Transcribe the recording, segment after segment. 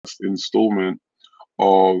installment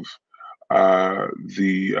of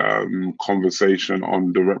the conversation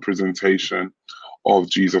on the representation of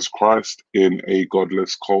Jesus Christ in a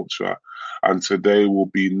godless culture. And today will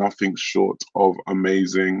be nothing short of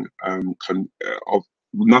amazing,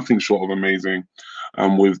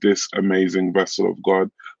 with this amazing vessel of God.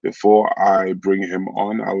 Before I bring him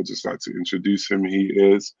on, I would just like to introduce him. He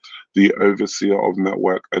is the overseer of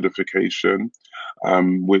Network Edification,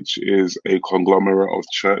 which is a conglomerate of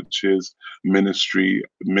churches,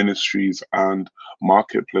 ministries, and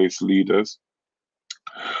marketplace leaders.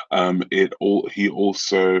 He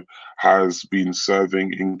also has been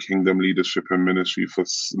serving in kingdom leadership and ministry for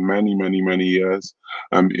many years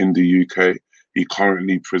in the UK. He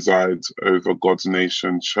currently presides over God's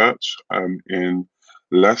Nation Church in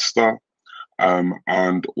Leicester,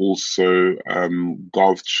 and also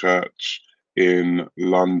Gov Church in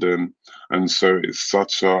London. And so it's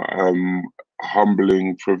such a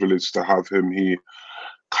humbling privilege to have him. He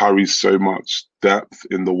carries so much depth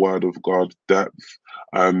in the Word of God, depth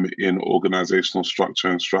in organizational structure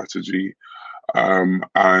and strategy.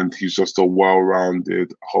 And he's just a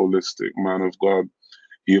well-rounded, holistic man of God.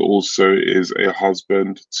 He also is a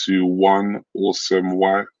husband to one awesome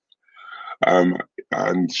wife.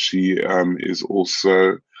 And she is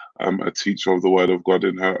also a teacher of the Word of God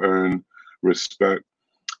in her own respect.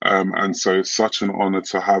 And so it's such an honor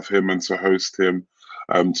to have him and to host him,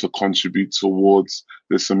 to contribute towards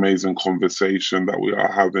this amazing conversation that we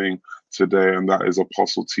are having today, and that is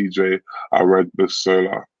Apostle TJ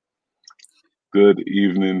Aregbesola. Good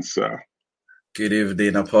evening, sir. Good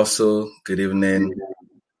evening, Apostle. Good evening.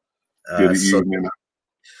 Good evening.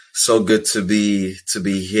 So good to be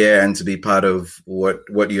here and to be part of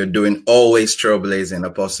what you're doing. Always trailblazing,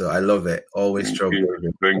 Apostle. I love it. Always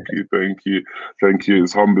trailblazing. Thank you.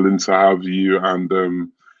 It's humbling to have you. And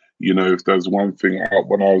if there's one thing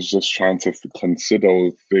when I was just trying to consider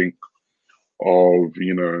or think of,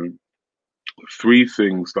 three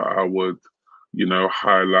things that I would,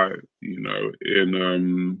 highlight,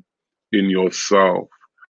 in yourself.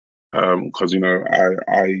 Because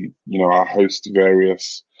I host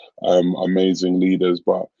various amazing leaders,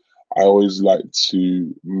 but I always like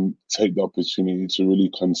to take the opportunity to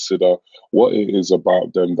really consider what it is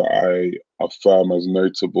about them that I affirm as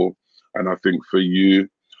notable. And I think for you,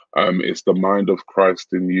 it's the mind of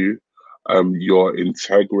Christ in you, your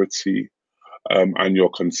integrity, and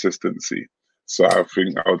your consistency. So I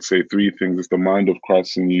think I would say three things: it's the mind of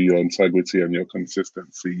Christ in you, your integrity, and your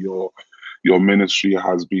consistency. Your ministry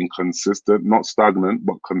has been consistent, not stagnant,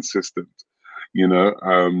 but consistent. Your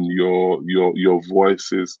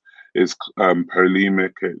voice is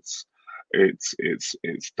polemic. It's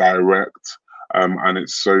direct, and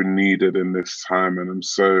it's so needed in this time. And I'm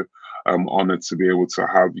so honored to be able to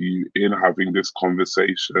have you in having this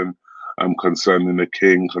conversation concerning the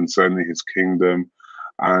King, concerning his kingdom,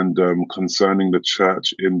 and concerning the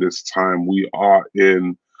church in this time. We are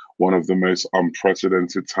in one of the most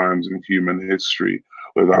unprecedented times in human history,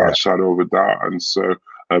 without a shadow of a doubt. And so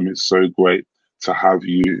it's so great to have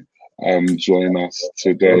you join us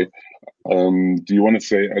today. Do you want to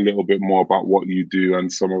say a little bit more about what you do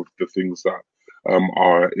and some of the things that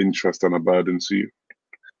are an interest and a burden to you?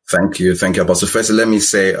 Thank you, Apostle. First, let me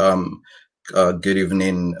say good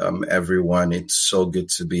evening, everyone. It's so good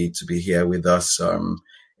to be here with us.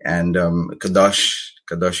 And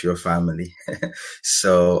Kadosh, your family.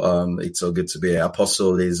 So it's so good to be here.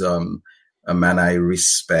 Apostle is a man I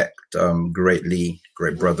respect greatly,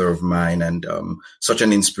 great brother of mine, and such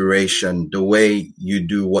an inspiration. The way you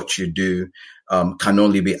do what you do can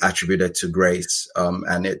only be attributed to grace,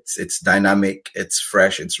 and it's dynamic, it's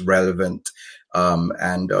fresh, it's relevant.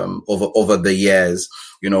 And over the years,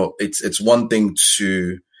 it's one thing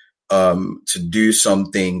to do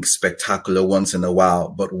something spectacular once in a while,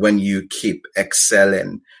 but when you keep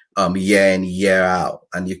excelling year in, year out,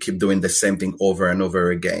 and you keep doing the same thing over and over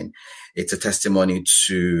again, it's a testimony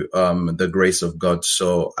to the grace of God.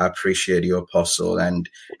 So I appreciate you, Apostle, and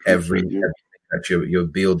everything that you're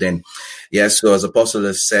building. Yes, so as Apostle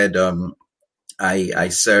has said, I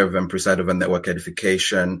serve and preside over Network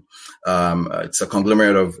Edification. It's a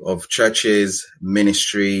conglomerate of churches,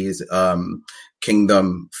 ministries,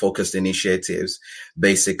 kingdom-focused initiatives,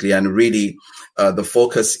 basically. And really, the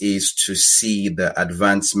focus is to see the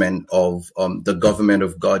advancement of the government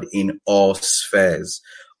of God in all spheres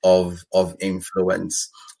of influence.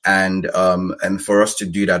 And for us to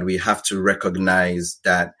do that, we have to recognize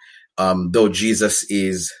that though Jesus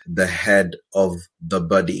is the head of the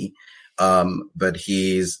body, but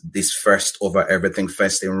he is this first over everything,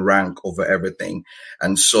 first in rank over everything.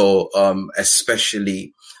 And so,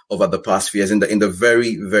 especially over the past few years in the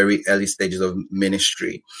very, very early stages of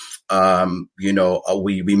ministry.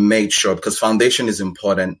 We made sure, because foundation is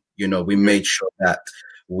important, we made sure that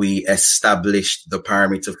we established the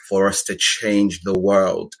parameter for us to change the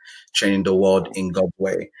world in God's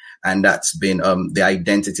way. And that's been the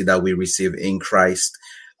identity that we receive in Christ.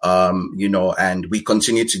 And we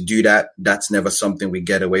continue to do that. That's never something we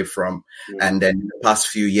get away from. Yeah. And then in the past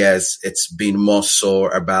few years, it's been more so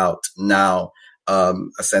about now a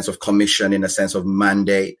sense of commission, in a sense of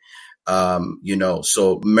mandate.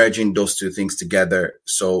 So merging those two things together.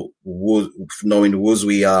 So knowing whose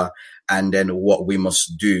we are, and then what we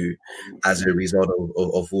must do as a result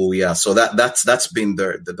of who we are. So that's been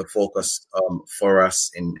the focus for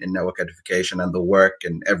us in network edification and the work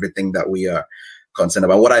and everything that we are concerned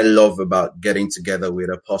about. What I love about getting together with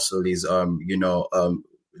Apostle is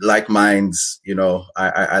like minds.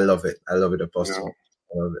 I love it. I love it, Apostle. Yeah.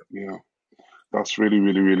 I love it. Yeah. That's really,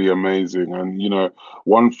 really, really amazing. And,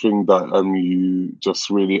 one thing that you just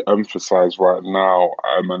really emphasize right now,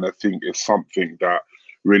 and I think is something that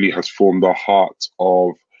really has formed the heart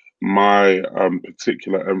of my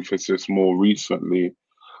particular emphasis more recently,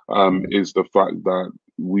 is the fact that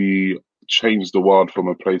we change the world from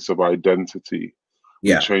a place of identity.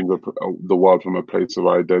 Yeah. We change the world from a place of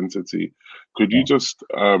identity. Could you just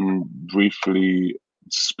briefly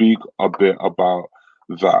speak a bit about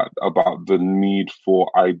that, about the need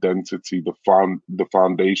for identity, the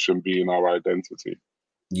foundation being our identity?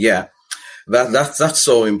 Yeah, that's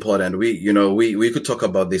so important. We could talk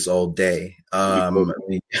about this all day.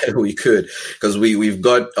 We could, because we've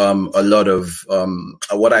got a lot of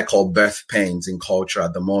what I call birth pains in culture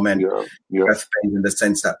at the moment. Yeah. Birth pains in the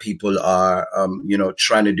sense that people are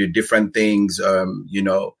trying to do different things. A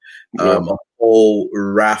whole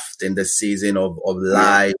raft in the season of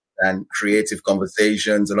life and creative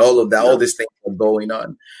conversations and all of that. All these things are going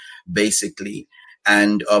on, basically.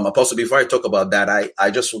 And Apostle, before I talk about that,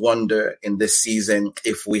 I just wonder in this season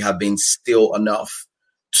if we have been still enough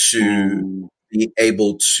to be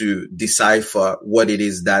able to decipher what it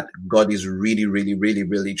is that God is really, really, really,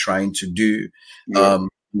 really trying to do to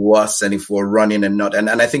us, and if we're running and not. And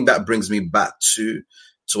I think that brings me back to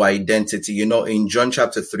identity. In John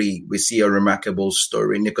chapter 3, we see a remarkable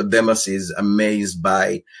story. Nicodemus is amazed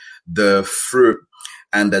by the fruit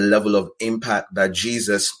and the level of impact that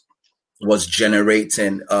Jesus was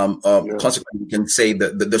generating. Consequently, we can say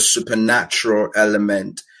that the supernatural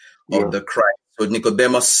element of the Christ. So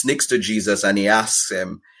Nicodemus sneaks to Jesus and he asks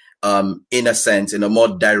him, in a sense, in a more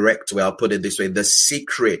direct way, I'll put it this way, the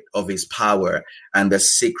secret of his power and the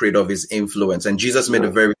secret of his influence. And Jesus made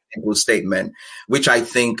a very simple statement, which I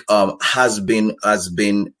think has been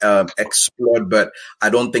explored, but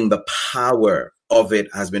I don't think the power of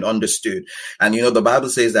it has been understood. And the Bible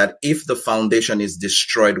says that if the foundation is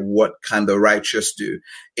destroyed, what can the righteous do?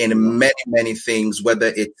 In many, many things, whether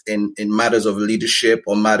it's in matters of leadership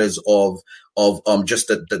or matters of just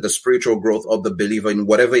the spiritual growth of the believer, in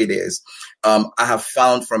whatever it is, I have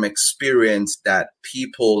found from experience that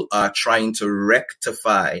people are trying to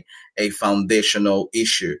rectify a foundational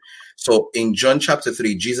issue. So in John chapter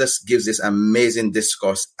 3, Jesus gives this amazing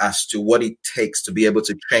discourse as to what it takes to be able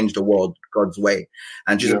to change the world God's way.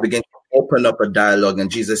 And Jesus begins to open up a dialogue, and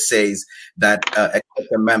Jesus says that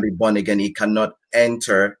except a man be born again, he cannot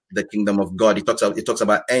enter the kingdom of God. He talks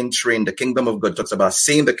about entering the kingdom of God. He talks about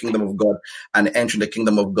seeing the kingdom of God and entering the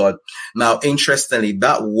kingdom of God. Now, interestingly,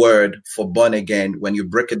 that word for born again, when you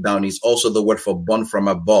break it down, is also the word for born from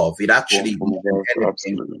above. It actually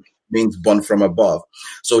means born from above.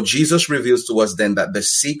 So Jesus reveals to us then that the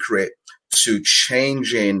secret to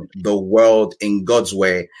changing the world in God's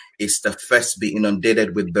way is to first be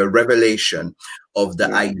inundated with the revelation of the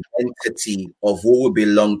identity of who we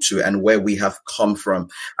belong to and where we have come from.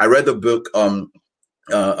 I read the book a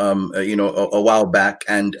while back,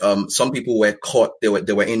 and some people were caught. They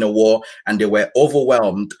were in a war, and they were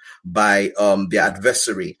overwhelmed by the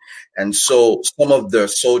adversary. And so some of the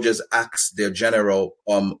soldiers asked their general,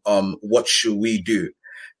 what should we do?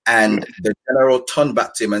 And the general turned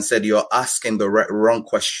back to him and said, you're asking the wrong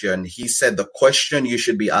question. He said, the question you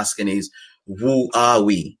should be asking is, who are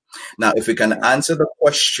we? Now, if we can answer the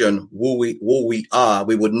question, who we are,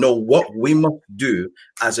 we would know what we must do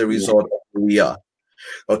as a result of who we are.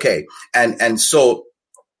 Okay. And so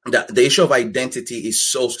the issue of identity is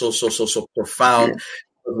so profound.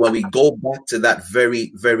 When we go back to that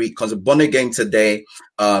very, because born again today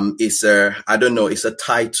is it's a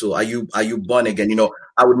title. Are you born again?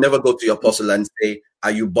 I would never go to your apostle and say,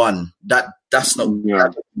 are you born? That's not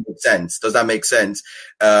that doesn't make sense. Does that make sense?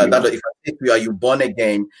 That if I say to you, are you born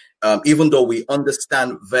again? even though we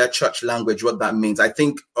understand via church language what that means, I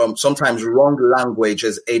think sometimes wrong language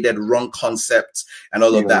has aided wrong concepts and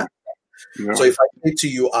all of that. Yeah. So if I say to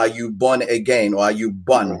you, are you born again, or are you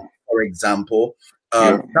born, for example,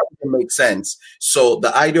 that would make sense. So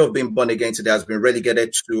the idea of being born again today has been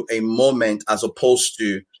relegated to a moment as opposed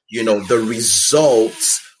to, the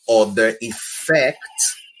results or the effect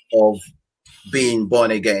of being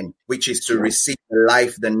born again, which is to receive the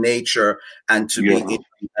life, the nature, and to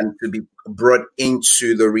be brought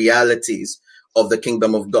into the realities of the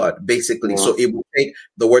kingdom of God, basically. So it will take,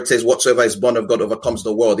 the word says, whatsoever is born of God overcomes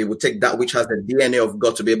the world. It will take that which has the DNA of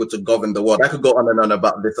God to be able to govern the world. I could go on and on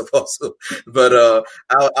about this, Apostle, but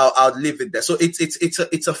I'll leave it there. So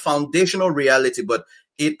it's a foundational reality, but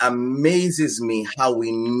it amazes me how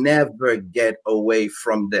we never get away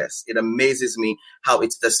from this. It amazes me how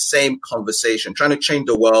it's the same conversation, trying to change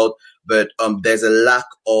the world, but there's a lack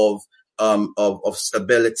of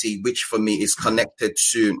stability, which for me is connected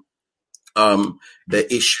to the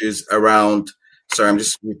issues around. Sorry, I'm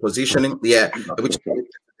just repositioning. Which the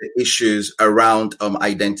issues around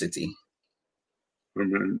identity.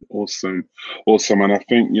 Awesome. And I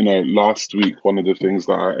think last week one of the things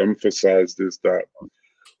that I emphasized is that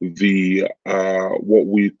the what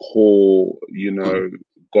we call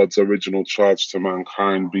God's original charge to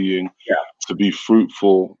mankind being to be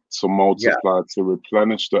fruitful, to multiply, to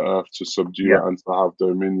replenish the earth, to subdue it, and to have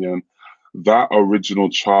dominion. That original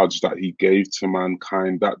charge that he gave to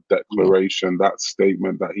mankind, that declaration, that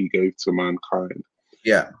statement that he gave to mankind,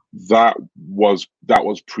 that was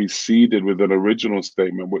preceded with an original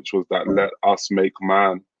statement, which was that let us make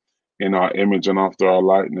man in our image and after our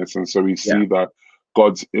likeness. And so we see that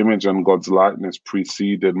God's image and God's likeness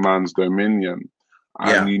preceded man's dominion.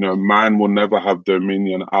 And, man will never have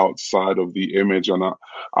dominion outside of the image and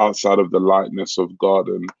outside of the likeness of God.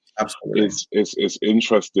 And it's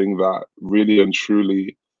interesting that really and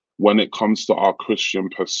truly, when it comes to our Christian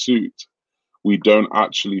pursuit, we don't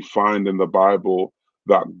actually find in the Bible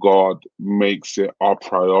that God makes it our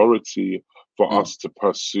priority for us to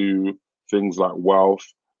pursue things like wealth,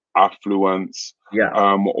 affluence,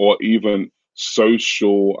 or even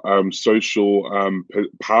social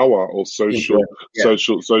power or social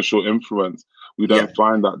influence. We don't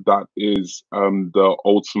find that is the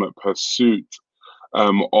ultimate pursuit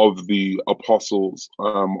of the apostles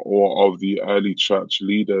or of the early church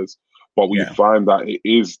leaders, but we find that it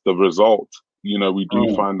is the result. We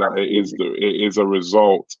do find that it is a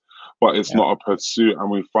result, but it's not a pursuit,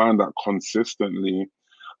 and we find that consistently.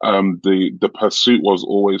 The pursuit was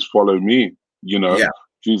always follow me.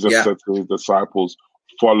 Jesus said to his disciples,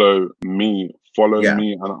 follow me,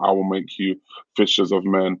 and I will make you fishers of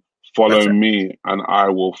men. Follow me and I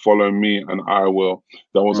will. Follow me and I will.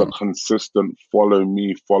 There was a consistent follow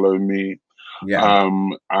me. And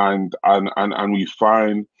we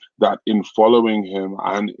find that in following him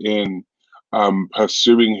and in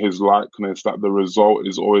pursuing his likeness, that the result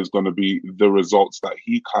is always going to be the results that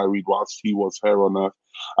he carried whilst he was here on earth.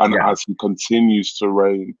 And as he continues to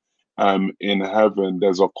reign in heaven,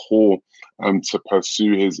 there's a call to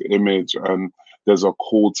pursue his image, and there's a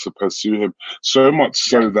call to pursue him. So much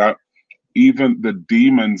so that even the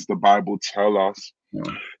demons, the Bible tell us,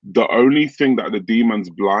 the only thing that the demons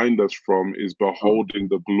blind us from is beholding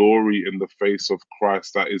the glory in the face of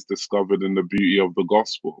Christ that is discovered in the beauty of the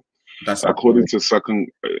gospel. According to Second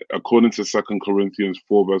Corinthians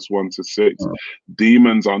 4 verse 1-6,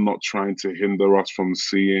 demons are not trying to hinder us from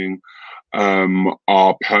seeing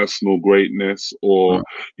our personal greatness or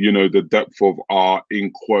the depth of our, in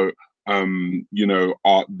quote, our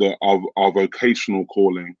vocational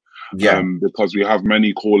calling. Because we have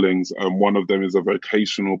many callings, and one of them is a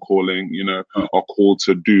vocational calling, a call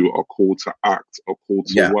to do, a call to act, a call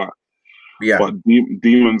to work. But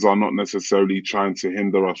demons are not necessarily trying to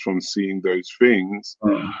hinder us from seeing those things.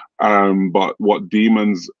 But what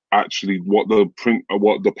demons actually, what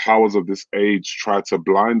the powers of this age try to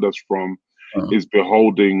blind us from is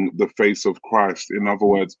beholding the face of Christ. In other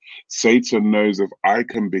words, Satan knows if I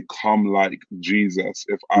can become like Jesus,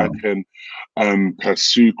 if I can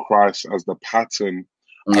pursue Christ as the pattern,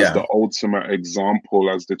 as the ultimate example,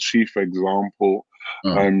 as the chief example,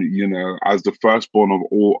 as the firstborn of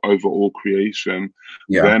all creation,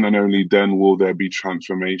 then and only then will there be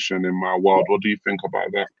transformation in my world. What do you think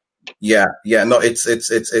about that? No, it's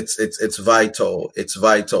vital. It's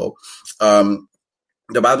vital.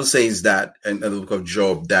 The Bible says that in the book of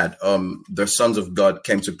Job that the sons of God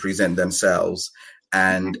came to present themselves,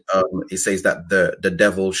 and it says that the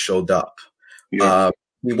devil showed up.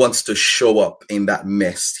 He wants to show up in that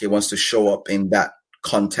mist. He wants to show up in that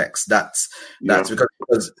context. That's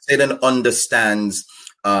because Satan understands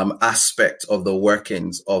aspect of the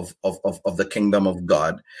workings of the kingdom of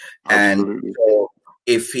God. Absolutely. And so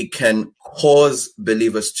if he can cause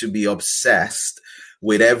believers to be obsessed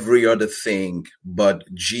with every other thing but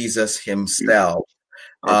Jesus himself,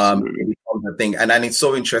 Absolutely. it becomes a thing. And it's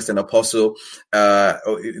so interesting, Apostle, there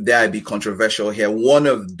I be controversial here. One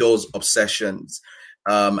of those obsessions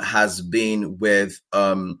has been with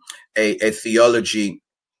a theology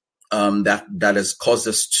that has caused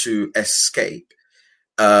us to escape.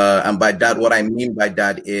 And by that, what I mean by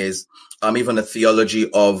that is even a theology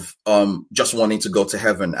of just wanting to go to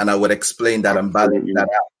heaven. And I would explain that and balance that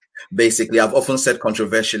out. Basically, I've often said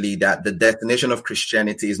controversially that the destination of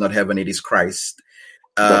Christianity is not heaven, it is Christ.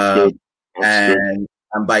 That's good.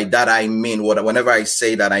 And by that, I mean, whenever I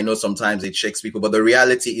say that, I know sometimes it shakes people, but the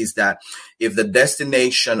reality is that if the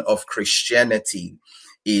destination of Christianity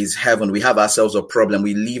is heaven, we have ourselves a problem.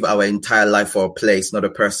 We live our entire life for a place, not a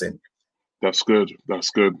person. That's good. That's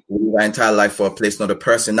good. We live our entire life for a place, not a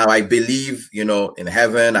person. Now, I believe, in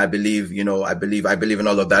heaven. I believe, I believe in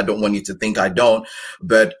all of that. I don't want you to think I don't.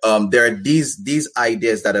 But there are these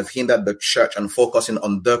ideas that have hindered the church on focusing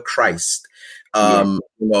on the Christ.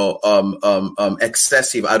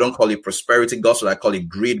 Excessive, I don't call it prosperity gospel, I call it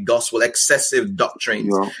greed gospel, excessive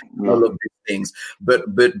doctrines, all of these things. But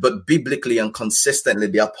biblically and consistently,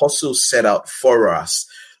 the apostles set out for us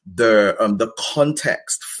the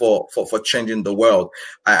context for changing the world.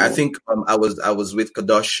 I think I was with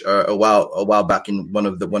Kadosh a while back in one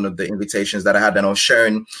of the invitations that I had, and I was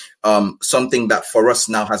sharing something that for us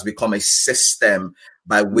now has become a system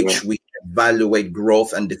by which we evaluate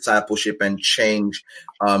growth and discipleship and change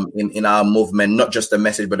in our movement, not just a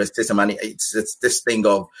message, but a system. And it's this thing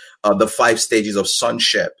of the 5 stages of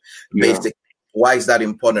sonship, basically. Why is that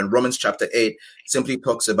important? Romans chapter 8 simply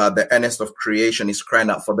talks about the earnest of creation is crying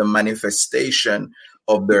out for the manifestation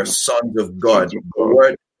of the sons of God.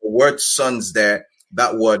 The word sons there,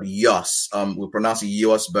 that word yos, we pronounce it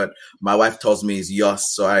yos, but my wife tells me it's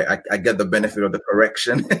yos, so I get the benefit of the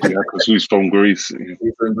correction. Because she's from Greece.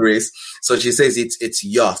 She's from Greece. So she says it's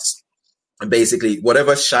yos. Basically,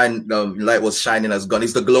 whatever light was shining has gone.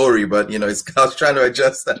 It's the glory, but I was trying to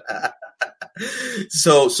adjust that.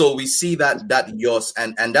 So we see that yos,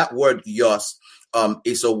 and that word yos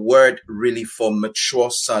is a word really for mature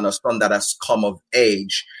son, a son that has come of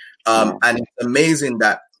age. And it's amazing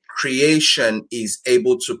that creation is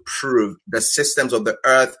able to prove the systems of the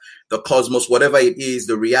earth, the cosmos, whatever it is,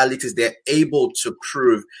 the realities, they're able to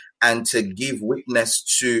prove and to give witness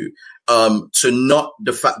to not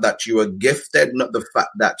the fact that you are gifted, not the fact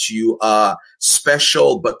that you are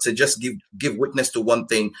special, but to just give witness to one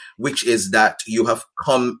thing, which is that you have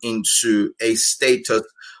come into a status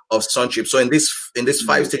of sonship. So in this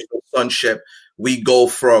 5 stages of sonship, we go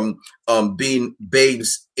from being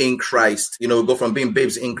babes in Christ. We go from being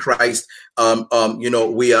babes in Christ.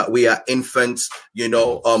 We are infants.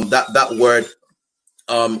 That word.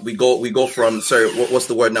 We go from, what's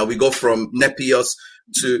the word now? We go from nepios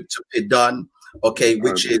to pedon, okay,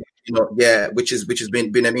 which is which has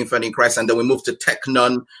been an infant in Christ, and then we move to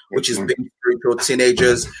teknon, which is being spiritual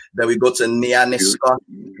teenagers. Then we go to neaniskos,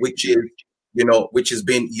 which has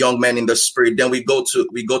been young men in the spirit. Then we go to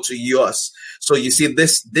eos. So you see,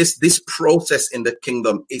 this process in the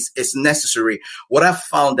kingdom is necessary. What I've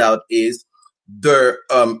found out is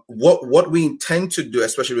what we intend to do,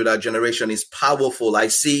 especially with our generation, is powerful. I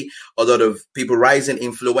see a lot of people rising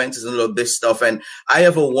influencers and all of this stuff, and I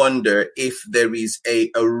ever wonder if there is a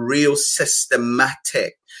real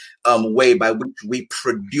systematic way by which we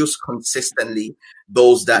produce consistently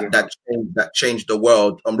those that change the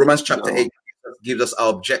world. Romans chapter 8 gives us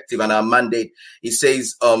our objective and our mandate. He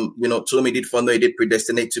says, to whom he did foreknow, he did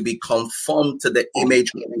predestinate to be conformed to the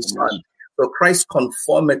image of his son. So Christ's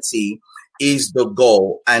conformity is the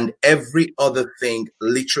goal, and every other thing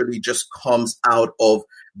literally just comes out of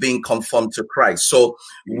being conformed to Christ. So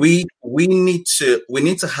we need to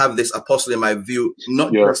have this, Apostle, in my view,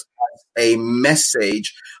 not just as a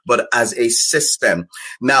message, but as a system.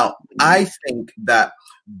 Now, I think that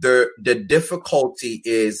the difficulty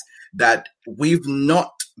is that we've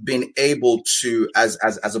not been able to, as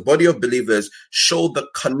a body of believers, show the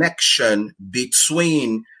connection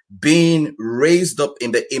between being raised up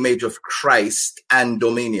in the image of Christ and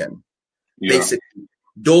dominion. Basically,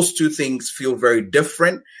 those two things feel very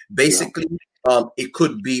different. Basically, It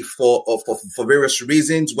could be for various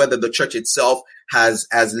reasons, whether the church itself has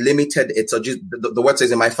limited its, the word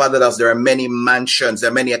says in my Father's house, there are many mansions,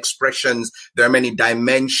 there are many expressions, there are many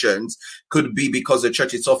dimensions. Could be because the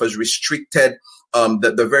church itself has restricted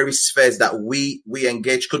the very spheres that we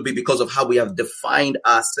engage. Could be because of how we have defined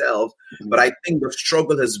ourselves. But I think the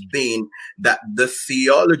struggle has been that the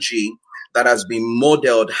theology that has been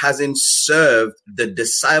modeled hasn't served the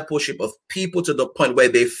discipleship of people to the point where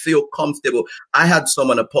they feel comfortable. I had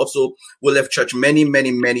someone, Apostle, who left church many,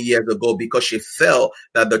 many, many years ago because she felt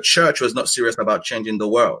that the church was not serious about changing the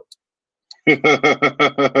world.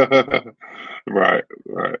 Right.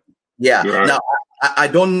 Yeah. Right. Now, I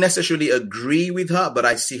don't necessarily agree with her, but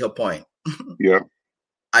I see her point. Yeah.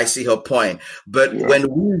 I see her point. But when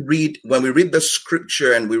we read the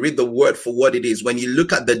scripture and we read the word for what it is, when you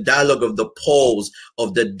look at the dialogue of the Pauls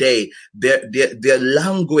of the day, their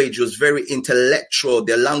language was very intellectual.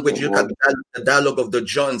 Their language, you look at the dialogue of the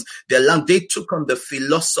Johns, they took on the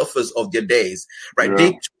philosophers of their days, right? Yeah.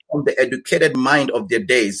 They took on the educated mind of their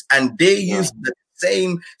days, and they used the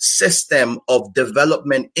same system of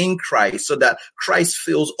development in Christ so that Christ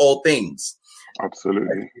fills all things.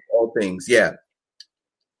 Absolutely. All things. Yeah.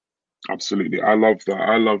 Absolutely. I love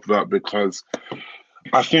that because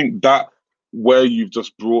I think that where you've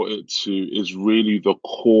just brought it to is really the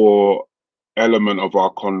core element of our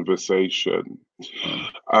conversation.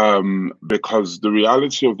 Because the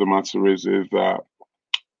reality of the matter is that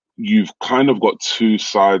you've kind of got two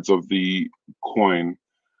sides of the coin.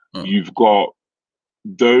 You've got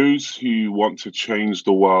those who want to change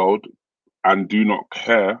the world and do not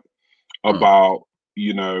care about,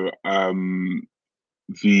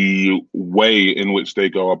 the way in which they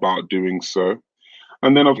go about doing so.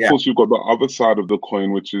 And then, of course, you've got the other side of the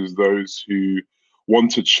coin, which is those who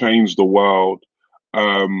want to change the world,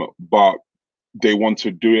 but they want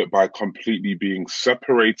to do it by completely being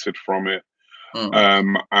separated from it,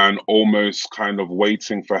 and almost kind of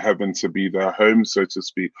waiting for heaven to be their home, so to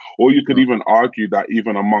speak. Or you could even argue that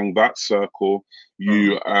even among that circle,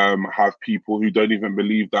 you have people who don't even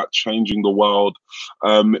believe that changing the world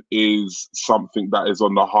is something that is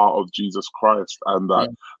on the heart of Jesus Christ, and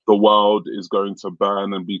that the world is going to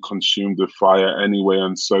burn and be consumed with fire anyway.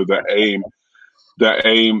 And so the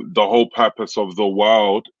whole purpose of the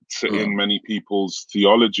world, in many people's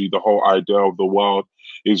theology, the whole idea of the world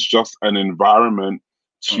is just an environment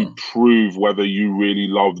to prove whether you really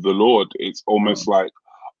love the Lord. It's almost like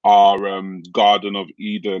our Garden of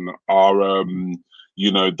Eden, our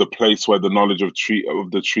the place where the knowledge of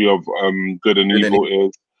the tree of good and evil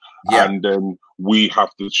is. Yeah. And then we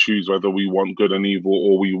have to choose whether we want good and evil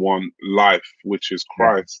or we want life, which is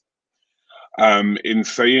Christ. In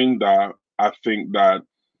saying that, I think that,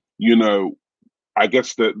 I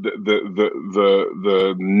guess the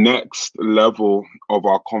next level of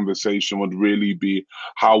our conversation would really be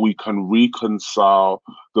how we can reconcile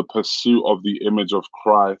the pursuit of the image of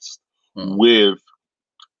Christ with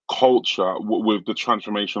culture, with the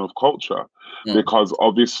transformation of culture. Because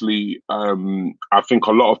obviously, I think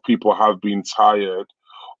a lot of people have been tired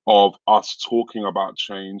of us talking about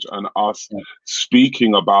change and us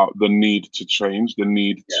speaking about the need to change, the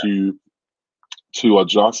need to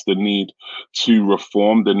adjust, the need to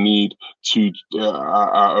reform, the need to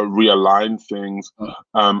realign things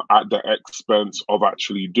at the expense of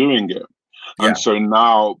actually doing it. And so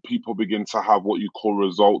now people begin to have what you call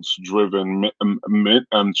results-driven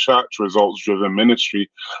church, results-driven ministry.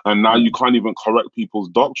 And now you can't even correct people's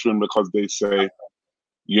doctrine because they say,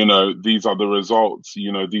 these are the results,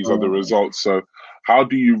 these are the results. So how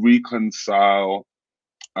do you reconcile?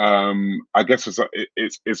 I guess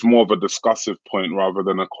it's more of a discussive point rather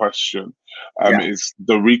than a question. It's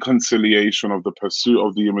the reconciliation of the pursuit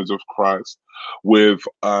of the image of Christ with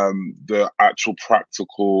the actual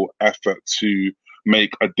practical effort to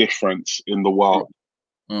make a difference in the world.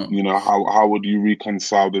 How would you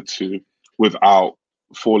reconcile the two without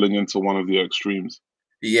falling into one of the extremes?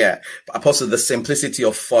 Yeah, Apostle, the simplicity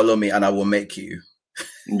of follow me and I will make you.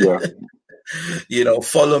 Yeah.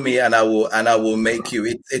 Follow me and I will make you.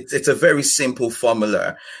 It's a very simple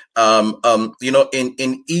formula.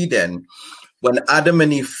 In Eden, when Adam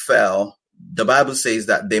and Eve fell, the Bible says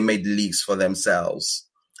that they made leaves for themselves.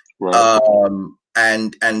 Right.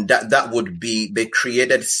 And that would be, they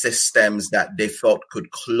created systems that they felt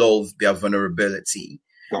could clothe their vulnerability.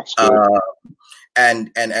 That's good.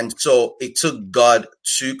 And so it took God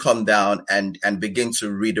to come down and begin to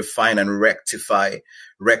redefine and rectify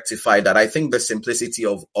that. I think the simplicity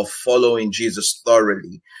of following Jesus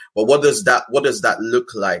thoroughly. But what does that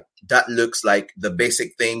look like? That looks like the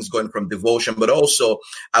basic things going from devotion, but also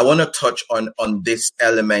I want to touch on this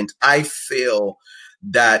element. I feel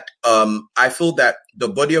that the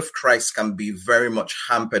body of Christ can be very much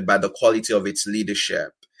hampered by the quality of its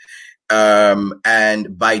leadership.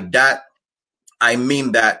 And by that, I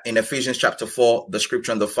mean that in Ephesians chapter 4, the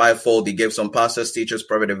scripture on the fivefold, he gave some pastors, teachers,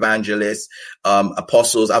 prophet, evangelists,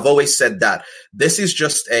 apostles. I've always said that this is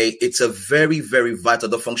it's a very, very vital.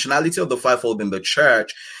 The functionality of the fivefold in the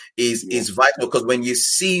church is vital, because when you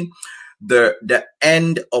see the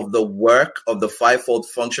end of the work of the fivefold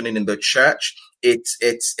functioning in the church,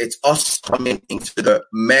 it's us coming into the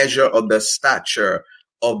measure of the stature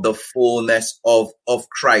of the fullness of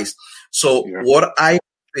Christ. So what I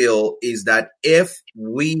feel is that if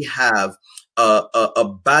we have a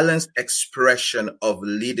balanced expression of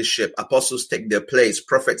leadership, apostles take their place,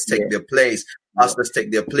 prophets take their place, pastors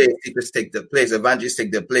take their place, teachers take their place, evangelists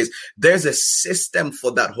take their place. There's a system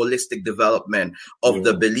for that holistic development of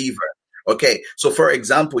the believer. Okay, so for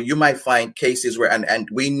example, you might find cases where, and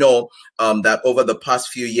we know that over the past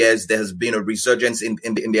few years, there has been a resurgence in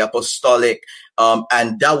the apostolic,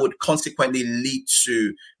 and that would consequently lead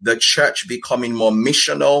to the church becoming more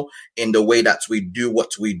missional in the way that we do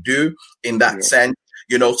what we do in that sense,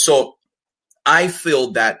 so I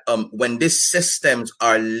feel that when these systems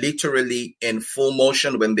are literally in full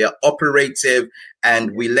motion, when they're operative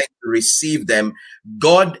and we learn to receive them,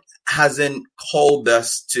 God hasn't called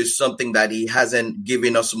us to something that he hasn't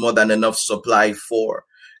given us more than enough supply for.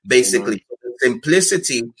 Basically, the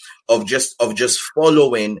simplicity of just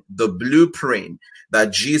following the blueprint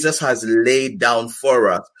that Jesus has laid down for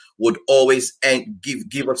us would always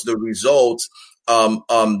give us the results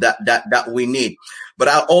that we need. But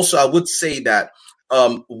I would say that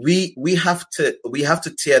we have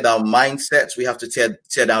to tear down mindsets. We have to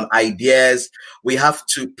tear down ideas. We have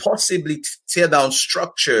to possibly tear down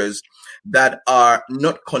structures that are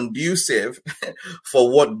not conducive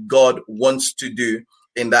for what God wants to do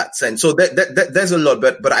in that sense. So there's a lot,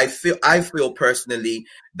 but I feel personally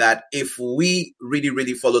that if we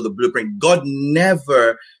really follow the blueprint, God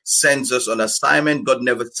never sends us on assignment. God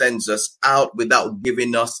never sends us out without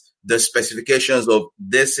giving us the specifications of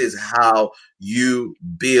this is how you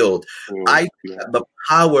build. I think that the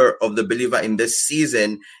power of the believer in this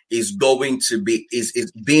season is going to be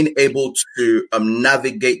is being able to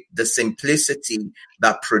navigate the simplicity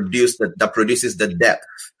that produces the depth.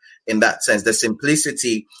 In that sense, the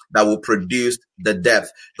simplicity that will produce the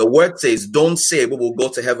depth. The word says, don't say we will go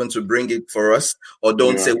to heaven to bring it for us, or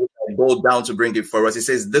don't say we will go down to bring it for us. It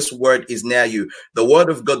says this word is near you. The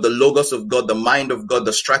word of God, the logos of God, the mind of God,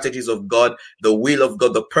 the strategies of God, the will of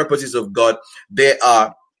God, the purposes of God, they're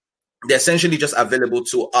essentially just available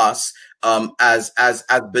to us as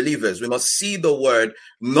believers. We must see the word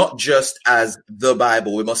not just as the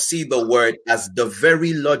Bible. We must see the word as the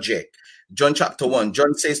very logic. John chapter 1,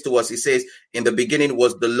 John says to us, he says, in the beginning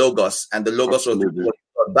was the Logos, and the Logos was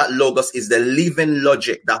that Logos is the living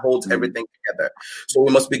logic that holds everything together. So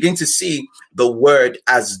we must begin to see the word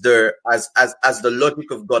as the logic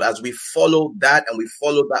of God. As we follow that and we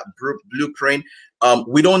follow that blueprint,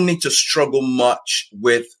 we don't need to struggle much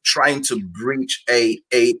with trying to breach a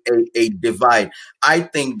divide. I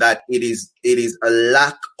think that it is a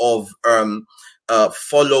lack of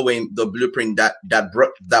following the blueprint that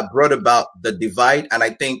brought about the divide, and I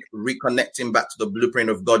think reconnecting back to the blueprint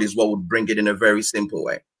of God is what would bring it in a very simple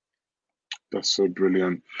way. That's so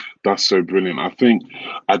brilliant. I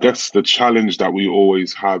guess the challenge that we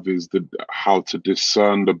always have is how to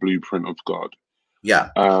discern the blueprint of God.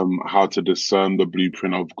 How to discern the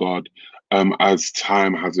blueprint of God as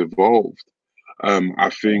time has evolved. I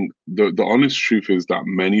think the honest truth is that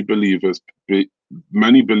many believers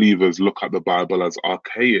look at the Bible as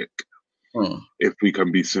archaic. If we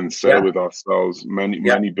can be sincere with ourselves, many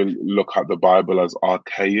look at the Bible as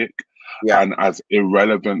archaic and as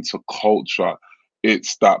irrelevant to culture.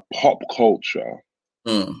 It's that pop culture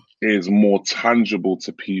is more tangible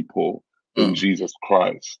to people than Jesus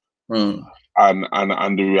Christ. And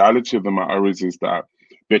the reality of the matter is that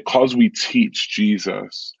because we teach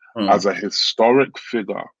Jesus as a historic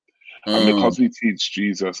figure, and because we teach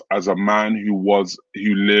Jesus as a man who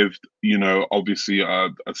lived, obviously a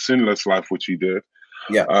sinless life, which he did,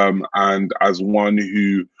 and as one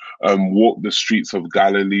who walked the streets of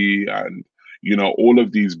Galilee, and all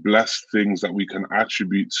of these blessed things that we can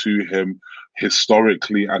attribute to him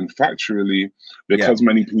historically and factually, because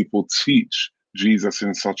many people teach Jesus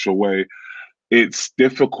in such a way, it's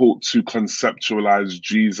difficult to conceptualize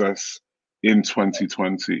Jesus in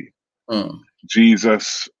 2020.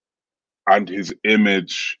 Jesus and his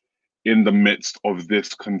image in the midst of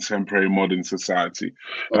this contemporary modern society.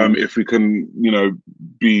 If we can,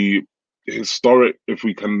 be historic, if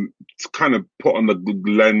we can kind of put on the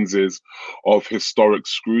lenses of historic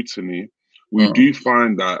scrutiny, we do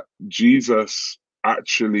find that Jesus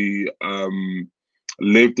actually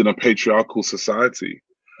lived in a patriarchal society.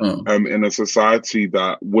 In a society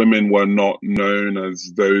that women were not known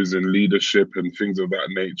as those in leadership and things of that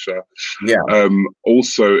nature.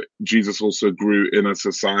 Also, Jesus also grew in a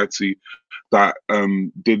society that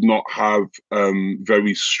did not have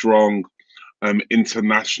very strong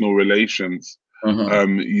international relations.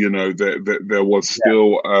 There was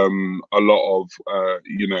still a lot of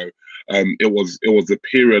it was the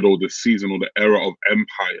period or the season or the era of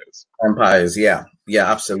empires.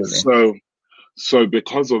 Absolutely. So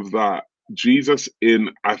because of that, Jesus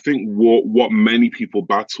I think what many people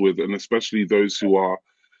battle with, and especially those who are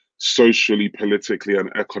socially, politically, and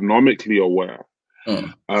economically aware,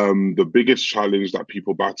 the biggest challenge that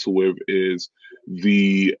people battle with is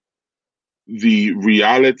the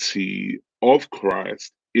reality of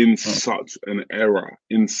Christ in such an era,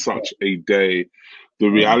 in such a day, the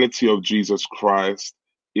reality of Jesus Christ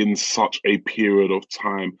in such a period of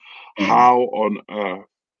time. How on earth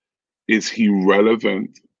is he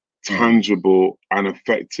relevant, tangible, and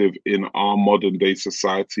effective in our modern day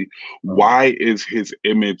society? Why is his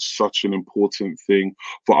image such an important thing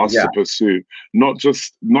for us to pursue? Not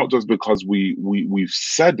just because we've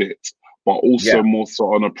said it, but also more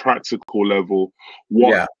so on a practical level.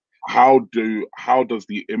 How does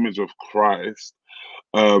the image of Christ,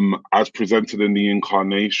 as presented in the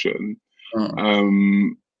incarnation,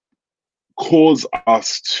 cause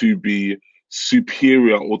us to be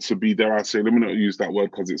superior, or to be, dare I say, let me not use that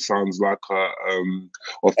word because it sounds like a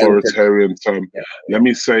authoritarian term. Let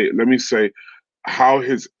me say how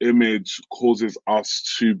his image causes us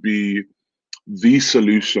to be the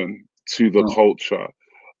solution to the culture.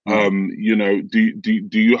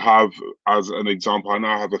 Do you have, as an example, I know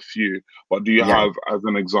I have a few, but do you have as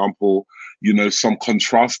an example, some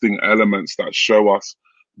contrasting elements that show us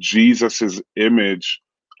Jesus's image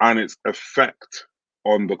and its effect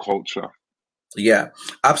on the culture? Yeah,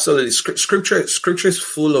 absolutely. Scripture is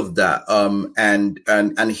full of that.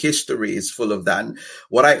 And history is full of that. And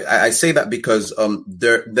what I say that because,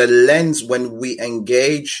 the lens when we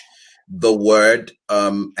engage the word,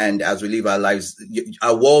 and as we live our lives,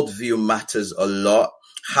 our worldview matters a lot.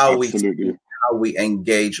 How we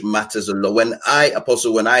engage matters a lot.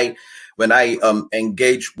 When I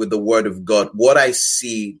engage with the word of God, what I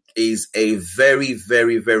see is a very,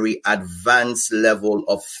 very, very advanced level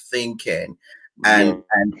of thinking and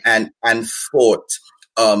thought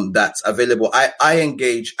that's available. I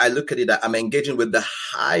look at it that I'm engaging with the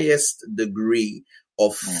highest degree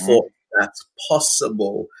of thought that's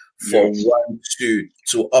possible for one to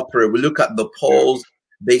operate. We look at the polls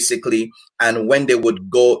basically, and when they would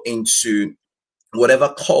go into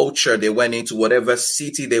whatever culture they went into, whatever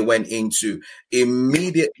city they went into,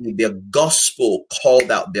 immediately their gospel called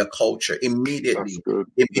out their culture. Immediately.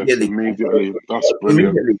 That's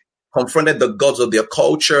brilliant. Confronted the gods of their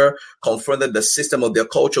culture, confronted the system of their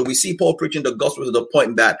culture. We see Paul preaching the gospel to the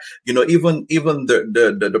point that, even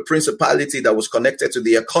the principality that was connected to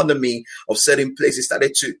the economy of certain places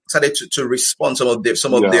started to respond. Some of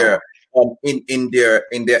their in their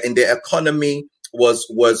economy was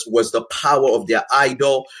the power of their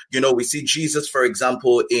idol. We see Jesus, for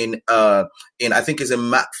example, in I think it's in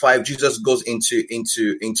Mark 5, Jesus goes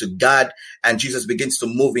into Gad, and Jesus begins to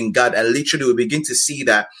move in Gad, and literally we begin to see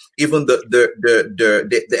that even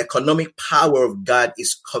the economic power of God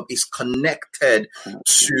is connected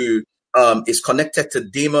to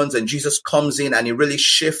demons, and Jesus comes in and he really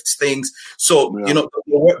shifts things. So,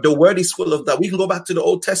 the word is full of that. We can go back to the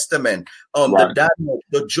Old Testament, the Daniel,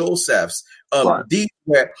 the Josephs, these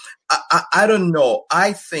were, I don't know.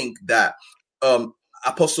 I think that,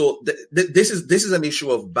 Apostle, this is an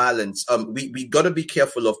issue of balance. We got to be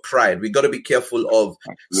careful of pride. We got to be careful of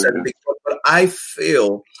certain things. But I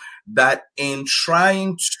feel that in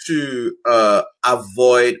trying to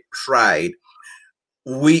avoid pride,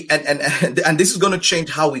 we and this is going to change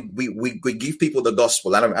how we give people the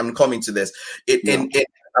gospel. And I'm coming to this.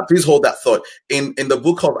 Please hold that thought. In the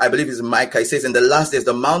book of, I believe it's Micah, it says, in the last days,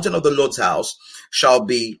 the mountain of the Lord's house shall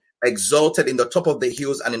be exalted in the top of the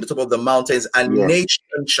hills and in the top of the mountains, and Yeah. nations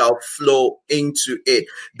shall flow into it.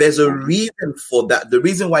 There's a reason for that. The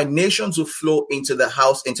reason why nations will flow into the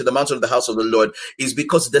mountain of the house of the Lord, is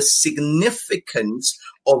because the significance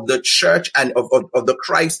of the church and of the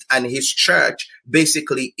Christ and his church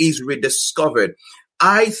basically is rediscovered.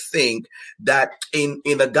 I think that in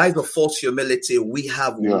the guise of false humility, we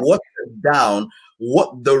have watered down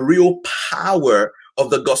what the real power of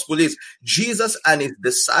the gospel is. Jesus and his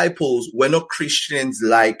disciples were not Christians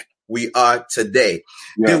like we are today.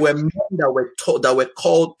 They were men that were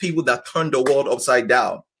called people that turned the world upside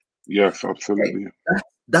down. Yes, absolutely.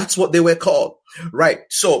 That's what they were called, right?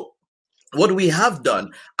 So what we have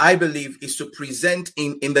done, I believe, is to present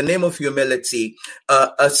in the name of humility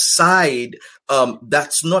a side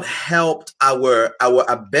that's not helped our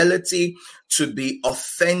ability to be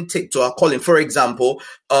authentic to our calling. For example,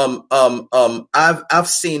 I've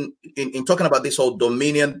seen in talking about this whole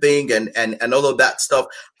dominion thing and all of that stuff,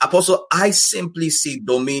 Apostle, I simply see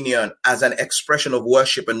dominion as an expression of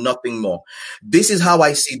worship and nothing more. This is how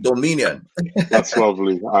I see dominion. That's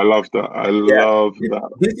lovely. I love that. I love that.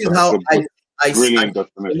 This is how I see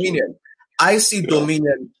definition. dominion. I see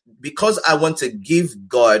dominion because I want to give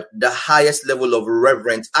God the highest level of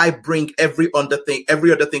reverence. I bring every other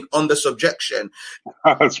thing under subjection.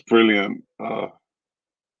 That's brilliant.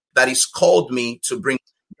 That is called me to bring.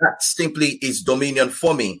 That simply is dominion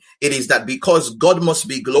for me. It is that because God must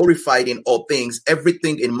be glorified in all things,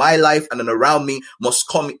 everything in my life and around me must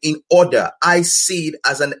come in order. I see it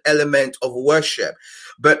as an element of worship.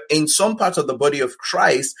 But in some parts of the body of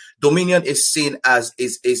Christ, dominion is seen as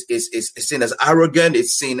is seen as arrogant.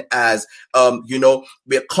 It's seen as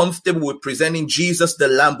we're comfortable with presenting Jesus the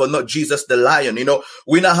Lamb, but not Jesus the Lion.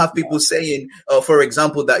 We now have people saying, for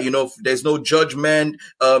example, that there's no judgment.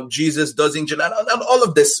 Jesus doesn't judge, and all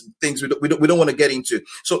of these things we don't want to get into.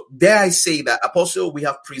 So dare I say that, Apostle, we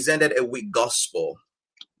have presented a weak gospel.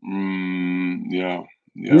 Yeah.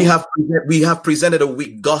 We have presented a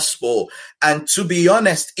weak gospel. And to be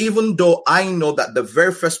honest, even though I know that the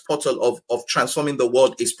very first portal of transforming the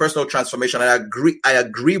world is personal transformation, I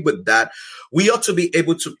agree with that. We ought to be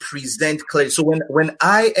able to present clearly. So when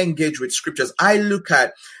I engage with scriptures, I look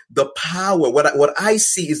at the power. What I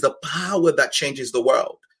see is the power that changes the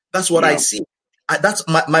world. That's what I see. That's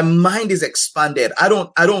my mind is expanded. I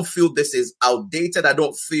don't feel this is outdated. I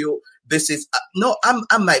don't feel this is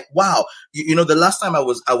I'm like, wow. The last time I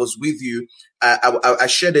was with you, I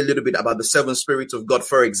shared a little bit about the seven spirits of God,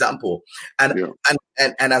 for example. And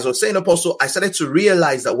as I was saying, Apostle, I started to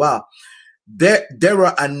realize that, wow, there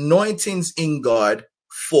are anointings in God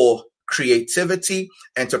for creativity,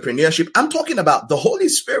 entrepreneurship. I'm talking about the Holy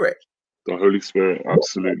Spirit. The Holy Spirit,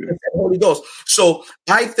 absolutely. The Holy Ghost. So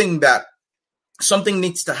I think that something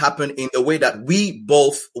needs to happen in the way that we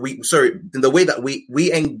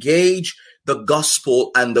engage the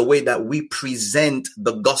gospel and the way that we present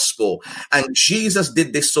the gospel. And Jesus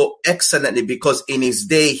did this so excellently because in his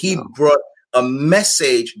day, he brought a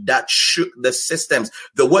message that shook the systems.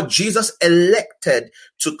 The word Jesus elected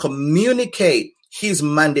to communicate his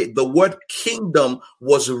mandate, the word kingdom,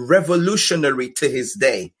 was revolutionary to his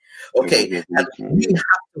day. Okay, and we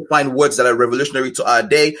have to find words that are revolutionary to our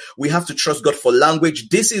day. We have to trust God for language.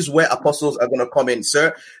 This is where apostles are going to come in,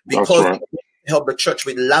 sir, because we're going to help the church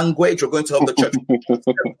with language. We're going to help the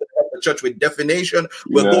church with definition.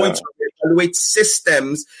 We're going to evaluate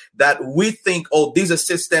systems that we think, these are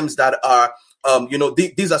systems that are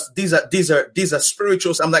these are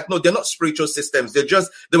spiritual. I'm like, no, they're not spiritual systems. They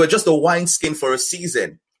were just a wineskin for a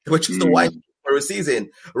season. They were just a wineskin for a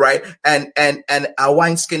season, right? And our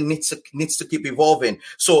wineskin needs to keep evolving.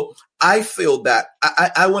 So I feel that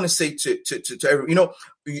I want to say to everyone,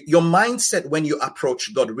 your mindset when you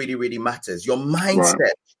approach God really, really matters. Your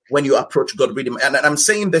mindset when you approach God really, and I'm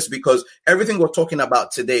saying this because everything we're talking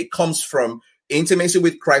about today comes from intimacy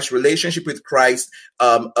with Christ, relationship with Christ,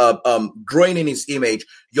 growing in his image.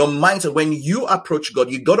 Your mindset, when you approach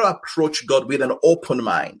God, you got to approach God with an open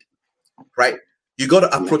mind, right? You got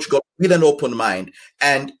to approach God with an open mind.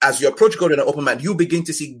 And as you approach God with an open mind, you begin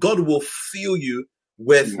to see God will fill you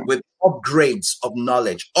with upgrades of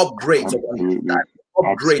knowledge, upgrades of understanding,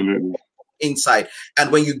 upgrades of insight.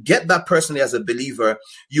 And when you get that personally as a believer,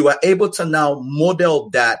 you are able to now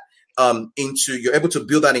model that you're able to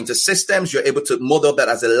build that into systems. You're able to model that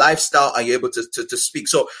as a lifestyle, and you're able to speak.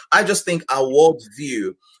 So I just think our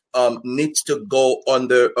worldview needs to go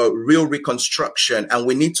under a real reconstruction, and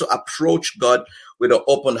we need to approach God with an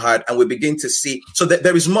open heart, and we begin to see so that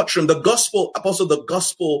there is much room. The gospel, Apostle, the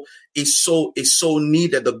gospel is so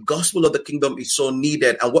needed. The gospel of the kingdom is so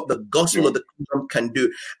needed, and what the gospel of the kingdom can do.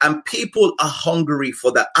 And people are hungry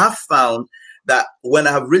for that. I've found that when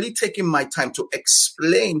I have really taken my time to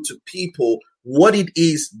explain to people what it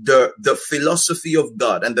is, the philosophy of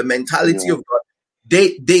God and the mentality of God,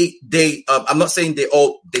 they I'm not saying they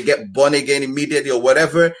get born again immediately or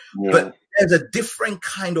whatever, but there's a different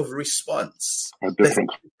kind of response. A different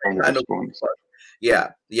kind of response.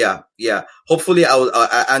 Yeah. Hopefully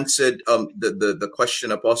I answered the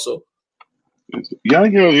question, Apostle. Yeah.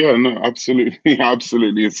 No, absolutely.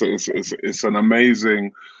 It's an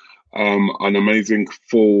amazing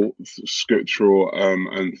full scriptural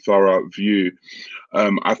and thorough view.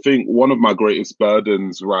 I think one of my greatest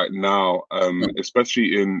burdens right now,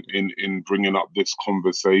 especially in bringing up this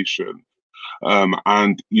conversation,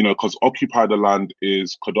 and because Occupy the Land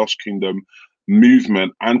is Kadosh Kingdom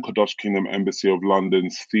Movement and Kadosh Kingdom Embassy of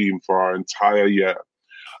London's theme for our entire year.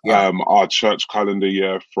 Our church calendar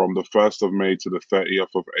year from the 1st of May to the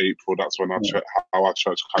 30th of April. That's when our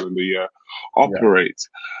church calendar year operates.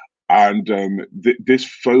 And this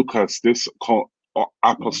focus, this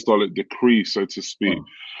apostolic decree, so to speak,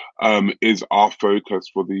 is our focus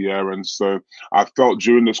for the year. And so I felt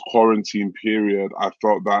during this quarantine period, I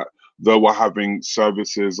felt that though we're having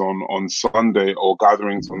services on Sunday or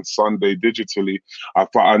gatherings on Sunday digitally, I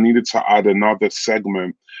thought I needed to add another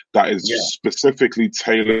segment that is specifically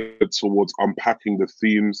tailored towards unpacking the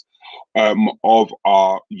themes of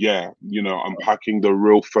our year, unpacking the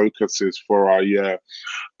real focuses for our year.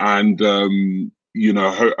 And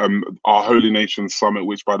our Holy Nation Summit,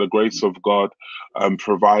 which by the grace of God,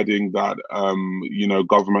 providing that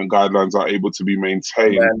government guidelines are able to be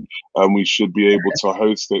maintained, we should be able to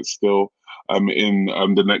host it still in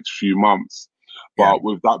the next few months. But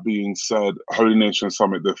with that being said, Holy Nation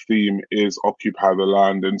Summit, the theme is Occupy the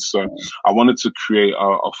Land. And so I wanted to create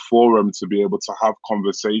a forum to be able to have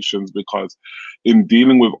conversations, because in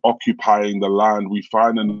dealing with occupying the land, we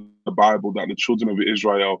find in the Bible that the children of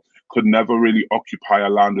Israel could never really occupy a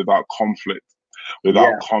land without conflict,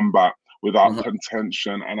 without combat, without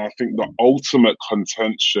contention. And I think the ultimate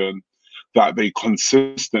contention that they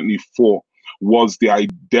consistently fought was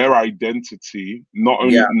their identity, not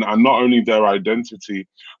only their identity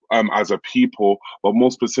as a people, but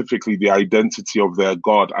more specifically the identity of their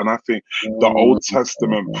God. And I think the Old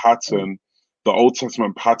Testament pattern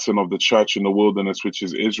of the church in the wilderness, which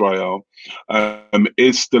is Israel,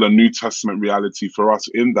 is still a New Testament reality for us,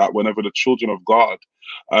 in that whenever the children of God,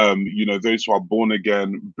 those who are born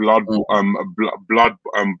again, blood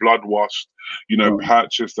washed,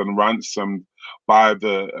 purchased and ransomed by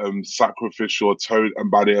the sacrificial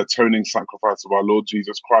and by the atoning sacrifice of our Lord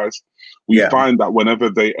Jesus Christ, we find that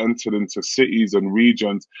whenever they entered into cities and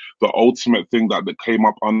regions, the ultimate thing that came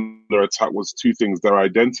up under attack was two things: their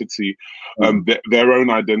identity, their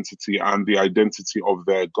own identity, and the identity of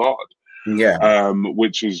their God,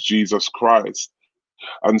 which is Jesus Christ.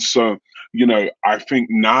 And so, I think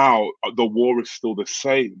now the war is still the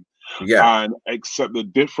same. And except the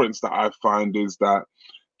difference that I find is that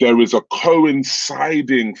there is a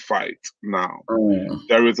coinciding fight now.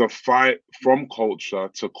 There is a fight from culture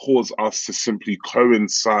to cause us to simply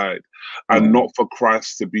coincide and not for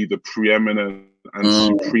Christ to be the preeminent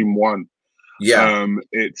and supreme one.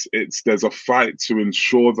 There's a fight to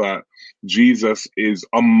ensure that Jesus is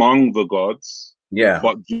among the gods,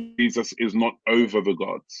 but Jesus is not over the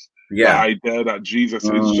gods. The idea that Jesus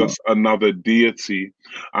is just another deity,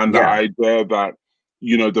 and the idea that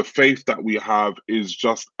the faith that we have is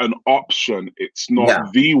just an option. It's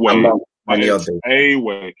not the way, but it's a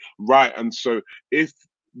way, right? And so if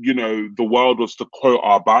the world was to quote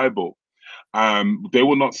our Bible, they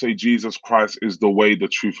will not say Jesus Christ is the way, the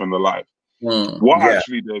truth, and the life. What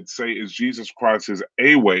actually they'd say is Jesus Christ is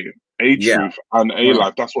a way, a truth, and a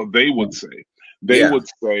life. That's what they would say. They would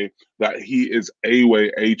say that he is a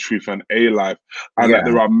way, a truth, and a life, and that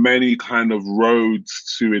there are many kind of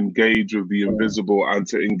roads to engage with the invisible and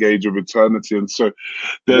to engage with eternity. And so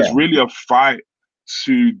there's really a fight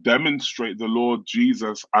to demonstrate the Lord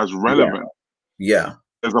Jesus as relevant.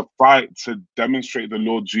 There's a fight to demonstrate the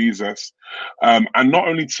Lord Jesus, and not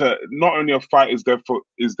only a fight is there for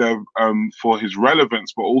his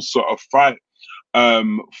relevance, but also a fight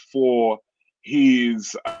for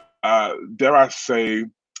his dare I say,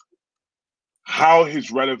 how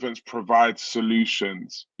his relevance provides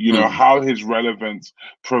solutions, how his relevance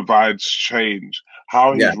provides change,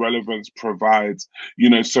 how his relevance provides,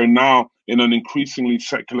 so now in an increasingly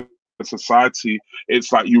secular society,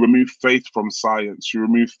 it's like you remove faith from science, you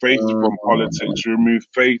remove faith from politics, you remove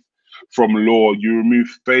faith from law, you remove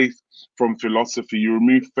faith from philosophy, you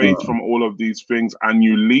remove faith Mm. from all of these things, and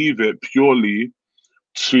you leave it purely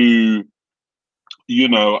to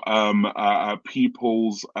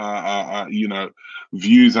people's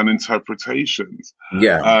views and interpretations.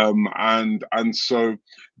 Yeah. And so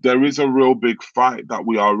there is a real big fight that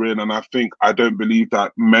we are in, and I don't believe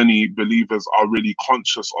that many believers are really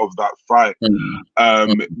conscious of that fight.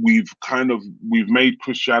 Mm. We've made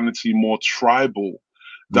Christianity more tribal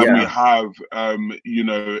than we Yeah. have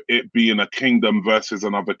it being a kingdom versus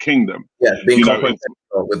another kingdom. Yeah. Being It's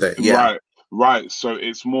with it. Yeah. right. So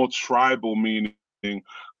it's more tribal, meaning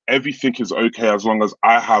everything is okay as long as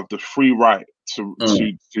I have the free right to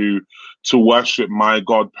Mm. worship my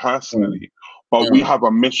God personally. But we Mm. have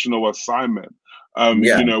a missional assignment.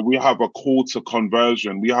 Yeah. We have a call to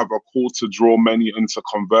conversion. We have a call to draw many into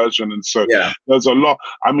conversion. And so Yeah. there's a lot.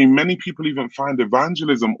 I mean, many people even find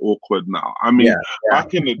evagelism awkward now. I mean,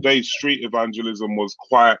 back in the day, street evangelism was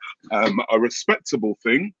quite a respectable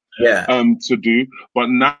thing Yeah. to do. But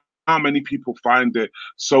now many people find it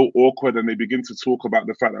so awkward, and they begin to talk about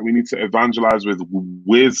the fact that we need to evangelize with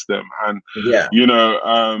wisdom, and Yeah.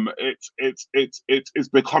 it's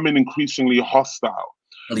becoming increasingly hostile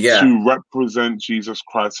Yeah. to represent Jesus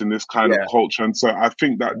Christ in this kind of culture. And so I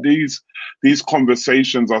think that these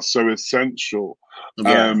conversations are so essential,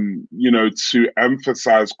 to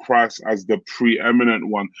emphasize Christ as the preeminent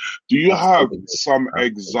one. Do you have some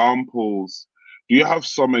examples? Do you have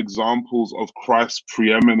some examples of Christ's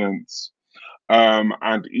preeminence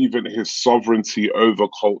and even his sovereignty over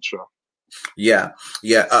culture? Yeah.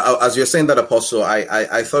 As you're saying that, Apostle,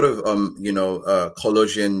 I thought of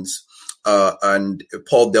Colossians, and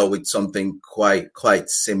Paul dealt with something quite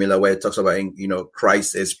similar, where it talks about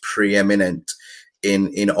Christ is preeminent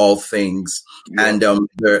in all things, and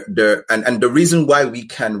the reason why we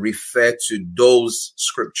can refer to those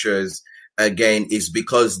scriptures again is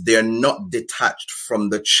because they're not detached from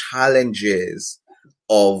the challenges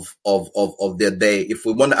of their day. If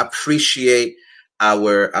we want to appreciate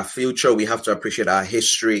our future, we have to appreciate our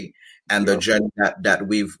history and the journey that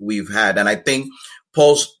we've had. And I think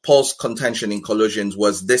Paul's contention in Colossians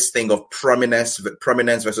was this thing of prominence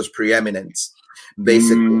versus preeminence.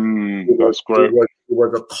 Basically, that's great. It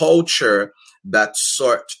was a culture that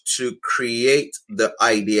sought to create the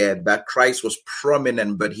idea that Christ was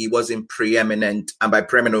prominent, but he wasn't preeminent. And by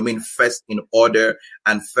preeminent, I mean first in order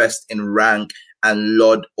and first in rank and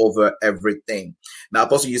Lord over everything. Now,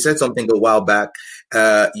 Apostle, you said something a while back.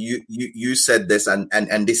 You said this,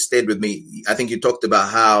 and this stayed with me. I think you talked about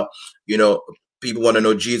how people want to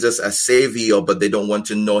know Jesus as Savior, but they don't want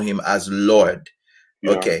to know him as Lord.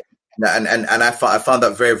 Yeah. Okay. And I found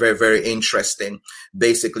that very, very, very interesting,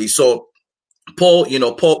 basically. So Paul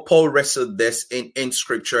wrestled this in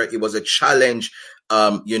scripture. It was a challenge,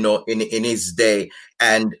 in his day.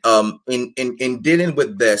 And in dealing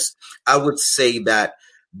with this, I would say that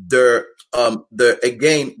the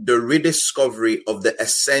rediscovery of the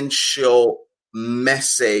essential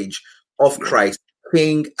message of Christ,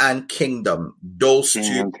 King and Kingdom, those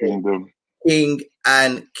two, King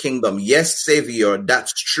and Kingdom. Yes, Savior,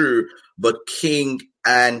 that's true, but King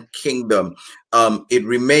and Kingdom, it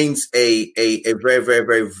remains a very, very,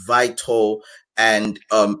 very vital and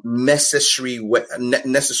necessary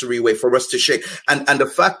way for us to shake. And the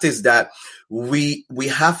fact is that we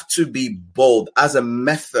have to be bold as a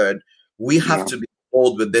method. We have to be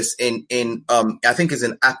bold with this. In I think it's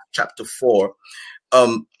in Acts chapter 4.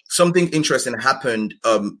 Something interesting happened.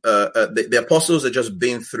 The apostles had just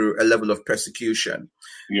been through a level of persecution.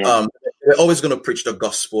 They're always going to preach the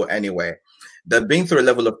gospel anyway. They've been through a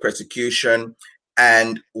level of persecution,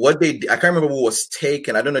 and what they did, I can't remember who was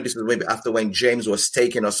taken. I don't know. This is maybe after when James was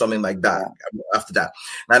taken or something like that. After that,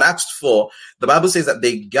 now in Acts 4, the Bible says that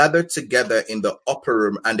they gathered together in the upper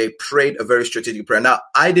room and they prayed a very strategic prayer. Now,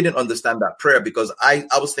 I didn't understand that prayer because I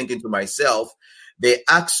was thinking to myself, they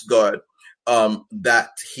asked God that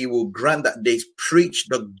he will grant that they preach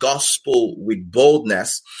the gospel with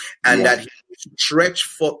boldness, and that he stretch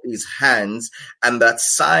forth his hands, and that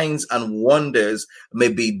signs and wonders may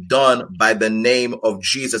be done by the name of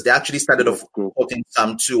Jesus. They actually started off quoting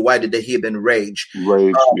Psalm 2. Why did the heathen rage?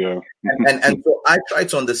 And so I tried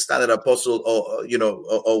to understand that, Apostle,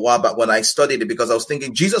 a while back when I studied it, because I was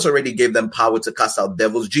thinking Jesus already gave them power to cast out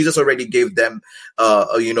devils. Jesus already gave them,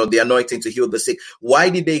 the anointing to heal the sick. Why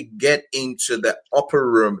did they get into the upper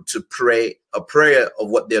room to pray a prayer of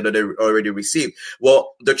what they had already received?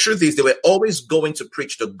 Well, the truth is they were always going to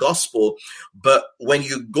preach the gospel, but when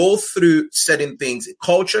you go through certain things,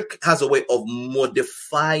 culture has a way of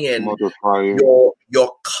modifying.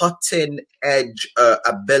 your cutting edge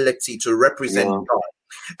ability to represent God.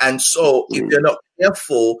 And so if you're not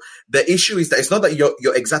careful, the issue is that it's not that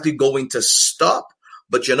you're exactly going to stop,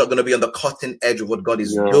 but you're not going to be on the cutting edge of what God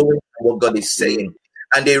is doing and what God is saying.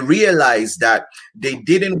 And they realized that they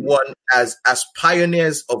didn't want, as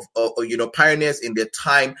pioneers of pioneers in their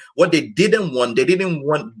time, what they didn't want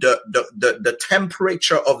the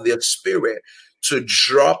temperature of their spirit to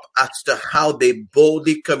drop as to how they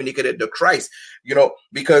boldly communicated the Christ,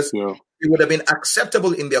 because it would have been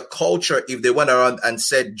acceptable in their culture if they went around and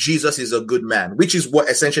said Jesus is a good man, which is what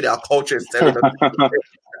essentially our culture is telling us.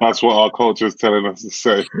 That's what our culture is telling us to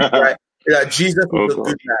say. Right? Yeah, Jesus is a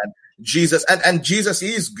good man. Jesus and Jesus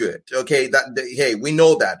is good. Okay, hey, we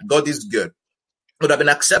know that God is good. It would have been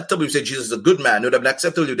acceptable if they say Jesus is a good man. It would have been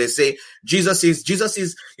acceptable if they say Jesus is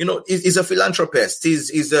is a philanthropist.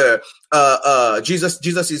 Jesus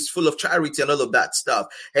is full of charity and all of that stuff.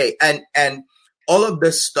 Hey, and all of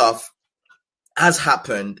this stuff has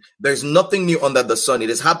happened. There's nothing new under the sun. It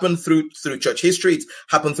has happened through church history. It's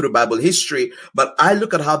happened through Bible history. But I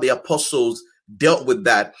look at how the apostles dealt with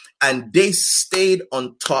that, and they stayed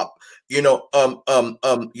on top. There's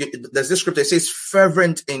this scripture that says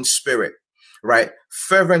fervent in spirit, right?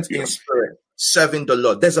 Fervent in spirit, serving the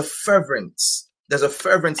Lord. There's a fervence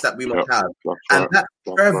that we must have. And that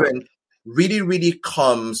fervent really, really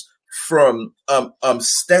comes from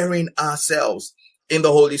stirring ourselves in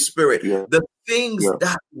the Holy Spirit. The things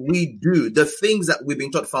that we do, the things that we've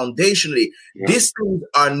been taught foundationally, these things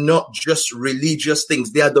are not just religious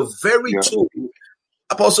things. They are the very tools.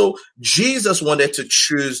 Apostle, Jesus wanted to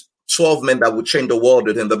choose 12 men that would change the world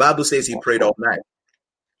with him. The Bible says he prayed all night.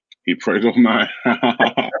 He prayed all night.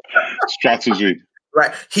 Strategy.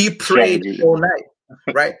 Right. He prayed all night.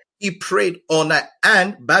 Right. He prayed all night.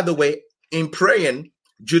 And by the way, in praying,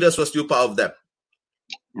 Judas was still part of them.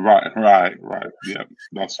 Right. Yeah,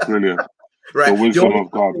 that's brilliant. Right. The wisdom of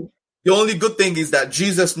God. The only good thing is that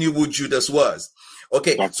Jesus knew who Judas was.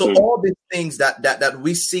 Okay. That's so it. All these things that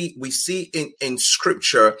we see in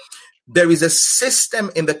scripture, there is a system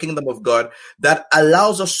in the kingdom of God that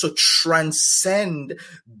allows us to transcend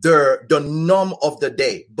the norm of the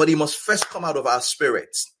day, but it must first come out of our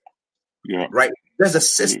spirits. Yeah. Right. There's a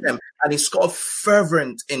system, and it's called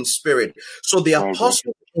fervent in spirit. So the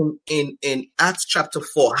apostles in Acts chapter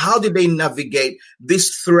 4, how did they navigate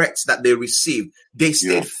these threats that they received? They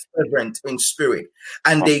stayed fervent in spirit,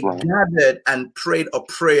 and they gathered and prayed a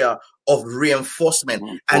prayer of reinforcement.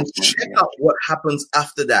 And check out what happens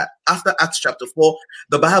after that. After Acts chapter 4,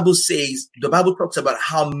 the Bible talks about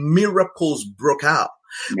how miracles broke out.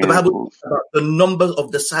 The Bible talks about the number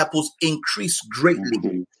of disciples increased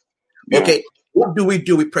greatly. Okay, what do we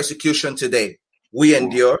do with persecution today? We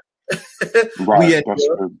endure. We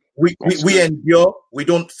endure. We endure. We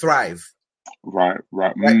don't thrive. Right. We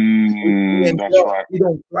endure, That's right. We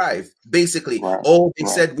don't thrive. Basically, they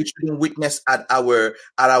said we shouldn't witness at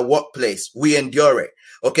our workplace. We endure it.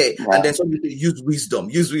 Okay, and then somebody say, use wisdom.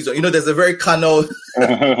 There's a very carnal.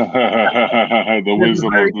 The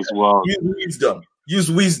wisdom of this world. Use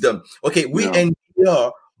wisdom. Okay, we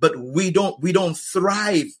endure, but we don't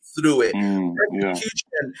thrive through it.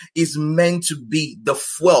 Persecution is meant to be the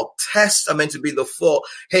fuel. Tests are meant to be the fuel.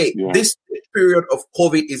 Hey, this period of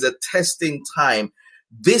COVID is a testing time.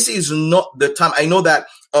 This is not the time. I know that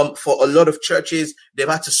for a lot of churches, they've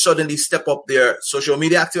had to suddenly step up their social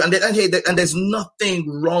media activity, and there's nothing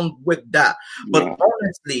wrong with that. But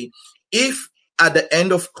honestly, if at the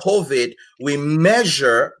end of COVID we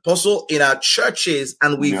measure, Apostle, in our churches,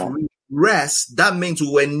 and we've rest, that means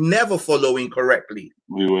we were never following correctly.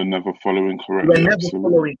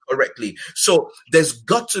 So there's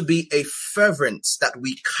got to be a fervence that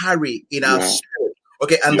we carry in our spirit.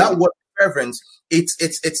 Okay, and that word fervence, it's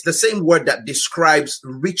the same word that describes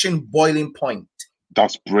reaching boiling point.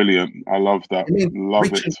 That's brilliant. I love that.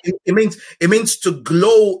 It means to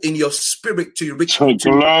glow in your spirit to reach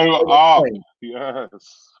glow up. Point. Yes.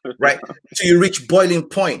 Right? Till you reach boiling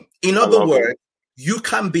point. In other words, you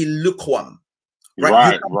can be lukewarm.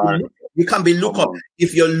 Right. You can be lukewarm.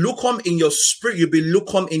 If you're lukewarm in your spirit, you'll be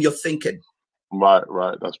lukewarm in your thinking. Right.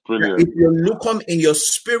 That's brilliant. If you're lukewarm in your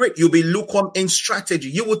spirit, you'll be lukewarm in strategy.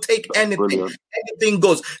 You will take anything. Brilliant. Anything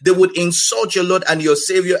goes. They would insult your Lord and your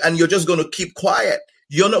Savior, and you're just going to keep quiet.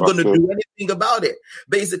 You're not going to do anything about it.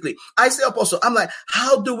 Basically, I say, Apostle, I'm like,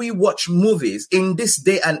 how do we watch movies in this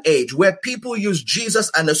day and age where people use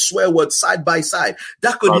Jesus and a swear word side by side?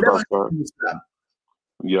 That could never happen in Islam.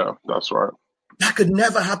 Yeah, that's right. That could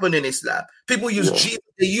never happen in Islam. People use Jesus,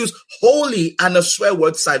 they use holy and a swear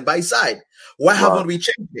word side by side. Why haven't we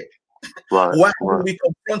changed it? Why haven't we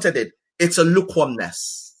confronted it? It's a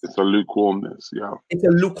lukewarmness. It's a lukewarmness, It's a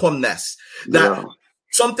lukewarmness.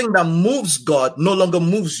 something that moves God no longer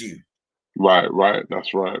moves you. Right.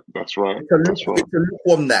 That's right. It's a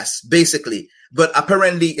lukewarmness, basically. But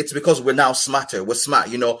apparently it's because we're now smarter. We're smart,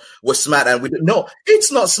 we're smart, and no,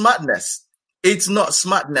 it's not smartness. It's not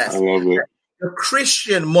smartness. I love it. The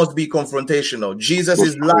Christian must be confrontational. Jesus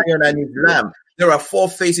is lion and his lamb. There are four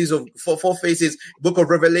faces, Book of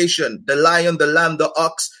Revelation: the lion, the lamb, the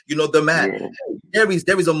ox, the man. Yeah.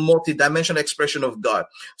 There is a multi-dimensional expression of God.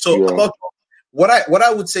 So Apostle, what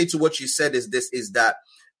I would say to what you said is that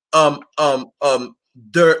the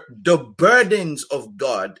burdens of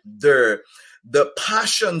God, the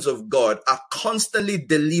passions of God are constantly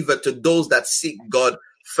delivered to those that seek God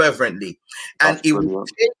fervently. And it will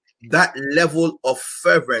take that level of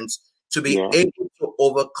fervence to be able to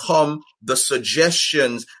overcome the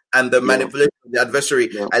suggestions and the manipulation of the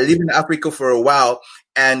adversary. I lived in Africa for a while,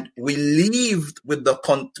 and we lived with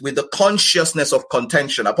the consciousness of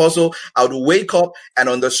contention. Apostle, I would wake up, and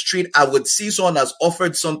on the street, I would see someone has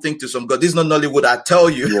offered something to some God. This is not Nollywood, I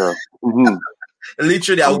tell you. Yeah. Mm-hmm.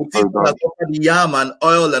 Literally, I would see someone has offered yam and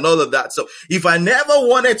oil and all of that. So if I never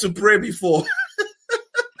wanted to pray before,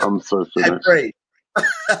 I'm so finished. I prayed.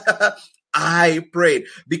 I prayed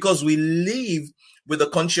because we live with the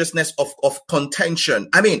consciousness of contention.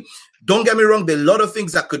 I mean, don't get me wrong, there are a lot of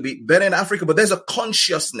things that could be better in Africa, but there's a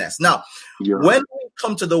consciousness. Now, when we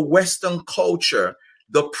come to the Western culture,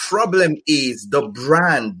 the problem is the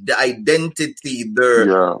brand, the identity,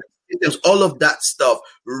 all of that stuff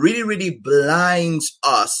really, really blinds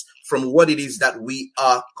us from what it is that we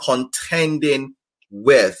are contending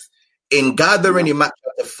with. In Gathering in Mark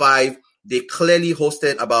chapter 5, they clearly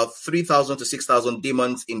hosted about 3,000 to 6,000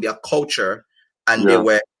 demons in their culture, and they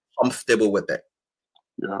were comfortable with it.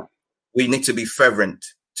 Yeah. We need to be fervent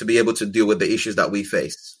to be able to deal with the issues that we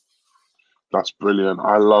face. That's brilliant.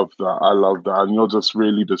 I love that. And you're just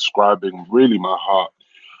really describing really my heart.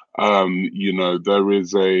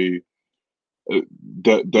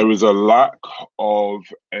 There is a lack of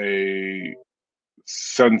a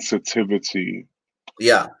sensitivity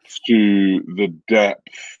to the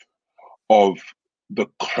depth of the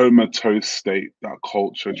comatose state that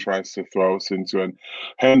culture tries to throw us into. And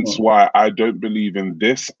hence why I don't believe in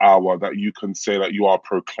this hour that you can say that you are a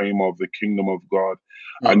proclaimer of the kingdom of God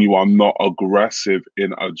and you are not aggressive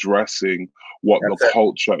in addressing what the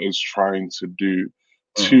culture is trying to do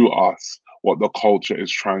to us, what the culture is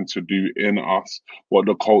trying to do in us, what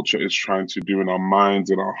the culture is trying to do in our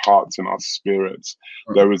minds, in our hearts, in our spirits.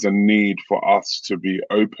 There is a need for us to be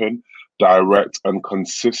open, direct, and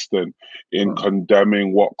consistent in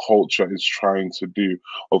condemning what culture is trying to do.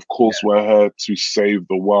 Of course, we're here to save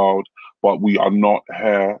the world, but we are not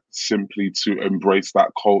here simply to embrace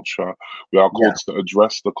that culture. We are called to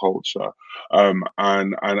address the culture, and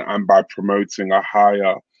by promoting a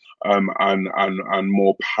higher and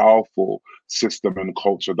more powerful system and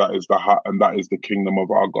culture that is the kingdom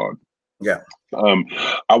of our God. Yeah.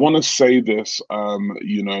 I want to say this, I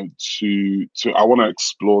want to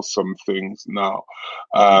explore some things now.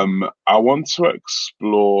 I want to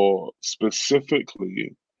explore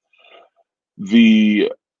specifically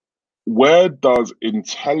where does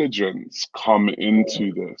intelligence come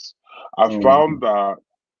into this? I found that,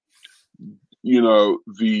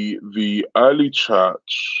 the early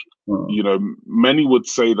church, many would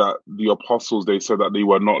say that the apostles, they said that they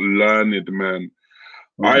were not learned men.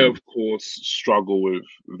 I, of course, struggle with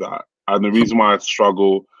that. And the reason why I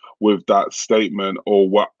struggle with that statement, or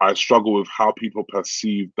what I struggle with how people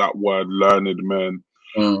perceive that word learned men,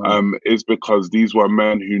 is because these were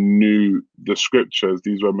men who knew the scriptures.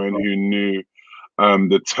 These were men who knew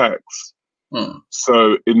the text.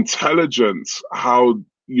 So intelligence, how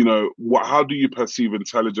do you perceive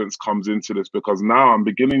intelligence comes into this? Because now I'm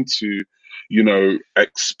beginning to,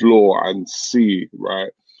 explore and see,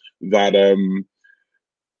 right, that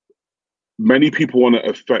many people want to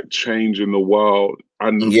affect change in the world,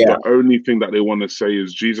 and the only thing that they want to say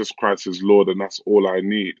is Jesus Christ is Lord, and that's all I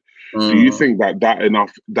need. Do you think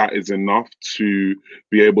that is enough to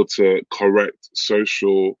be able to correct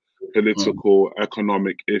social, political,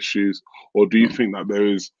 economic issues, or do you think that there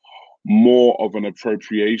is more of an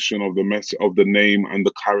appropriation of the message of the name and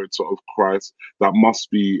the character of Christ that must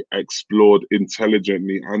be explored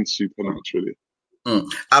intelligently and supernaturally?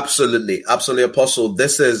 Absolutely, Apostle.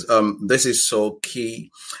 This is so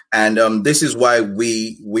key, and this is why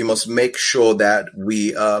we must make sure that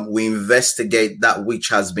we investigate that which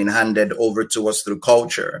has been handed over to us through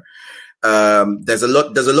culture. There's a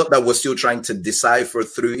lot that we're still trying to decipher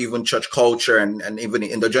through even church culture, and even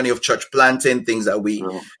in the journey of church planting, things that we've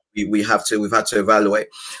had to evaluate.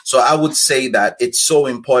 So I would say that it's so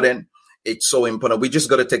important. It's so important. We just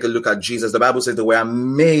got to take a look at Jesus. The Bible says they were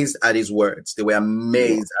amazed at his words. They were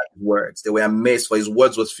amazed at his words. They were amazed, for his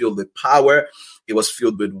words was filled with power. It was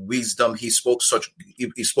filled with wisdom. He spoke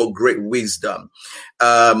great wisdom.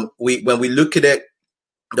 When we look at it,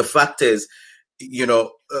 the fact is,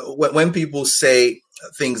 when people say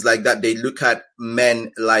things like that, they look at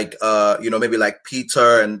men like, maybe like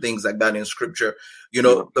Peter and things like that in scripture.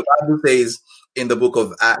 The Bible says in the book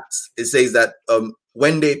of Acts, it says that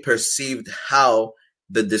when they perceived how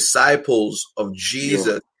the disciples of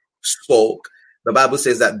Jesus spoke, the Bible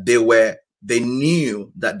says that they knew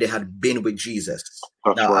that they had been with Jesus.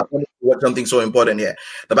 That's now, right. I want to watch something so important here.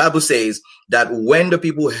 The Bible says that when the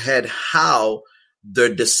people heard how the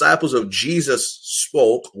disciples of Jesus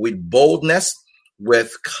spoke with boldness,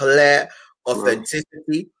 with clear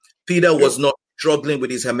authenticity, Peter was not struggling with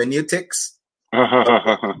his hermeneutics.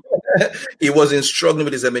 He wasn't struggling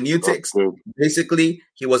with his hermeneutics. Basically,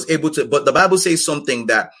 he was able to, but the Bible says something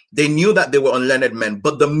that they knew that they were unlearned men,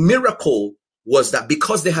 but the miracle was that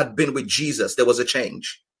because they had been with Jesus, there was a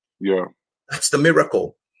change. Yeah. That's the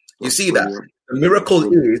miracle. You see that? The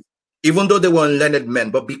miracle is, even though they were unlearned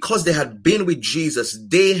men, but because they had been with Jesus,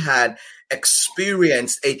 they had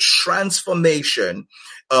experienced a transformation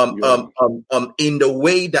in the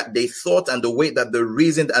way that they thought and the way that they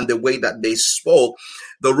reasoned and the way that they spoke.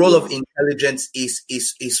 The role of intelligence is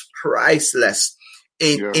priceless.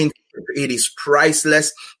 It is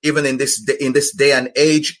priceless, even in this day and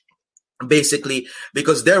age, basically,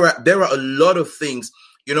 because there are a lot of things.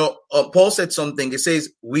 Paul said something. He says,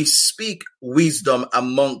 we speak wisdom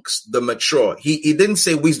amongst the mature. He didn't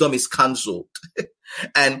say wisdom is cancelled.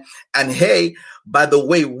 and hey, by the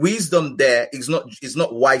way, wisdom there is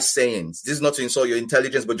not wise sayings. This is not to insult your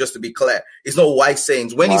intelligence, but just to be clear, it's not wise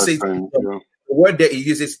sayings. When he says wisdom, the word that he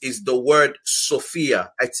uses is the word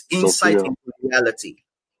Sophia. It's insight into reality.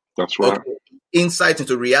 That's right. Okay. Insight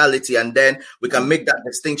into reality. And then we can make that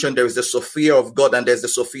distinction. There is the Sophia of God and there's the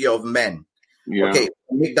Sophia of men. Okay,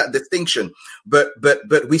 make that distinction, but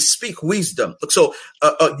we speak wisdom. So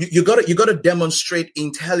you gotta demonstrate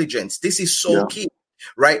intelligence. This is so key,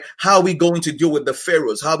 right? How are we going to deal with the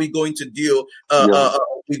pharaohs? How are we going to deal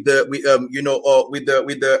with the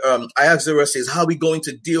Ahasuerus? How are we going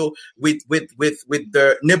to deal with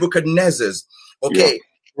the Nebuchadnezzars? Okay,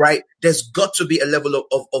 right? There's got to be a level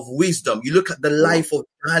of wisdom. You look at the life of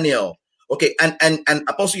Daniel. Okay, and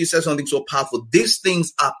Apostle, you said something so powerful. These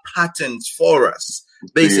things are patterns for us,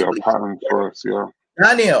 basically. Patterns for us,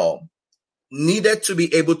 Daniel needed to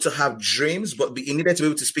be able to have dreams, but he needed to be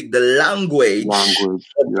able to speak the language of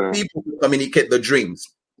the people who communicate the dreams.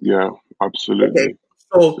 Yeah, absolutely.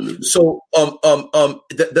 Okay. So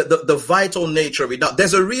the vital nature of it. Now,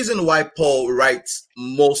 there's a reason why Paul writes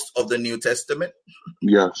most of the New Testament.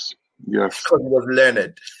 Yes. Because he was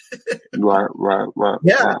learned. Right.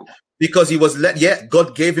 Yeah. Right. Because he was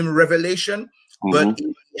God gave him revelation, but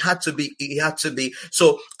he had to be.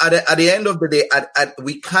 So at the end of the day,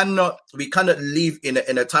 we cannot live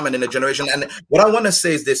in a time and in a generation. And what I want to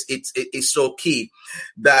say is this: it's so key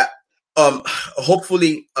that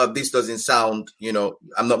hopefully this doesn't sound,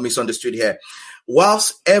 I'm not misunderstood here.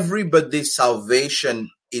 Whilst everybody's salvation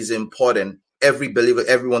is important, every believer,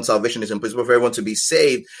 everyone's salvation is important for everyone to be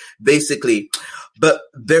saved, basically, but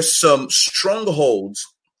there's some strongholds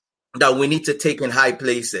that we need to take in high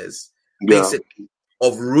places, basically,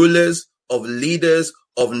 of rulers, of leaders,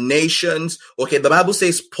 of nations. Okay, the Bible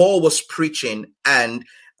says Paul was preaching and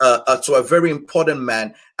to a very important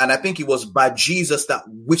man, and I think it was by Jesus that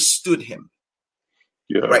withstood him.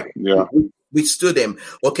 Withstood him.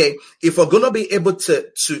 Okay, if we're gonna be able to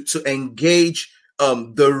engage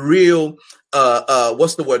the real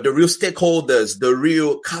the real stakeholders, the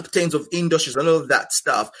real captains of industries and all of that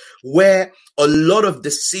stuff, where a lot of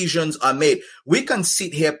decisions are made. We can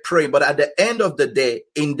sit here praying, but at the end of the day,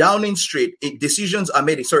 in Downing Street, decisions are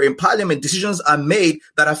made. Sorry, in Parliament, decisions are made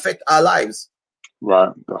that affect our lives.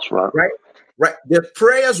 Right, that's right. Right. The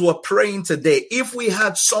prayers we're praying today, if we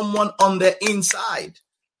had someone on the inside,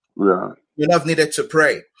 you'd have needed to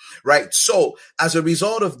pray. Right. So as a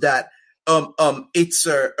result of that, it's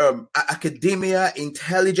academia,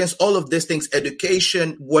 intelligence, all of these things,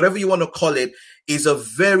 education, whatever you want to call it, is a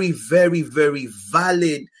very, very, very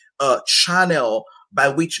valid channel by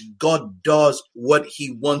which God does what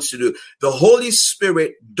he wants to do. The Holy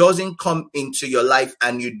Spirit doesn't come into your life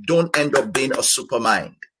and you don't end up being a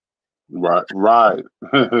supermind. Right. I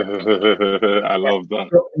love that.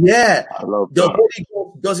 Yeah, I love the that. Holy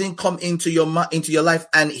Ghost doesn't come into your life,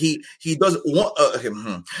 and he does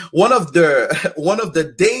one of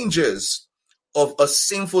the dangers of a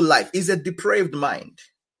sinful life is a depraved mind.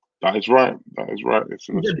 That is right. That is right. It's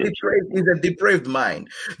in the scripture. It's a depraved mind.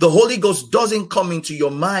 The Holy Ghost doesn't come into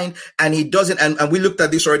your mind, and he doesn't, and we looked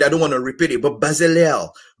at this already. I don't want to repeat it, but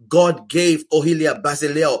Bezalel, God gave Oholiab,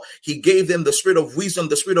 Bezalel. He gave them the spirit of wisdom,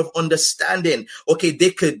 the spirit of understanding. Okay,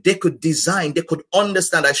 they could design, they could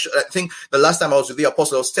understand. I think the last time I was with the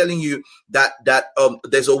apostle, I was telling you that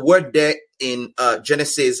there's a word there in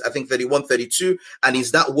Genesis, I think 31:32, and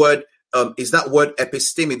is that word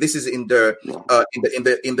episteme. This is in the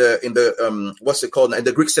what's it called, in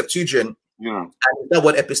the Greek Septuagint. Yeah. And that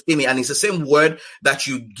word episteme, and it's the same word that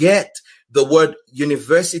you get the word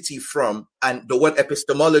university from, and the word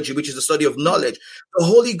epistemology, which is the study of knowledge. The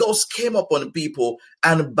Holy Ghost came upon people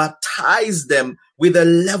and baptized them with a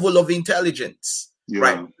level of intelligence. Yeah.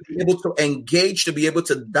 Right, to be able to engage, to be able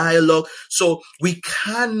to dialogue. So we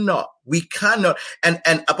cannot, and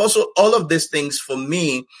Apostle, all of these things for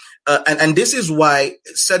me, and this is why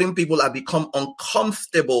certain people have become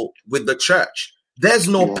uncomfortable with the church. There's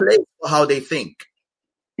no place for how they think.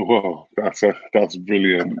 Whoa, that's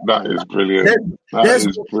brilliant. That is brilliant. That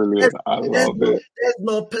is brilliant. I love it. There's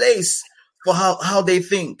no place for how they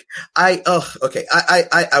think. I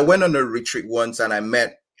went on a retreat once and I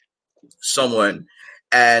met someone,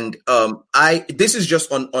 and this is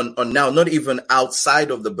just on now, not even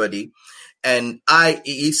outside of the body. And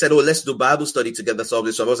he said, "Oh, let's do Bible study together." So I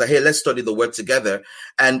was like, "Hey, let's study the word together."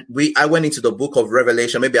 And I went into the book of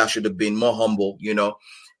Revelation. Maybe I should have been more humble, you know.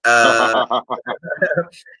 And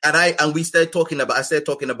we started talking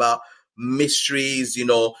about mysteries, you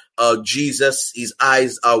know. Jesus, his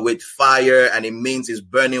eyes are with fire, and it means he's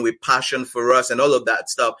burning with passion for us, and all of that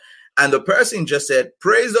stuff. And the person just said,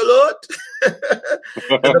 "Praise the Lord."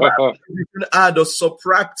 And the Bible, you can add or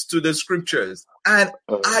subtract to the scriptures. And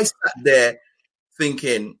I sat there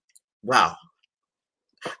thinking, wow.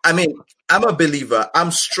 I mean, I'm a believer. I'm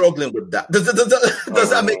struggling with that. Does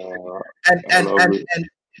that make sense? And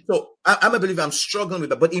so I'm a believer. I'm struggling with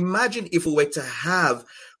that. But imagine if we were to have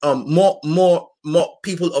more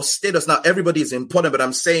people of status. Now, everybody is important, but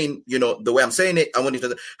I'm saying, you know, the way I'm saying it, I want you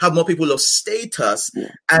to have more people of status,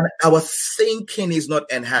 and our thinking is not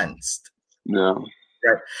enhanced. Yeah.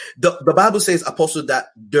 Right. The Bible says, Apostle, that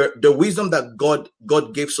the wisdom that God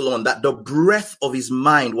gave Solomon, that the breadth of his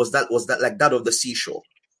mind was that like that of the seashore.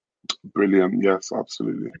 Brilliant. Yes,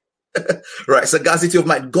 absolutely. Right. Sagacity of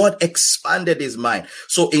mind. God expanded his mind.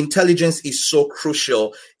 So intelligence is so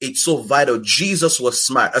crucial. It's so vital. Jesus was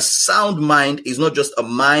smart. A sound mind is not just a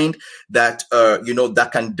mind that, that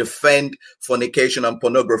can defend fornication and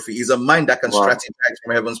pornography. It's a mind that can strategize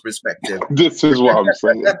from heaven's perspective. This is what I'm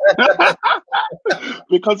saying.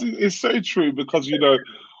 Because it's so true. Because, you know,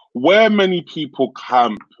 where many people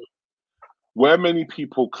camp,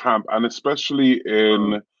 and especially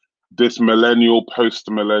in this millennial,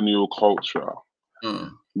 post-millennial culture,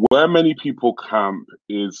 where many people camp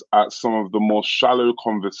is at some of the more shallow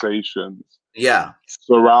conversations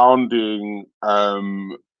surrounding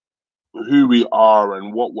who we are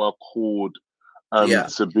and what we're called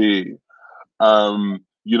to be.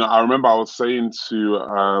 You know, I remember I was saying to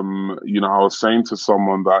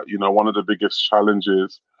someone that, you know, one of the biggest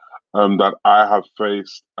challenges that I have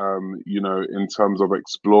faced, you know, in terms of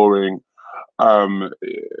exploring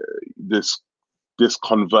this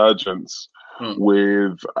convergence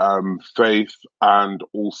with faith and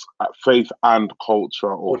also faith and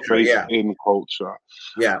culture, or faith in culture.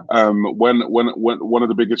 When one of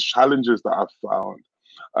the biggest challenges that I've found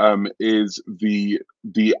is the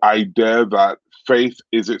idea that faith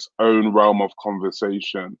is its own realm of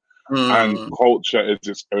conversation. And culture is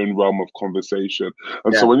its own realm of conversation.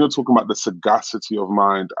 And so when you're talking about the sagacity of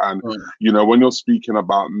mind, and, you know, when you're speaking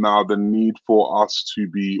about now the need for us to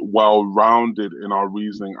be well-rounded in our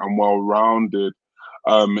reasoning and well-rounded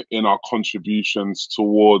in our contributions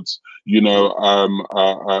towards, to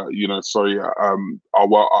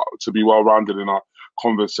be well-rounded in our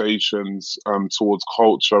conversations towards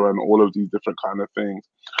culture and all of these different kind of things.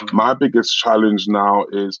 My biggest challenge now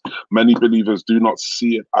is many believers do not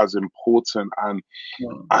see it as important. And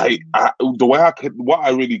what I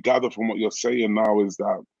really gather from what you're saying now is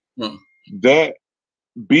that they're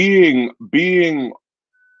being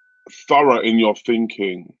thorough in your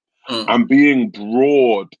thinking and being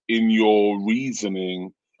broad in your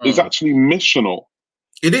reasoning is actually missional.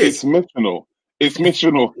 It is. It's missional. It's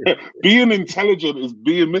missional. Being intelligent is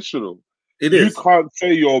being missional. You can't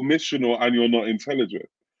say you're missional and you're not intelligent.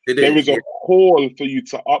 There is a call for you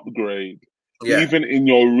to upgrade, even in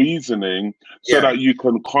your reasoning, so that you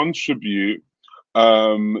can contribute.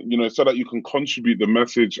 So that you can contribute the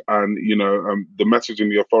message and the message in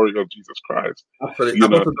the authority of Jesus Christ. Absolutely.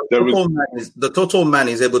 The total man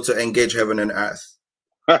is able to engage heaven and earth.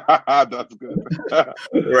 That's good.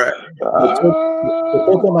 Right. The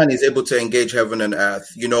total man is able to engage heaven and earth.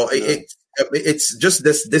 You know, it's just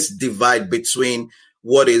this divide between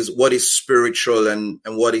what is spiritual and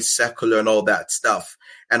what is secular and all that stuff.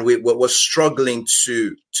 And we're struggling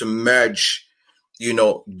to merge, you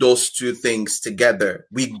know, those two things together.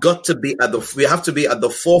 We have to be at the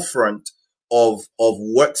forefront of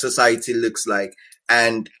what society looks like.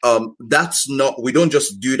 And that's not, we don't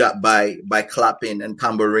just do that by clapping and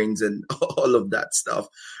tambourines and all of that stuff.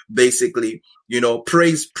 Basically, you know,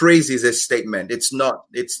 praise is a statement. It's not,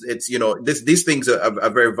 it's you know, these things are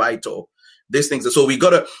very vital. These things are, so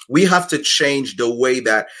we have to change the way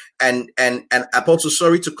that, and Apostle,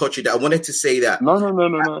 sorry to cut you there. I wanted to say that. No.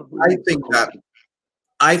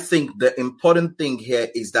 I think the important thing here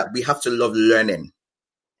is that we have to love learning.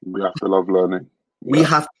 We have to love learning. We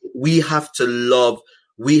have to love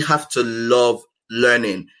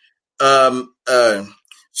learning.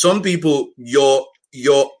 Some people, your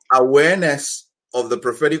awareness of the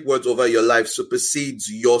prophetic words over your life supersedes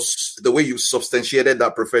the way you've substantiated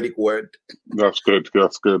that prophetic word. That's good.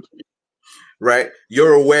 Right?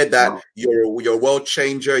 You're aware that you're a world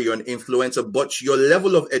changer, you're an influencer, but your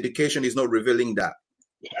level of education is not revealing that.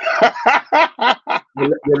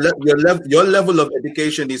 your level of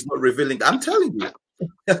education is not revealing that. I'm telling you.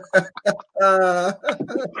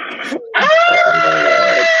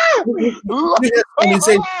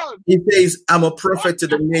 He says, I'm a prophet to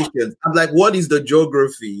the nations. I'm like, what is the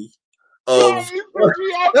geography of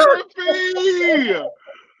geography?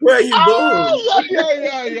 Where are you going?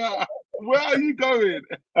 Yeah. Where are you going?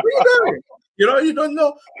 You know, you don't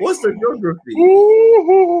know what's the geography.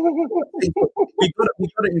 We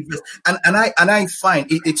gotta invest, and I find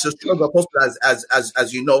it's a struggle, Apostle,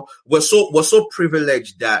 as you know, we're so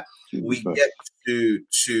privileged that we get to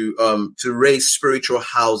raise spiritual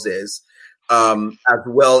houses, as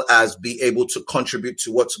well as be able to contribute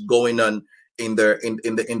to what's going on in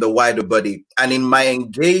the wider body. And in my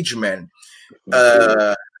engagement,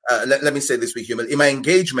 let me say this with humility. In my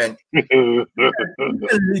engagement, you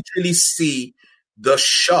can literally see the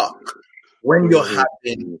shock when you're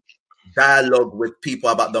having dialogue with people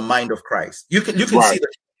about the mind of Christ. You can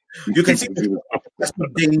see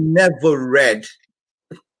they never read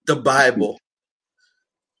the Bible.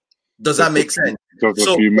 Does that make sense? Just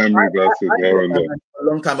a few memory verses here and there. A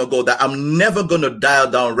long time ago that I'm never gonna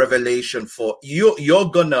dial down Revelation for you. You're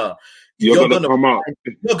gonna come up.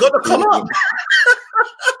 You're gonna come up.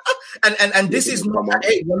 And this is not.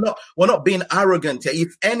 Hey, we're not being arrogant here.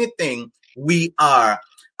 If anything, we are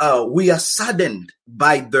saddened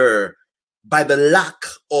by the lack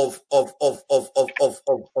of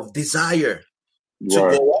desire to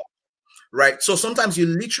go up. Right. So sometimes you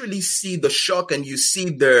literally see the shock and you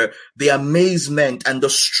see the amazement and the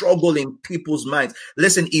struggle in people's minds.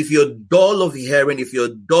 Listen, if you're dull of hearing, if you're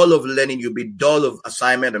dull of learning, you'll be dull of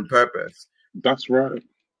assignment and purpose. That's right.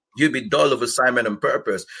 You'll be dull of assignment and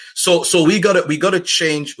purpose. So we gotta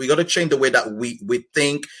change the way that we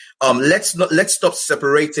think. Let's stop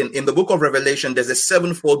separating. In the book of Revelation, there's a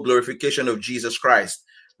sevenfold glorification of Jesus Christ,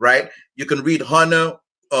 right? You can read honor,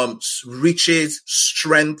 riches,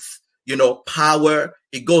 strength, you know, power.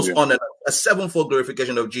 It goes on and on. A sevenfold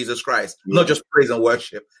glorification of Jesus Christ, not just praise and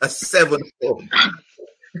worship. A sevenfold,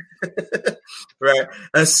 right?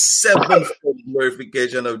 A sevenfold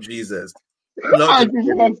glorification of Jesus. I just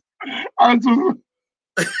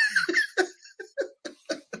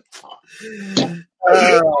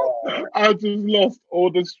lost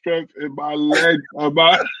all the strength in my legs and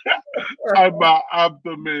my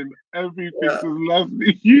abdomen. Everything just left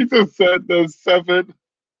me. You just said there's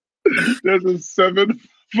a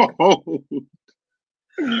sevenfold.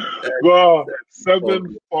 Well,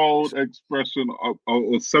 sevenfold expression of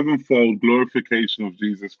or sevenfold glorification of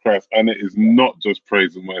Jesus Christ, and it is not just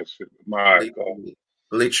praise and worship. My God,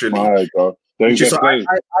 literally. My God. So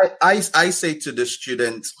I say to the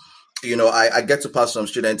students, you know, I get to pass some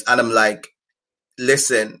students, and I'm like,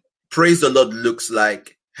 listen, praise the Lord looks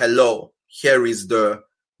like, hello, here is the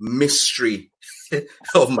mystery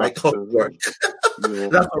of my work.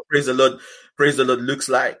 That's what praise the Lord looks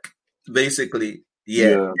like, basically.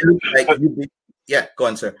 It looks like go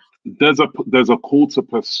on, sir. There's a call to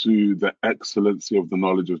pursue the excellency of the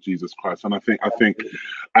knowledge of Jesus Christ, and I think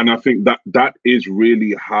that is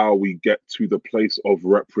really how we get to the place of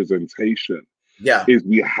representation. Is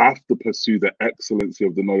we have to pursue the excellency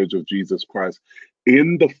of the knowledge of Jesus Christ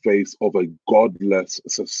in the face of a godless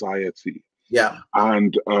society.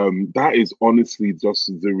 And that is honestly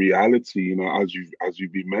just the reality, you know, as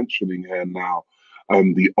you've been mentioning here now.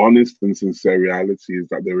 The honest and sincere reality is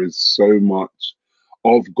that there is so much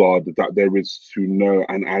of God that there is to know.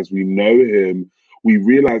 And as we know him, we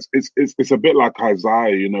realize it's a bit like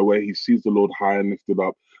Isaiah, you know, where he sees the Lord high and lifted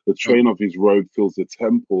up. The train of his robe fills the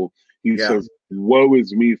temple. He Yeah. says, woe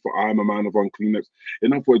is me, for I am a man of unclean lips.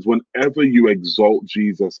 In other words, whenever you exalt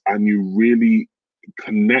Jesus and you really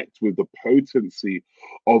connect with the potency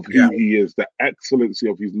of who he is, the excellency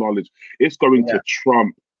of his knowledge, it's going to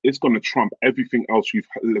trump everything else you've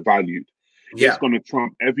valued. It's going to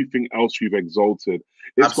trump everything else you've exalted.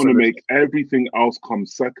 It's going to make everything else come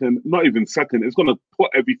second, not even second. It's going to put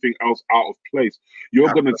everything else out of place.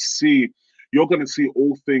 You're going to see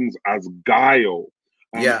all things as guile,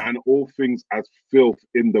 and all things as filth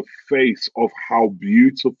in the face of how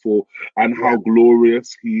beautiful and how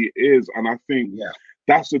glorious he is. And I think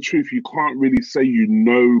that's the truth. You can't really say you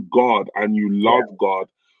know God and you love God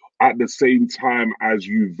at the same time as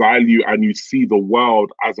you value and you see the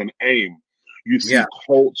world as an aim. You see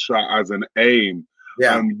culture as an aim.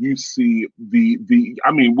 You see the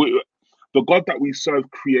God that we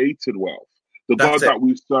serve created wealth. The God that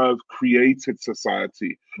we serve created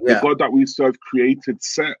society. The God that we serve created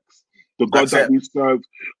sex. The God that we serve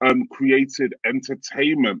created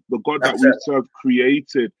entertainment. The God that we serve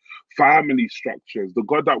created family structures. The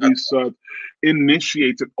God that we serve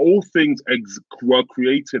initiated all things were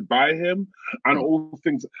created by him, and all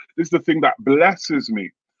things. This is the thing that blesses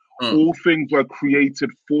me. All things were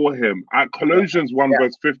created for him. At Colossians 1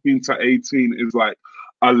 verse 15 to 18 is like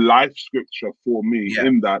a life scripture for me,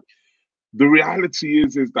 in that the reality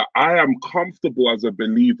is that I am comfortable as a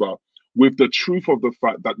believer with the truth of the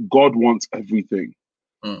fact that God wants everything.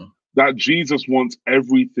 That Jesus wants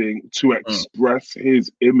everything to express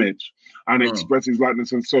his image and express his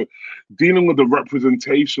likeness. And so dealing with the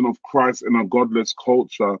representation of Christ in a godless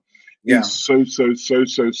culture is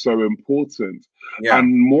so important.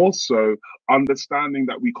 And more so, understanding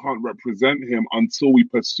that we can't represent him until we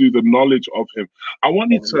pursue the knowledge of him. I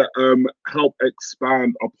want you to help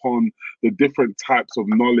expand upon the different types of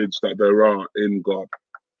knowledge that there are in God.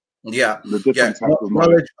 The different types of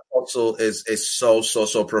knowledge also is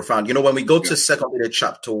so profound. You know, when we go to 2 Peter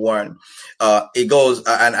chapter 1, it goes,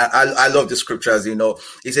 and I love the scriptures. You know,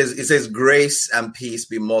 it says grace and peace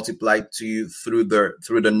be multiplied to you through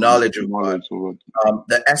the knowledge of God.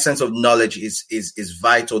 The essence of knowledge is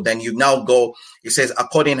vital. Then you now go, it says,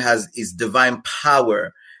 according as his divine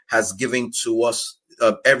power has given to us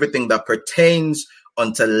everything that pertains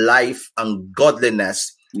unto life and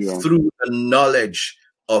godliness through the knowledge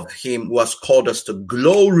of him who has called us to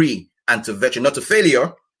glory and to virtue, not to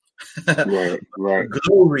failure.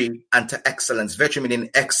 Glory and to excellence. Virtue meaning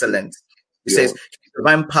excellence. It says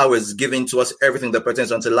divine power is given to us everything that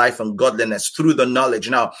pertains unto life and godliness through the knowledge.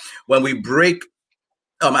 Now, when we break,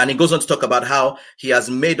 and it goes on to talk about how he has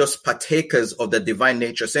made us partakers of the divine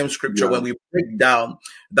nature. Same scripture. When we break down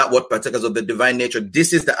that word partakers of the divine nature,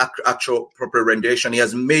 this is the actual proper rendition. He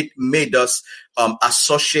has made us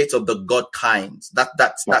associates of the God kind.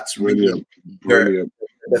 That's really brilliant.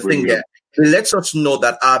 The thing there. It lets us know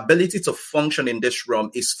that our ability to function in this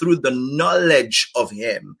realm is through the knowledge of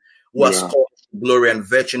him who has called glory and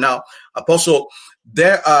virtue. Now, Apostle,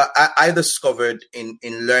 there are, I discovered in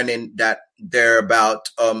learning that there are about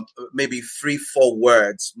maybe 3-4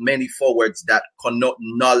 words, many 4 words that connote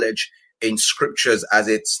knowledge in scriptures as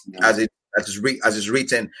it's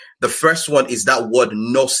written. The first one is that word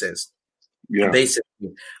gnosis.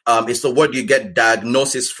 Basically, it's the word you get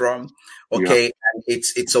diagnosis from. Okay, and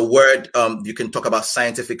it's a word. You can talk about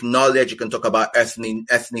scientific knowledge. You can talk about ethnic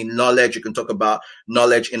knowledge. You can talk about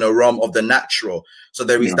knowledge in a realm of the natural. So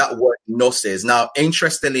there is that word gnosis. Now,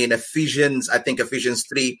 interestingly, in Ephesians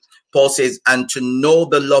 3, Paul says, "And to know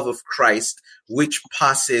the love of Christ, which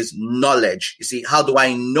passes knowledge." You see, how do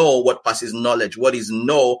I know what passes knowledge? What is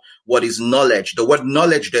know? What is knowledge? The word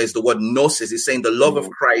knowledge there is the word gnosis. It's saying the love of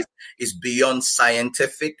Christ is beyond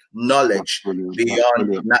scientific knowledge, beyond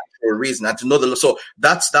natural reason. And to know the love. So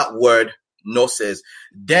that's that word gnosis.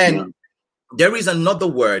 Then there is another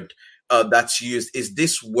word that's used, is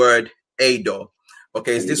this word eido.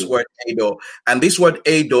 Okay, is this word eido, and this word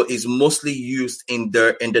eido is mostly used in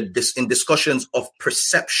discussions of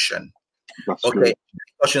perception.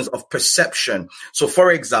 Discussions of perception. So,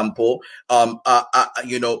 for example,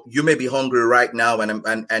 you may be hungry right now,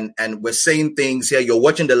 and we're saying things here. You're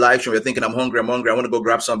watching the live stream. You're thinking, "I'm hungry. I want to go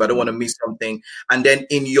grab something, but I don't want to miss something." And then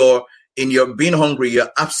in your being hungry,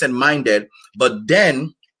 you're absent-minded. But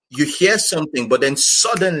then you hear something, but then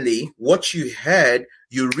suddenly what you heard,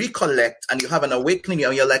 you recollect and you have an awakening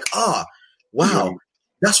and you're like, wow,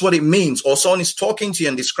 that's what it means. Or someone is talking to you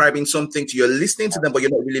and describing something to you. You're listening to them, but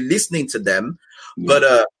you're not really listening to them.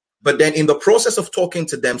 But But then in the process of talking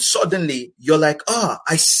to them, suddenly you're like,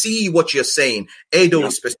 I see what you're saying. Eido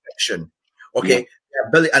is perception. Okay.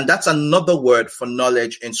 Yeah, and that's another word for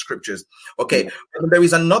knowledge in scriptures. Okay. There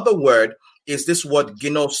is another word, is this word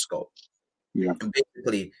ginosko. And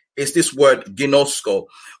basically, it's this word ginosko.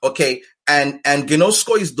 Okay. And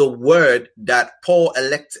ginosko is the word that Paul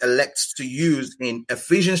elects to use in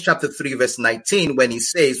Ephesians chapter 3, verse 19, when he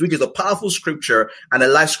says, which is a powerful scripture and a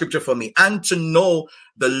life scripture for me, and to know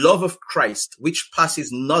the love of Christ, which passes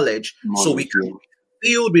knowledge, so we can be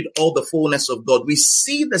filled with all the fullness of God. We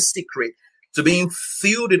see the secret to being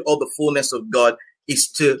filled with all the fullness of God is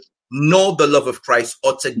to know the love of Christ,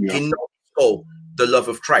 or to ginosko the love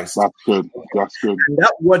of Christ. That's good. That's good. And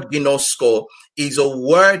that word ginosko is a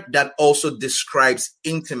word that also describes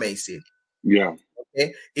intimacy. Yeah.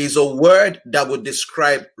 Okay? Is a word that would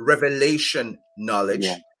describe revelation knowledge,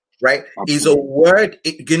 right? Absolutely. Is a word,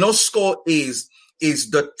 ginosko is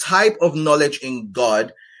the type of knowledge in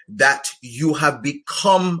God that you have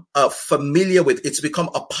become familiar with. It's become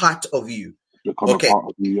a part of you. Okay. A part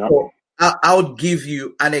of you, so I'll give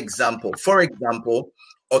you an example. For example,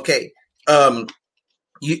 okay, I'll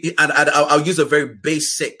use a very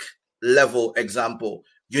basic level example.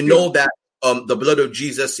 You know that the blood of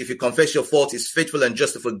Jesus, if you confess your fault, is faithful and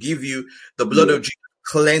just to forgive you. The blood of Jesus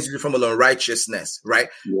cleanses you from all unrighteousness, right?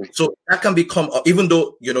 So that can become, even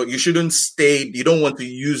though, you shouldn't you don't want to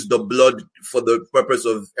use the blood for the purpose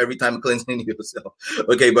of every time cleansing yourself.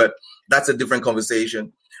 Okay, but that's a different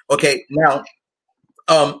conversation. Okay, now,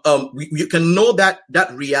 you can know that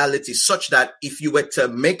reality such that if you were to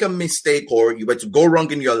make a mistake or you were to go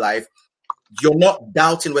wrong in your life, you're not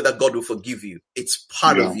doubting whether God will forgive you. It's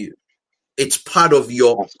part of you. It's part of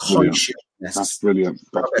your consciousness. That's brilliant.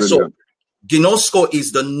 That's brilliant. So ginosko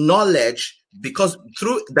is the knowledge, because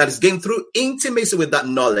that is gained through intimacy with that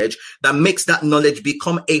knowledge, that makes that knowledge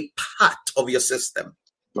become a part of your system.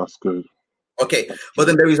 That's good. Okay, but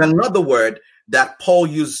then there is another word that Paul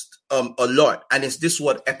used a lot, and it's this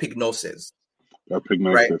word epignosis.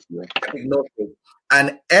 Epignosis, right? Yeah. Epignosis.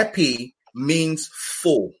 And epi means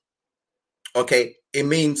full. Okay, it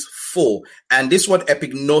means full. And this word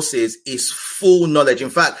epignosis is full knowledge. In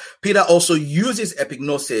fact, Peter also uses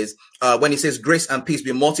epignosis when he says, grace and peace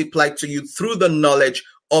be multiplied to you through the knowledge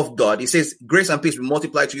of God. He says, grace and peace be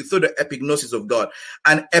multiplied to you through the epignosis of God.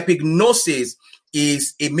 And epignosis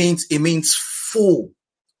means full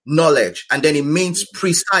knowledge, and then it means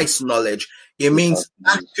precise knowledge. It means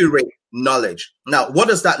accurate knowledge. Now, what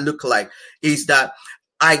does that look like? Is that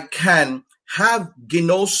I can have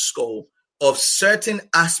ginosko of certain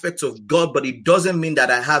aspects of God, but it doesn't mean that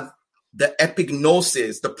I have the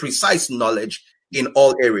epignosis, the precise knowledge in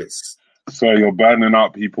all areas. So you're burning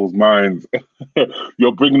up people's minds.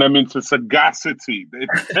 You're bringing them into sagacity.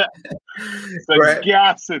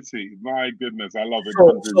 Sagacity. My goodness, I love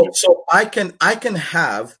it. So I can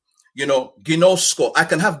have, ginosko. I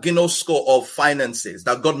can have ginosko of finances,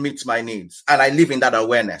 that God meets my needs, and I live in that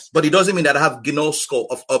awareness. But it doesn't mean that I have ginosko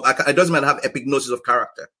it doesn't mean I have epignosis of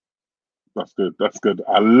character. That's good. That's good.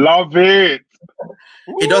 I love it.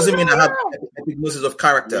 It doesn't mean I have epignosis of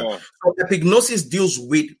character. Yeah. So epignosis deals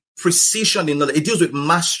with precision in knowledge. It deals with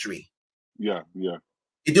mastery. Yeah.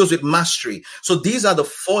 It deals with mastery. So these are the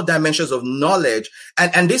 4 dimensions of knowledge.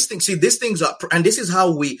 And these things are, and this is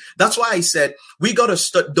how that's why I said we got to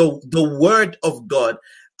start the word of God.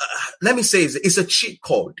 Let me say it's a cheat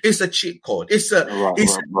code. It's a cheat code. Right.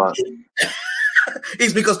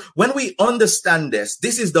 It's because when we understand this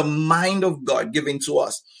is the mind of God given to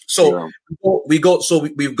us. So we've got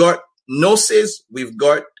gnosis, we've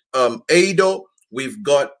got eido, we've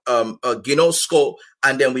got ginosko,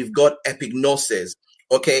 and then we've got epignosis.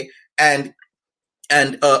 Okay, and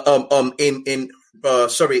in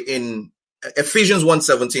Ephesians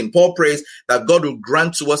 1:17, Paul prays that God will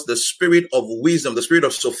grant to us the spirit of wisdom, the spirit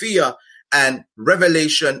of Sophia and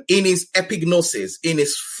revelation in his epignosis, in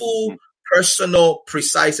his full personal,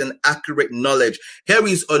 precise, and accurate knowledge. Here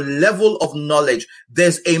is a level of knowledge.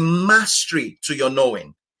 There's a mastery to your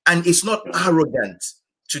knowing, and it's not arrogant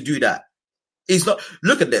to do that. It's not.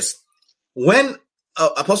 Look at this. When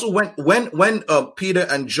Peter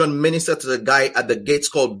and John ministered to the guy at the gates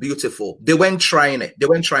called Beautiful, they weren't trying it. They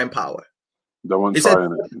weren't trying power. They weren't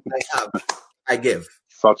trying it. I have, I give.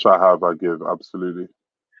 Such I have, I give. Absolutely.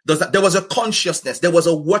 There was a consciousness. There was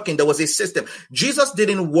a working. There was a system. Jesus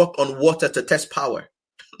didn't work on water to test power.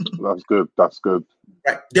 That's good. That's good.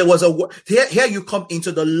 Right. There was here you come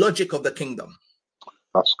into the logic of the kingdom.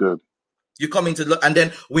 That's good. You come into, and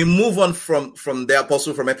then we move on from the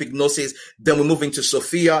apostle, from epignosis, then we move into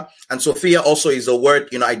Sophia. And Sophia also is a word,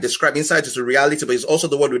 I describe inside as a reality, but it's also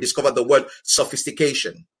the word we discovered, the word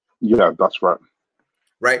sophistication. Yeah, that's right.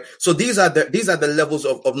 Right. So these are the levels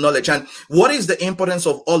of knowledge. And what is the importance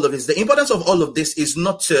of all of this? The importance of all of this is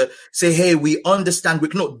not to say, hey, we understand.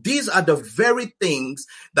 No, these are the very things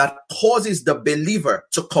that causes the believer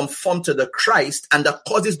to conform to the Christ, and that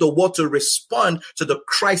causes the world to respond to the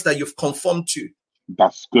Christ that you've conformed to.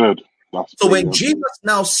 That's good. That's so brilliant. When Jesus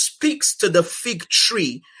now speaks to the fig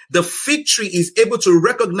tree is able to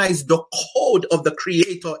recognize the code of the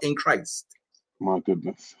Creator in Christ. My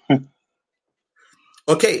goodness.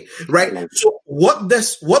 Okay, right. So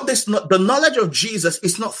the knowledge of Jesus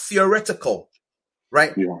is not theoretical,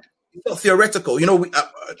 right? Yeah. It's not theoretical. You know,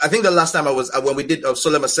 I think the last time when we did a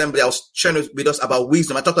solemn assembly, I was sharing with us about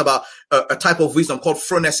wisdom. I talked about a type of wisdom called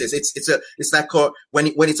phronesis. It's like when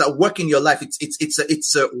it's at work in your life,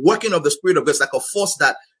 it's a working of the Spirit of God. It's like a force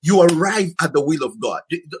that you arrive at the will of God.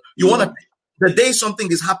 You want to, the day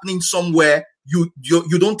something is happening somewhere, you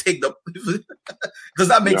don't take the. Does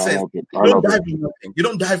that make sense? You don't die for nothing. You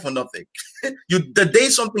don't die for nothing. The day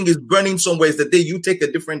something is burning somewhere is the day you take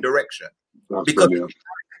a different direction. That's because brilliant. it's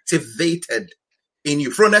activated in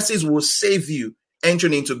you. Phronesis will save you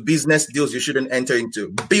entering into business deals you shouldn't enter into,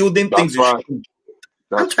 building things you shouldn't.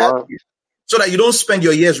 That's right. So that you don't spend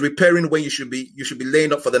your years repairing when you should be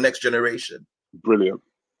laying up for the next generation. Brilliant.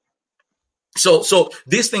 So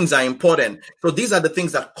these things are important. So these are the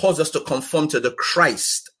things that cause us to conform to the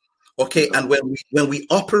Christ. Okay, and when we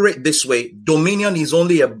operate this way, dominion is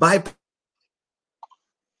only a byproduct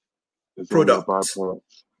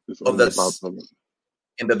of the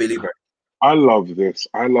in the believer. I love this.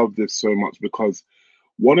 I love this so much, because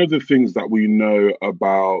one of the things that we know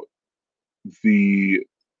about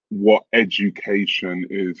what education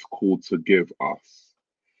is called to give us.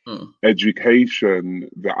 Education,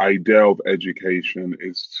 the idea of education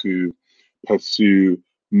is to pursue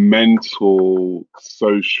mental,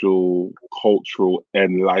 social, cultural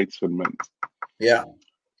enlightenment. Yeah.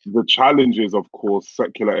 The challenge is, of course,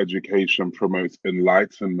 secular education promotes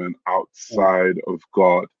enlightenment outside of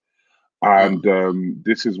God. And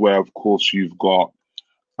this is where, of course, you've got,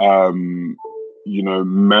 men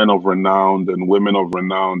of renown and women of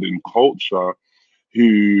renown in culture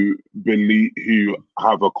who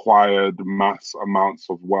have acquired mass amounts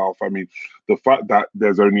of wealth. I mean, the fact that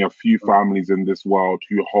there's only a few families in this world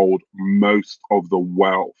who hold most of the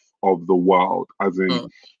wealth of the world, as in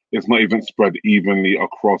it's not even spread evenly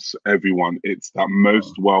across everyone. It's that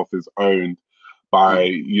most wealth is owned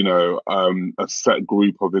by, a set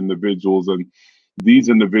group of individuals. And these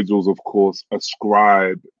individuals, of course,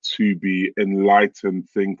 ascribe to be enlightened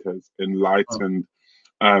thinkers, enlightened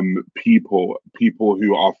people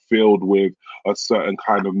who are filled with a certain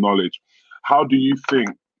kind of knowledge. How do you think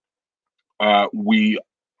we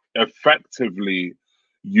effectively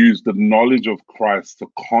use the knowledge of Christ to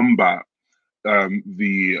combat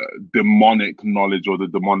the demonic knowledge or the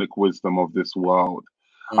demonic wisdom of this world?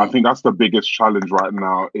 I think that's the biggest challenge right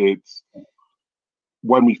now. It's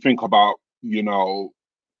when we think about,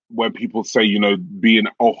 when people say, being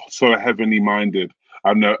so heavenly minded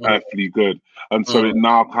and no earthly good. And so it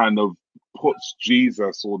now kind of puts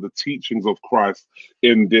Jesus or the teachings of Christ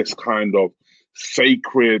in this kind of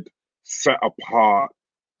sacred, set apart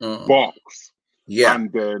box. Yeah.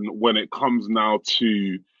 And then when it comes now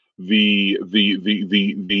to the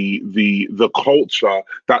culture,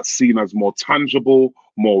 that's seen as more tangible,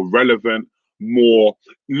 more relevant, more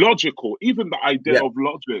logical. Even the idea of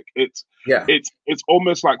logic, it's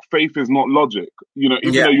almost like faith is not logic. Even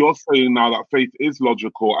though you're saying now that faith is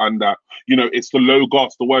logical and that it's the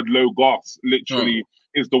logos. The word logos literally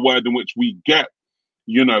is the word in which we get,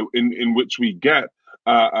 in which we get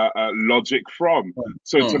logic from.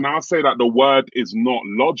 So to now say that the word is not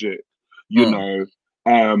logic, or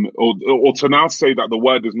to now say that the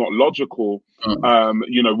word is not logical,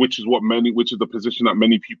 which is the position that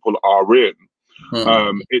many people are in.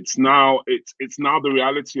 It's now the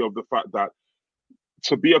reality of the fact that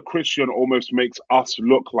to be a Christian almost makes us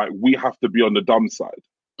look like we have to be on the dumb side.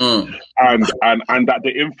 And that the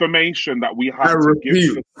information that we have to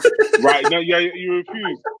give, right? No, you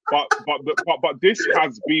refuse. But this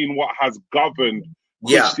has been what has governed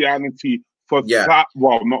Christianity for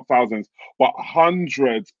not thousands, but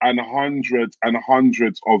hundreds and hundreds and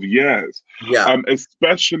hundreds of years.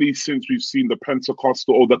 Especially since we've seen the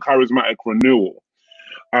Pentecostal or the charismatic renewal,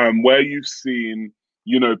 where you've seen,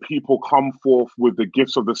 people come forth with the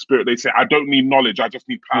gifts of the Spirit. They say, I don't need knowledge, I just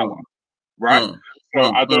need power. Right? So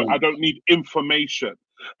I don't need information.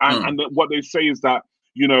 And what they say is that,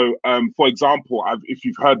 for example, if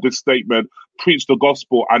you've heard this statement, preach the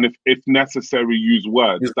gospel, and if necessary, use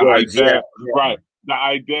words. The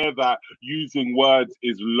idea that using words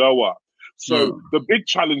is lower. So the big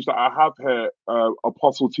challenge that I have here,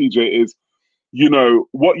 Apostle TJ, is, you know,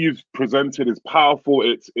 what you've presented is powerful.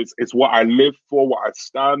 It's what I live for, what I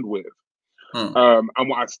stand with, and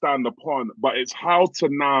what I stand upon. But it's how to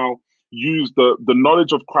now use the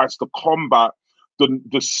knowledge of Christ to combat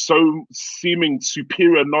the so seeming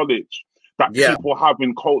superior knowledge that people have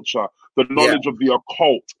in culture. The knowledge of the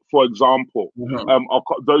occult, for example,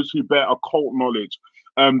 those who bear occult knowledge,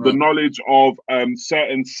 the knowledge of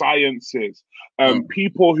certain sciences,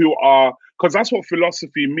 people who are, because that's what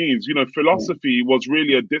philosophy means. You know, philosophy was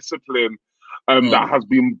really a discipline that has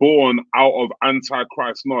been born out of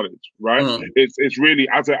antichrist knowledge, right? It's really,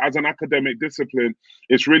 as an academic discipline,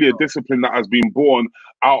 it's really a discipline that has been born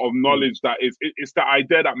out of knowledge that it's the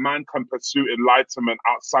idea that man can pursue enlightenment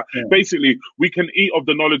outside. Basically, we can eat of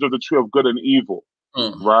the knowledge of the tree of good and evil,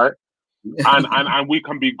 right? And we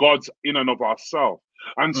can be gods in and of ourselves.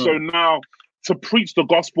 And so now, to preach the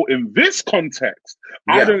gospel in this context,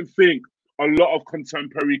 I don't think a lot of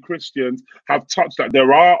contemporary Christians have touched that.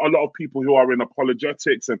 There are a lot of people who are in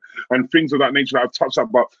apologetics and things of that nature that have touched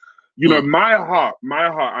that. But, you know, my heart,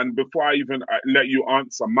 and before I even let you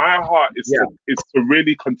answer, my heart is to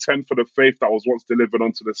really contend for the faith that was once delivered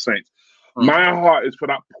unto the saints. My heart is for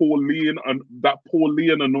that Pauline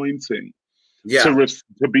anointing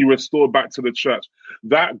to be restored back to the church.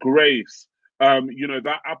 That grace, you know,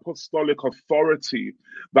 that apostolic authority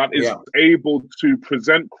that is able to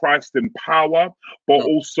present Christ in power, but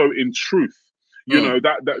also in truth. You know,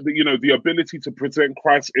 that you know, the ability to present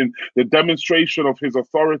Christ in the demonstration of his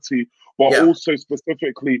authority, but also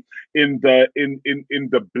specifically in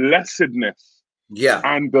the blessedness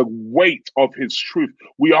and the weight of his truth.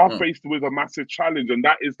 We are faced with a massive challenge, and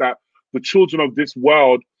that is that the children of this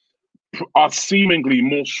world are seemingly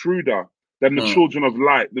more shrewder than the children of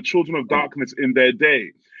light. The children of darkness in their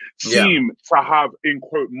day seem to have, in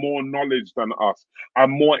quote, more knowledge than us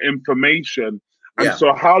and more information. And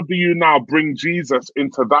so how do you now bring Jesus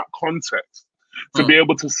into that context to be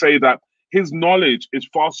able to say that his knowledge is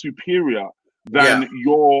far superior than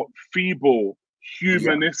your feeble,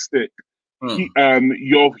 humanistic,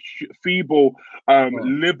 your feeble,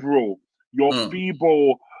 liberal, your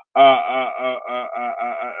feeble,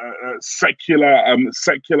 secular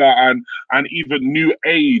and even new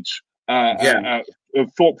age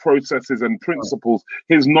thought processes and principles?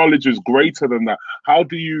 His knowledge is greater than that. How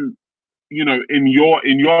do you, you know, in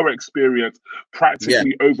your experience,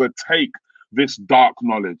 practically overtake this dark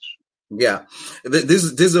knowledge? This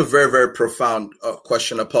is a very, very profound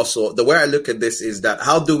question, Apostle. The way I look at this is that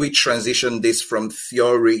how do we transition this from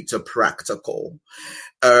theory to practical?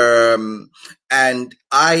 And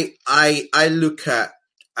I look at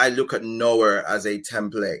Noah as a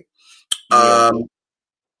template.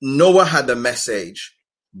 Noah had a message,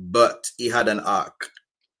 but he had an ark.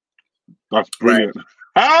 That's brilliant.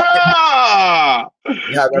 Right?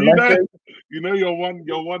 You know your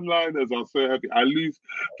one-liners are so heavy. At least,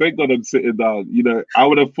 thank God I'm sitting down. You know, I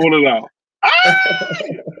would have fallen out.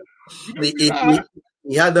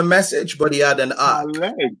 He had the message, but he had an ark,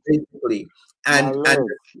 basically. And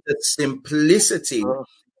the simplicity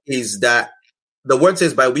is that the word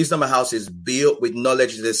says, "By wisdom a house is built, with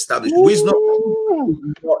knowledge is established." Ooh. Wisdom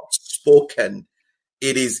is not spoken;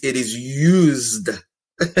 it is used.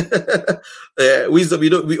 Wisdom, you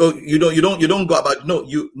don't go about. No,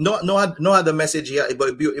 you no had the message here, but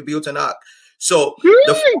it built an ark. So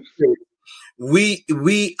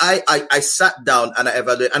I sat down and I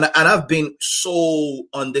evaluated, and I've been so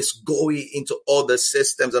on this going into all the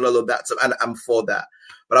systems and all of that stuff, and I'm for that.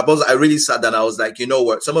 But I really sat down. I was like, you know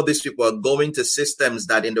what? Some of these people are going to systems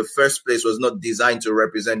that in the first place was not designed to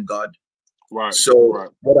represent God. Right.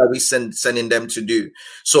 So what are we sending them to do?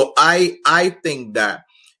 So I think that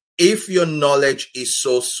if your knowledge is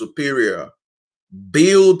so superior,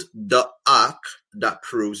 build the ark that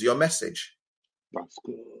proves your message. That's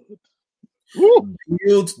good. Woo.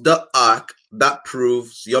 Build the ark that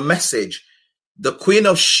proves your message. The Queen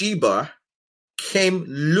of Sheba came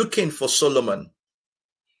looking for Solomon,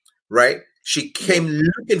 right? She came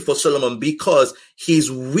looking for Solomon because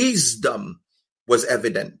his wisdom was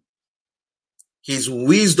evident. His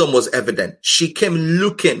wisdom was evident. She came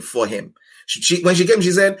looking for him. When she came,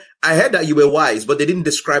 she said, "I heard that you were wise, but they didn't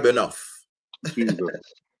describe enough."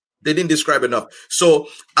 They didn't describe enough. So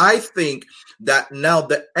I think that now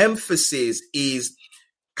the emphasis is,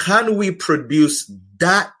 can we produce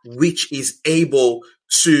that which is able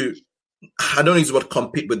to, I don't use the word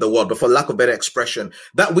compete with the world, but for lack of better expression,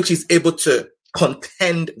 that which is able to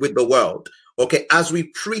contend with the world. Okay, as we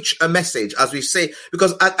preach a message, as we say,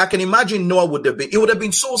 because I can imagine it would have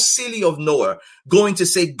been so silly of Noah going to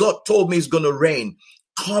say, God told me it's going to rain.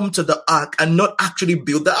 come to the ark and not actually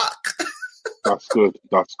build the ark? That's good.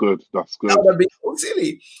 That's good. That's good. That would be so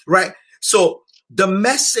silly, right? So the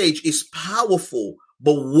message is powerful,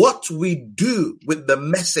 but what we do with the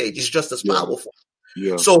message is just as powerful.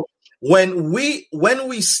 Yeah. So when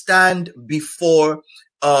we stand before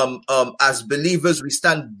as believers, we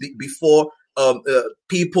stand before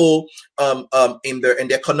people in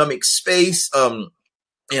the economic space,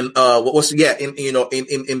 in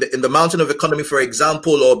the mountain of economy, for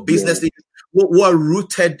example, or business who are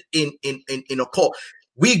rooted in a call.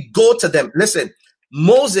 We go to them. Listen,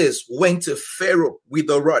 Moses went to Pharaoh with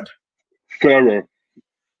a rod. Pharaoh.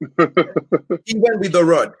 He went with the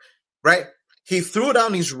rod, right? He threw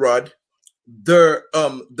down his rod.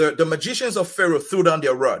 The magicians of Pharaoh threw down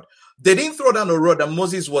their rod. They didn't throw down a rod, and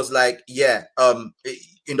Moses was like,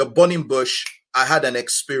 in the burning bush, I had an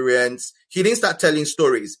experience. He didn't start telling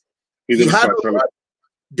stories. He had a rod.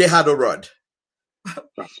 They had a rod.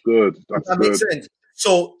 That's good. That makes sense.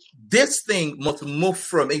 So this thing must move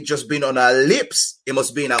from it just being on our lips. It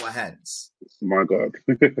must be in our hands. My God.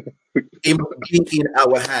 It must be in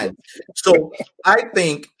our hands. So I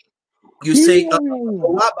think you say, a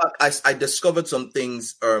while back, I discovered some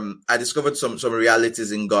things. I discovered some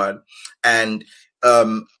realities in God, and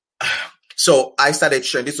so I started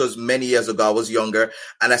sharing. This was many years ago. I was younger,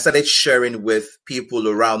 and I started sharing with people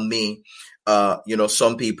around me.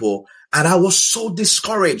 Some people, and I was so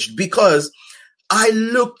discouraged because I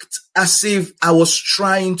looked as if I was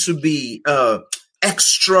trying to be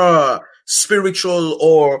extra spiritual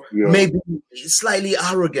or maybe slightly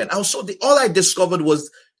arrogant. All I discovered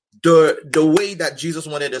was the way that Jesus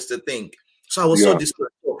wanted us to think. So I was so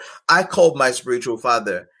discouraged. So I called my spiritual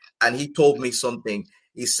father, and he told me something.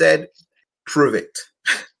 He said, "Prove it."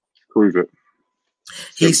 Prove it.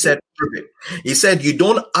 He said, "Prove it." He said, "You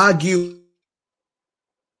don't argue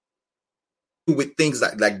with things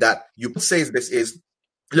like that." You say this is,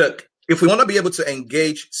 look, if we want to be able to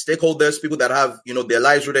engage stakeholders, people that have, their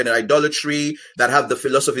lives rooted in idolatry, that have the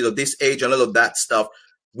philosophies of this age and all of that stuff,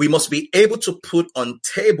 we must be able to put on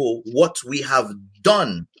table what we have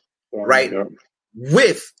done, right? Yeah.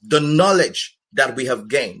 With the knowledge that we have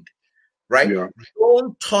gained, right? Yeah.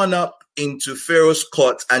 Don't turn up into Pharaoh's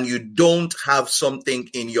court and you don't have something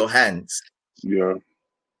in your hands. Yeah.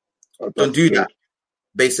 Don't do that,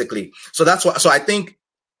 basically. So that's why. So I think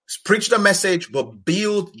preach the message, but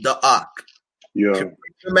build the ark. Yeah.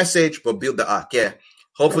 Preach the message, but build the ark. Yeah.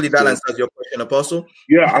 Hopefully that answers your question, Apostle.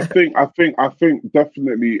 Yeah, I think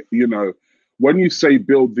definitely, when you say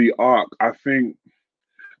build the ark, I think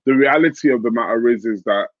the reality of the matter is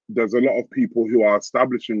that there's a lot of people who are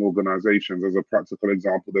establishing organizations. As a practical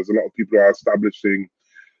example, there's a lot of people who are establishing,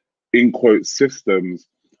 in quote, systems.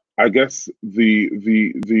 I guess the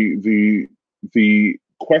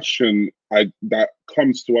question that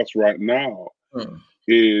comes to us right now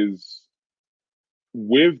is,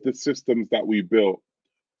 with the systems that we built,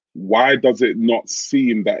 why does it not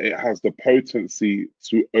seem that it has the potency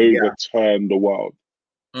to overturn the world?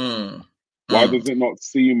 Why does it not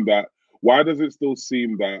seem that? Why does it still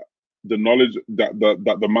seem that the knowledge that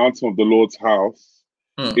the mountain of the Lord's house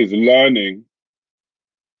is learning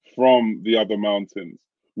from the other mountains,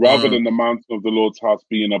 rather than the mountain of the Lord's house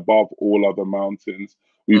being above all other mountains?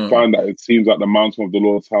 We find that it seems like the mountain of the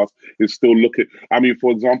Lord's house is still looking. I mean,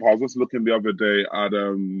 for example, I was just looking the other day at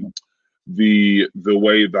the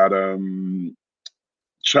way that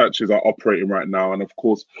churches are operating right now, and of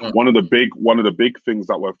course, one of the big things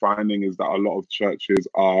that we're finding is that a lot of churches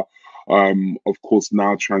are, of course,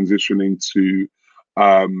 now transitioning to,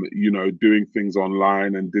 doing things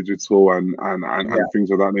online and digital and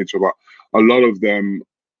things of that nature. But a lot of them,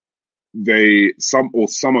 some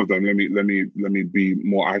of them, let me be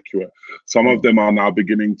more accurate. Some of them are now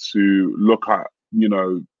beginning to look at,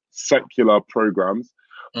 secular programs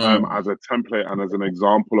as a template and as an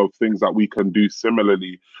example of things that we can do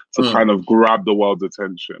similarly to kind of grab the world's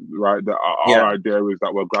attention, right? Our idea is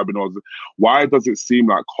that we're grabbing all. Why does it seem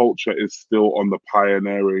like culture is still on the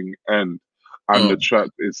pioneering end and the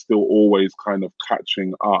church is still always kind of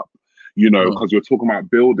catching up? Because you're talking about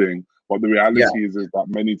building, but the reality is that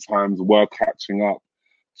many times we're catching up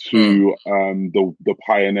to the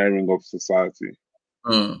pioneering of society.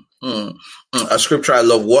 A scripture I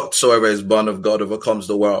love: whatsoever is born of God overcomes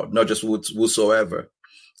the world, not just whosoever.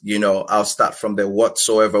 I'll start from there.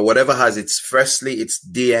 Whatever has its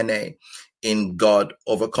DNA in God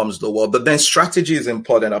overcomes the world. But then strategy is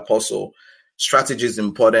important, Apostle. Strategy is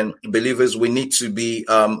important. Believers, we need to be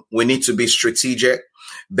strategic,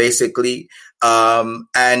 basically.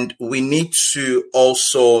 And we need to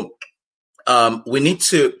also, we need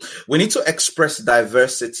to express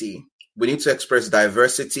diversity We need to express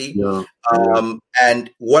diversity. Yeah. And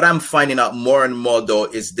what I'm finding out more and more, though,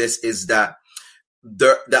 is that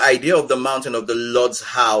the idea of the mountain of the Lord's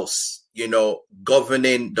house,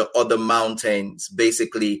 governing the other mountains,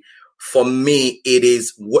 basically, for me, it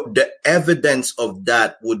is what the evidence of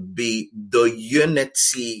that would be the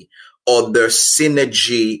unity or the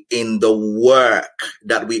synergy in the work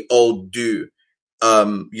that we all do,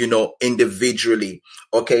 individually.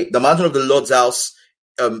 Okay. The mountain of the Lord's house,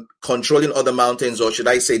 controlling other mountains, or should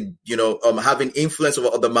I say, having influence over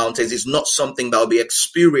other mountains, is not something that will be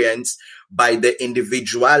experienced by the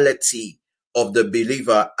individuality of the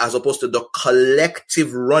believer, as opposed to the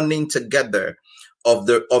collective running together of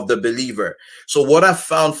the believer. So what I've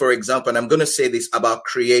found, for example, and I'm going to say this about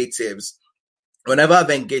creatives, whenever I've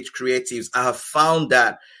engaged creatives, I have found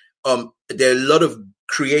that there are a lot of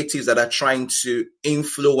creatives that are trying to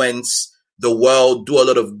influence the world, do a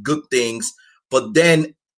lot of good things, but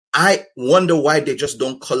then I wonder why they just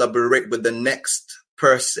don't collaborate with the next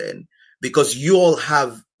person, because you all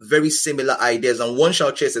have very similar ideas, and one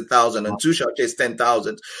shall chase 1,000 and two shall chase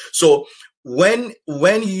 10,000. So when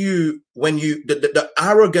the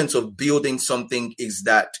arrogance of building something is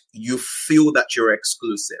that you feel that you're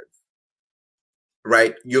exclusive,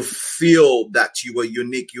 right? You feel that you are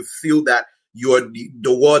unique. You feel that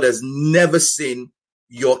the world has never seen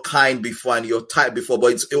your kind before and your type before,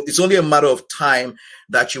 but it's only a matter of time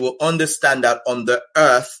that you will understand that on the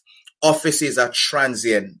earth, offices are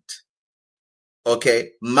transient.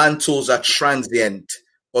 Okay, mantles are transient.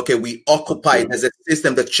 Okay, we occupy. There's a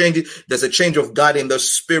system that changes. There's a change of God in the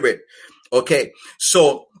spirit. Okay,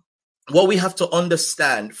 so what we have to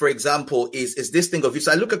understand, for example, is this thing of you.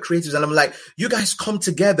 So I look at creatives and I'm like, you guys come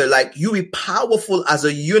together, like you be powerful as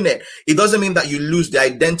a unit. It doesn't mean that you lose the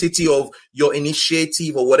identity of your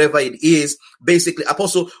initiative or whatever it is. Basically,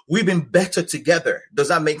 Apostle, we've been better together. Does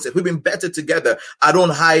that make sense? We've been better together. I don't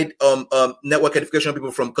hide network edification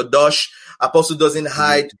people from Kadosh. Apostle doesn't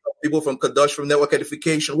hide people from Kadosh from network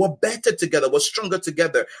edification. We're better together. We're stronger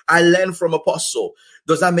together. I learn from Apostle.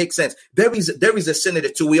 Does that make sense? There is a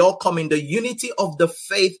synergy too. We all come in the unity of the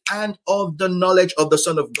faith and of the knowledge of the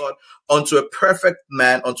Son of God unto a perfect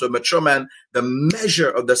man, unto a mature man, the measure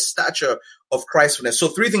of the stature of Christfulness. So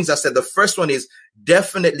 3 things I said. The first one is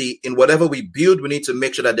definitely in whatever we build, we need to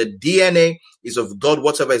make sure that the DNA is of God.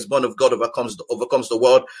 Whatever is born of God overcomes the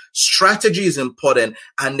world. Strategy is important.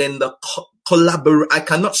 And then the collaboration. I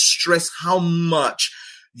cannot stress how much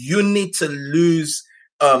you need to lose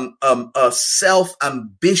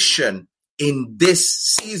self-ambition in this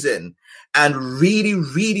season and really,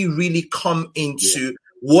 really, really come into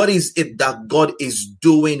what is it that God is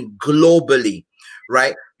doing globally,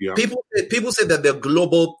 right? Yeah. People say that they're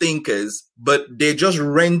global thinkers, but they're just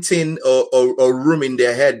renting a room in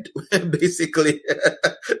their head, basically.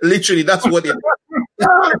 Literally, that's what it is.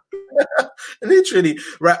 Literally,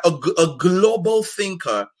 right? A global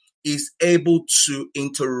thinker is able to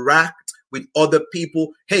interact with other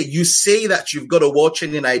people. Hey, you say that you've got a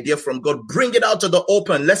world-changing idea from God. Bring it out to the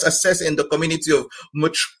open. Let's assess it in the community of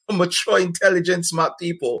mature, intelligent, smart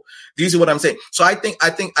people. Do you see what I'm saying? So I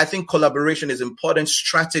think collaboration is important.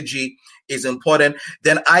 Strategy is important.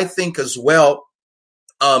 Then I think as well,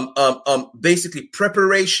 basically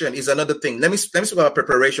preparation is another thing. Let me speak about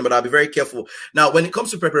preparation, but I'll be very careful. Now, when it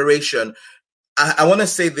comes to preparation, I want to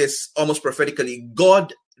say this almost prophetically.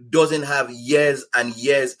 God doesn't have years and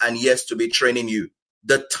years and years to be training you.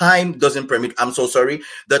 The time doesn't permit. I'm so sorry.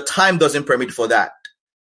 The time doesn't permit for that.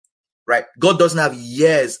 Right? God doesn't have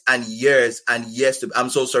years and years and years to. I'm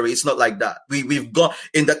so sorry. It's not like that. We've gone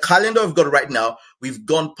in the calendar of God right now. We've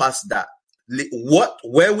gone past that.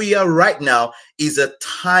 Where we are right now is a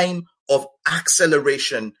time of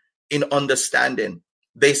acceleration in understanding,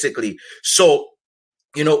 basically. So,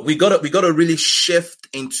 we gotta really shift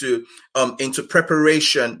into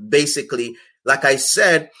preparation. Basically, like I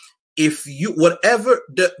said, if you whatever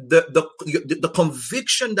the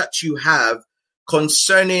conviction that you have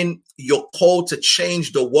concerning your call to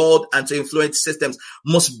change the world and to influence systems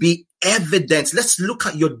must be evident. Let's look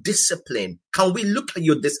at your discipline. Can we look at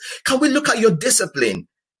your discipline?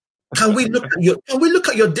 Can we look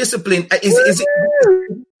at your discipline? Is it?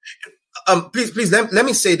 Please, let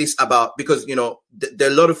me say this about, because, there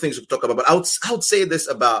are a lot of things to talk about, but I would say this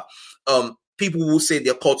about, people who say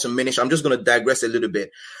they're called to ministry. I'm just going to digress a little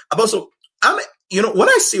bit. Also, when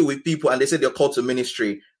I see with people and they say they're called to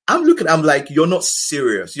ministry, I'm like, you're not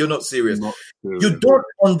serious. You're not serious. You don't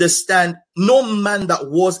understand. No man that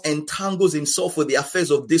was entangles himself with the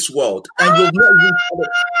affairs of this world. And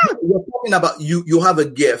you're talking about you have a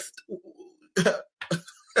gift.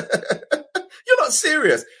 You're not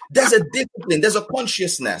serious. There's a discipline. There's a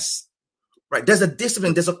consciousness. right? There's a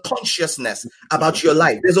discipline, there's a consciousness about your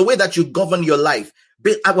life. There's a way that you govern your life.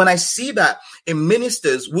 But when I see that in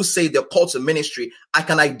ministers who say they're called to ministry, I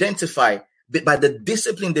can identify by the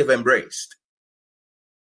discipline they've embraced.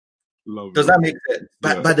 Does that make sense?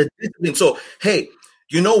 By the discipline. So, hey,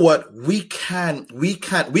 you know what? We can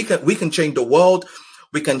change the world.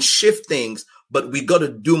 We can shift things, but we got to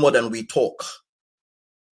do more than we talk.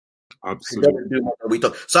 Absolutely. We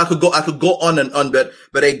talk. So I could go on and on, but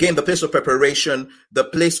again, the place of preparation, the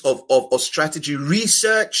place of strategy,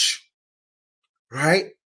 research, right?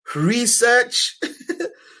 Research,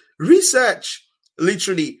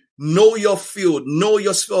 literally know your field, know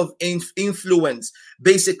your sphere of influence,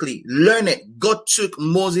 basically learn it. God took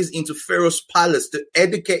Moses into Pharaoh's palace to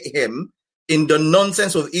educate him in the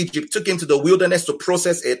nonsense of Egypt, took him to the wilderness to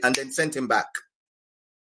process it, and then sent him back.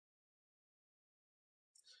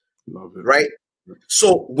 Love it. Right?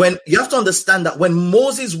 So when you have to understand that when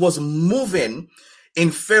Moses was moving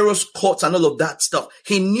in Pharaoh's courts and all of that stuff,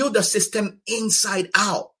 he knew the system inside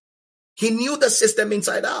out.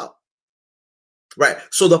 Right.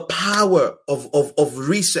 So the power of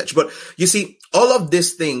research. But you see, all of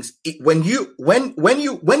these things, when you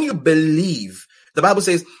believe, the Bible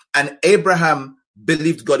says, and Abraham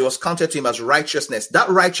believed God, it was counted to him as righteousness. That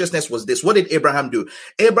righteousness was this. What did Abraham do?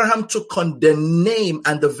 Abraham took on the name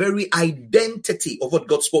and the very identity of what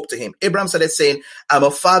God spoke to him. Abraham started saying, I'm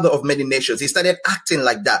a father of many nations. He started acting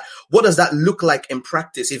like that. What does that look like in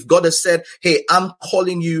practice? If God has said, hey, I'm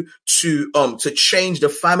calling you to change the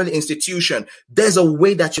family institution, there's a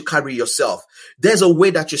way that you carry yourself. There's a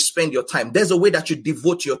way that you spend your time. There's a way that you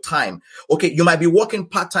devote your time. Okay, you might be working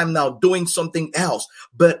part-time now doing something else,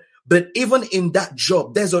 but even in that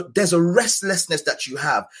job, there's a restlessness that you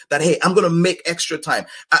have that, hey, I'm going to make extra time.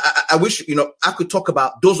 I wish, I could talk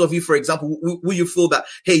about those of you, for example, who you feel that,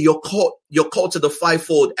 hey, you're called to the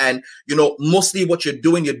fivefold and, mostly what you're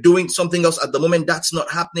doing something else at the moment. That's not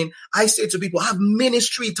happening. I say to people, have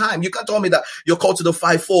ministry time. You can't tell me that you're called to the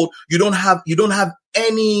fivefold. You don't have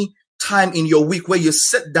any time in your week where you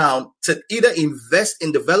sit down to either invest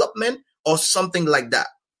in development or something like that,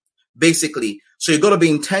 basically. So you got to be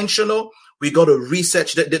intentional. We got to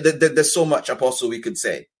research. There's so much, Apostle, we could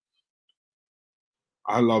say.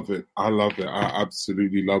 I love it. I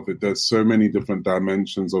absolutely love it. There's so many different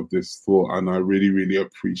dimensions of this thought, and I really, really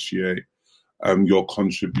appreciate your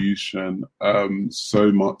contribution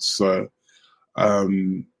so much. So I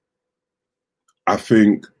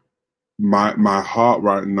think my heart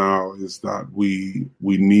right now is that we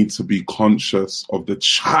need to be conscious of the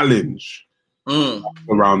challenge that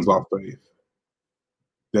surrounds our faith.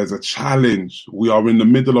 There's a challenge. We are in the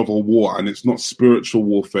middle of a war, and it's not spiritual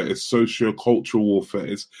warfare. It's socio-cultural warfare.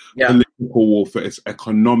 It's political warfare. It's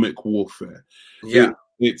economic warfare.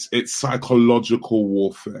 It's psychological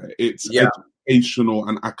warfare. It's educational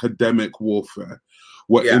and academic warfare.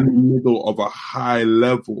 We're in the middle of a high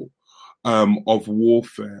level of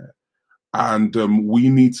warfare, and we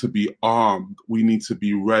need to be armed. We need to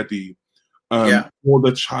be ready for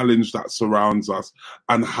the challenge that surrounds us,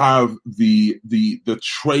 and have the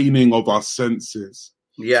training of our senses.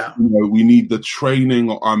 We need the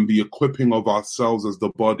training and the equipping of ourselves as the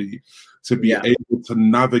body to be able to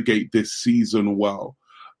navigate this season well.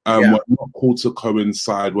 We're not called to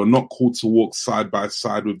coincide. We're not called to walk side by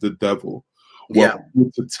side with the devil. We're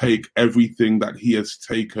called to take everything that he has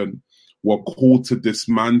taken. We're called to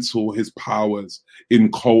dismantle his powers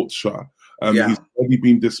in culture. He's already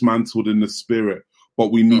been dismantled in the spirit,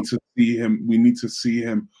 but we need to see him. We need to see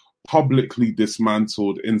him publicly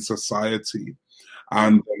dismantled in society.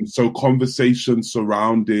 And so conversations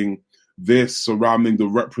surrounding the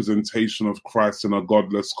representation of Christ in a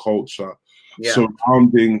godless culture,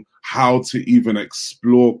 surrounding how to even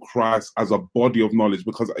explore Christ as a body of knowledge,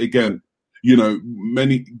 because again,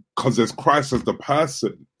 because there's Christ as the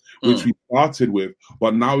person, which we started with,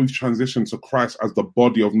 but now we've transitioned to Christ as the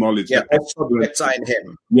body of knowledge. In him.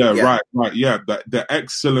 Right. The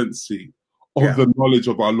excellency of the knowledge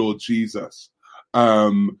of our Lord Jesus.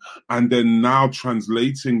 And then now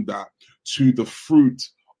translating that to the fruit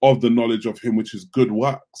of the knowledge of him, which is good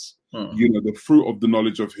works. The fruit of the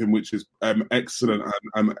knowledge of him, which is excellent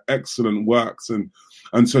and excellent works. And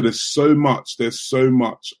so there's so much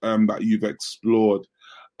that you've explored.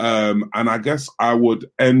 And I guess I would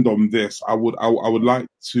end on this. I would like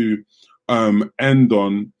to end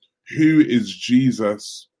on, who is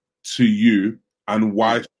Jesus to you, and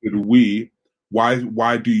why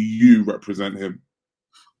do you represent him?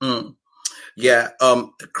 Yeah,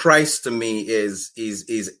 Christ to me is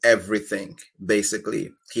everything.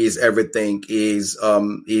 Basically, he is everything. Is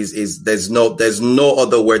there's no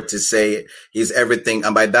other word to say it. He's everything,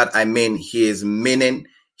 and by that I mean he is meaning,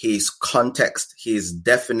 he is context, he is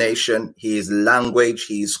definition, he is language,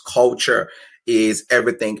 he is culture, he is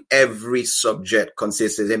everything. Every subject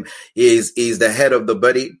consists of him. He is the head of the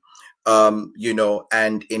body.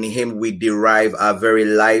 And in him we derive our very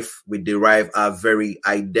life, we derive our very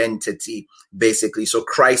identity, basically. So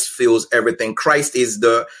Christ fills everything. Christ is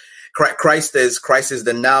the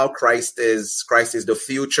now, Christ is the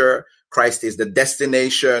future, Christ is the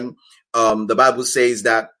destination. The Bible says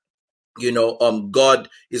that God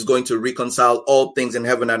is going to reconcile all things in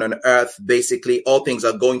heaven and on earth. Basically, all things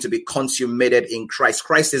are going to be consummated in Christ.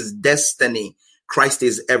 Christ is destiny. Christ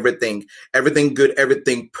is everything, everything good,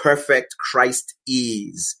 everything perfect. Christ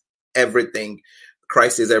is everything.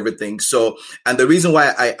 Christ is everything. So, and the reason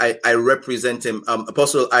why I represent him,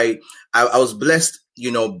 Apostle, I was blessed,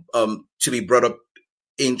 to be brought up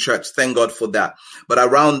in church. Thank God for that. But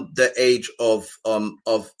around the age of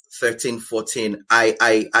 13, 14,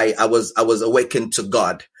 I was awakened to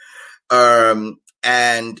God. In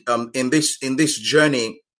this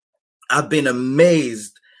journey, I've been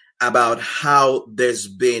amazed about how there's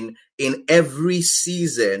been, in every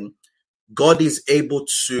season, God is able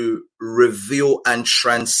to reveal and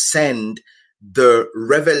transcend the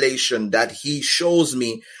revelation that he shows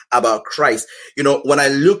me about Christ. When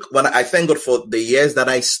I thank God for the years that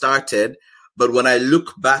I started, but when I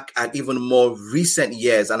look back at even more recent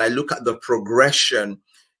years and I look at the progression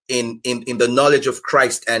in the knowledge of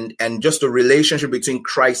Christ and just the relationship between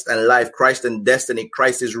Christ and life, Christ and destiny,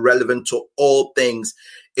 Christ is relevant to all things.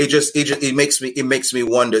 It makes me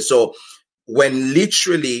wonder. So when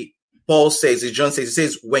literally John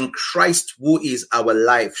says, when Christ, who is our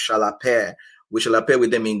life, shall appear, we shall appear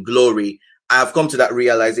with him in glory. I have come to that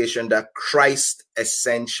realization that Christ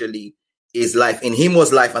essentially is life. In him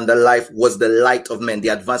was life, and the life was the light of men, the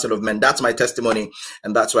advancement of men. That's my testimony,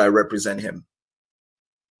 and that's why I represent him.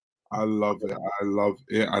 I love it. I love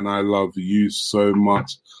it, and I love you so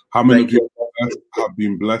much. How many people have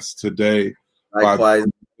been blessed today by the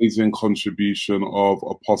amazing contribution of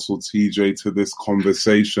Apostle TJ to this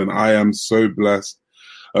conversation? I am so blessed.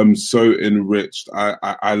 I'm so enriched.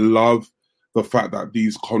 I love the fact that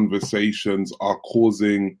these conversations are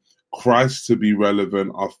causing Christ to be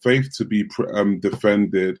relevant, our faith to be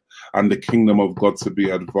defended, and the kingdom of God to be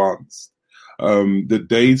advanced. The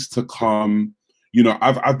days to come,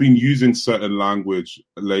 I've been using certain language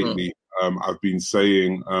lately. I've been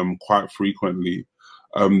saying quite frequently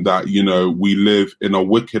that, we live in a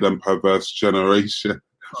wicked and perverse generation.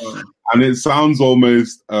 And it sounds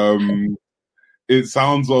almost, a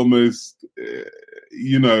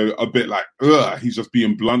bit like, he's just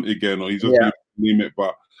being blunt again, or he's just being it.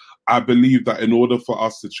 But I believe that in order for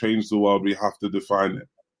us to change the world, we have to define it.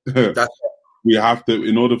 In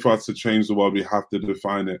order for us to change the world, we have to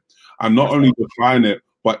define it. And not only define it,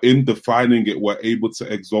 but in defining it, we're able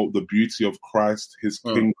to exalt the beauty of Christ, his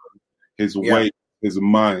kingdom, his way, his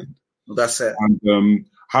mind. That's it. And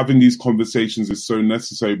having these conversations is so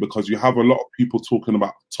necessary because you have a lot of people talking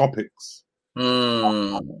about topics,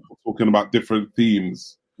 talking about different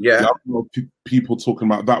themes. You have a lot of people talking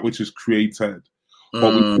about that which is created.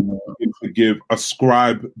 But we need to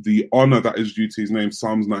ascribe the honor that is due to his name.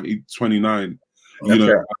 Psalms 29. We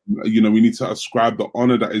need to ascribe the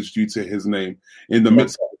honor that is due to his name in the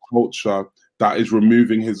midst of the culture that is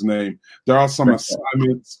removing his name. There are some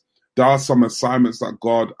assignments. There are some assignments that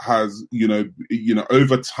God has,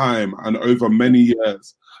 over time and over many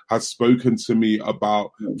years has spoken to me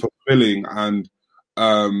about fulfilling, and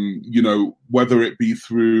whether it be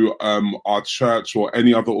through our church or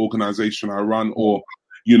any other organization I run, or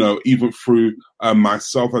even through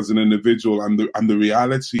myself as an individual. And the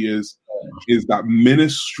reality is that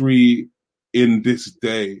ministry in this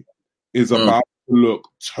day is about to look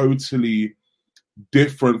totally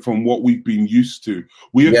different from what we've been used to.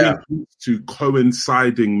 We have been used to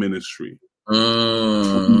coinciding ministry.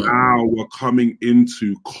 Now we're coming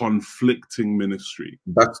into conflicting ministry.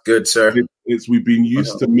 That's good, sir. We've been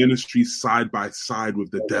used to ministry side by side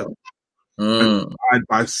with the devil, and side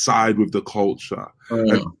by side with the culture,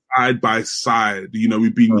 and side by side.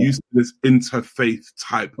 We've been used to this interfaith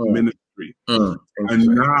type ministry, and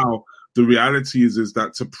now the reality is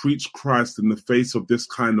that to preach Christ in the face of this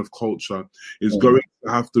kind of culture is going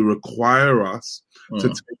to have to require us to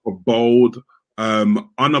take a bold,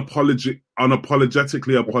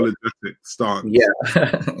 unapologetically apologetic stance.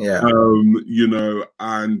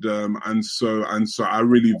 And so I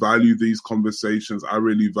really value these conversations. I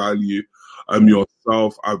really value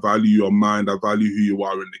yourself. I value your mind. I value who you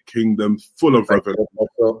are in the kingdom, full of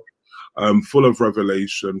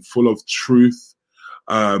revelation, full of truth.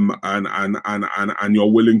 And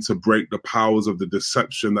you're willing to break the powers of the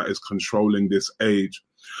deception that is controlling this age.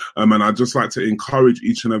 And I'd just like to encourage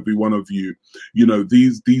each and every one of you,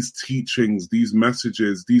 these teachings, these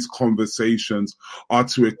messages, these conversations are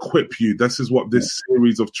to equip you. This is what this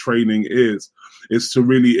series of training is to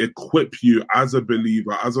really equip you as a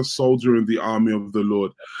believer, as a soldier in the army of the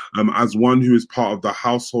Lord, as one who is part of the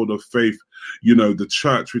household of faith, the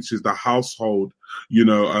church, which is the household,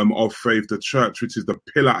 of faith, the church, which is the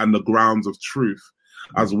pillar and the grounds of truth.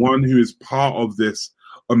 As one who is part of this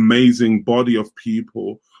amazing body of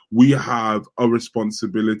people, we have a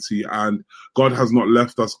responsibility, and God has not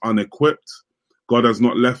left us unequipped. God has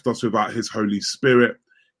not left us without his Holy Spirit.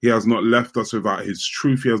 He has not left us without his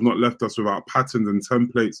truth. He has not left us without patterns and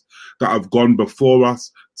templates that have gone before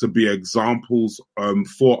us to be examples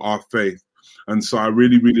for our faith. And so I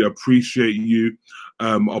really, really appreciate you,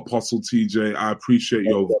 Apostle TJ. I appreciate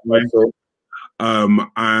your voice.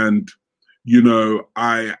 And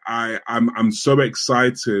I'm so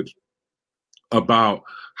excited about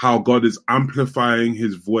how God is amplifying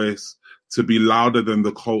his voice to be louder than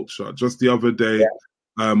the culture. Just the other day,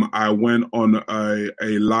 I went on a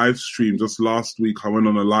live stream. Just last week, I went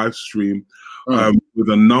on a live stream with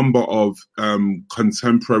a number of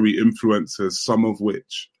contemporary influencers, some of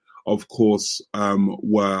which, of course,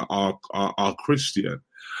 are Christian.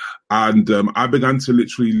 And I began to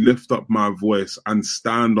literally lift up my voice and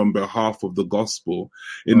stand on behalf of the gospel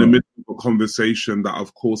in the midst of a conversation that,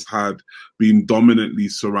 of course, had been dominantly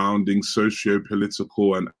surrounding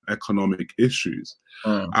socio-political and economic issues.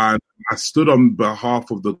 And I stood on behalf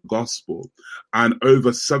of the gospel, and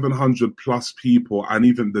over 700 plus people, and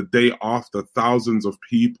even the day after, thousands of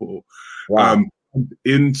people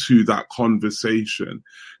into that conversation.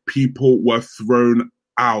 People were thrown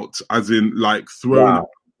out, as in thrown out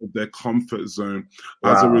of their comfort zone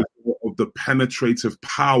as a result of the penetrative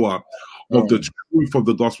power of the truth of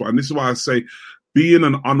the gospel. And this is why I say, being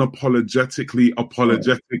an unapologetically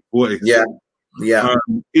apologetic voice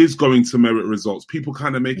is going to merit results. People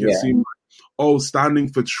kind of make it seem like, oh, standing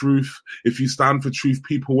for truth, if you stand for truth,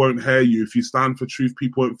 people won't hear you. If you stand for truth,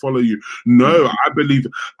 people won't follow you. No, I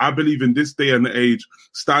believe in this day and age,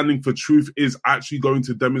 standing for truth is actually going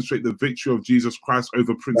to demonstrate the victory of Jesus Christ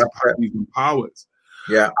over principalities and powers.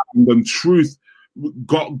 And truth,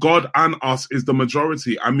 God and us is the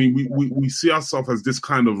majority. I mean, we see ourselves as this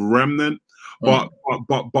kind of remnant, but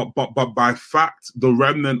by fact, the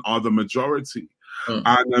remnant are the majority.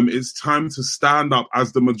 And it's time to stand up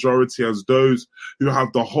as the majority, as those who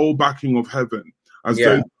have the whole backing of heaven, as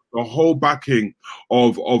those the whole backing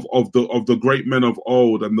of the great men of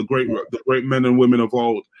old and the great men and women of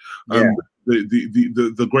old,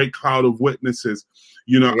 the great cloud of witnesses.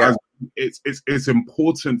 As it's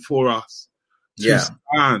important for us to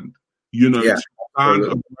stand, to stand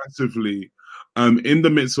aggressively in the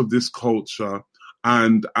midst of this culture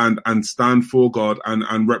and stand for God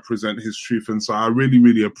and represent his truth. And so I really,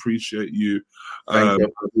 really appreciate you. Do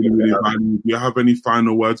you have any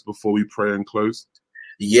final words before we pray and close?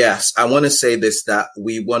 Yes, I want to say this, that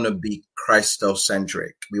we want to be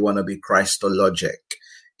Christocentric. We want to be Christologic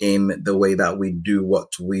in the way that we do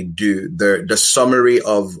what we do. The summary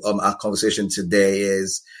of our conversation today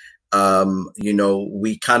is,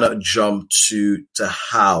 we cannot jump to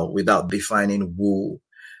how without defining who.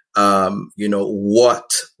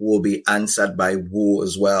 What will be answered by who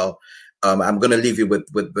as well. I'm going to leave you with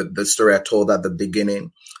the story I told at the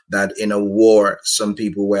beginning, that in a war, some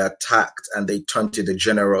people were attacked and they turned to the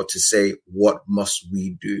general to say, what must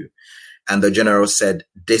we do? And the general said,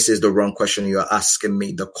 this is the wrong question you're asking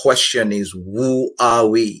me. The question is, who are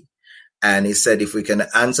we? And he said, if we can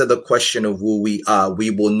answer the question of who we are, we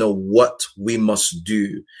will know what we must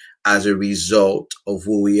do as a result of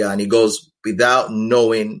who we are. And he goes, without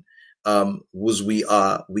knowing whose we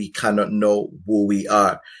are, we cannot know who we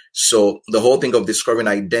are. So the whole thing of discovering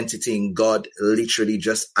identity in God literally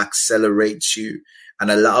just accelerates you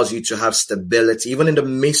and allows you to have stability, even in the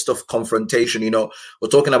midst of confrontation. We're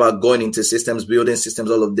talking about going into systems, building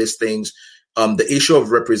systems, all of these things. The issue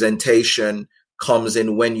of representation comes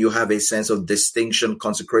in when you have a sense of distinction,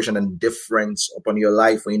 consecration, and difference upon your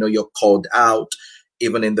life. When you're called out,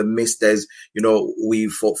 even in the midst, there's,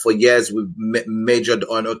 for years we've majored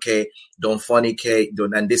on, okay, don't fornicate,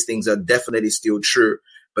 and these things are definitely still true.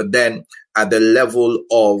 But then at the level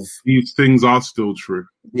of these things are still true.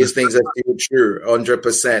 These things are still true,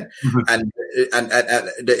 100%. And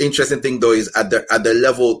the interesting thing though is at the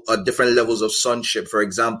level, at different levels of sonship. For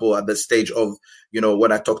example, at the stage of,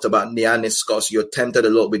 when I talked about Neaniscos, you're tempted a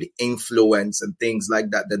lot with influence and things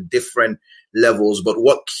like that, the different levels. But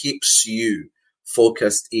what keeps you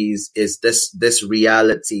focused is this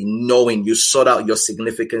reality, knowing you sort out your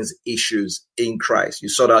significance issues in Christ, you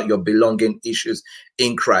sort out your belonging issues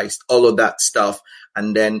in Christ, all of that stuff.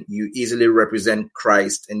 And then you easily represent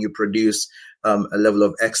Christ and you produce a level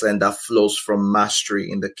of excellence that flows from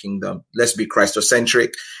mastery in the kingdom. Let's be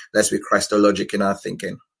Christocentric. Let's be Christologic in our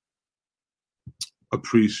thinking.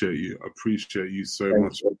 Appreciate you so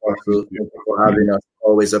much. Thank you for having us.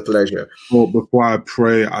 Always a pleasure. Well, before I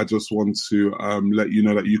pray, I just want to let you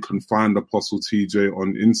know that you can find Apostle TJ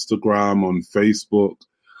on Instagram, on Facebook.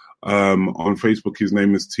 On Facebook, his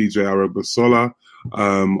name is TJ Arabasola.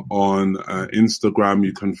 On Instagram,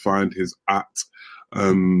 you can find his at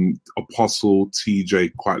Apostle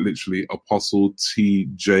TJ, quite literally Apostle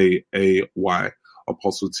TJAY.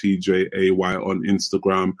 Apostle TJAY on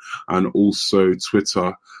Instagram, and also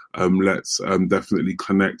Twitter. Let's definitely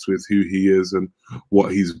connect with who he is and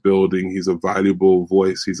what he's building. He's a valuable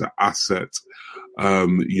voice. He's an asset,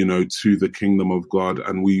 to the kingdom of God.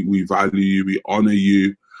 And we value you. We honor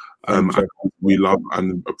you. And we love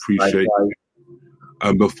and appreciate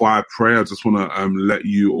you. Before I pray, I just want to let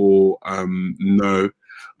you all know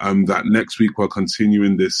that next week we're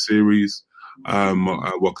continuing this series.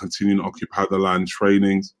 We're continuing Occupy the Land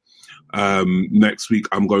trainings. Next week,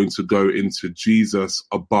 I'm going to go into Jesus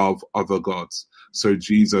above other gods. So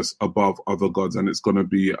Jesus above other gods. And it's going to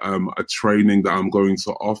be a training that I'm going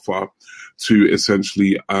to offer to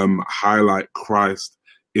essentially highlight Christ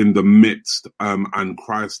in the midst and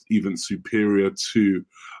Christ even superior to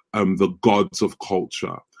the gods of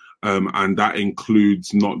culture. And that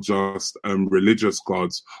includes not just religious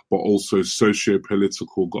gods, but also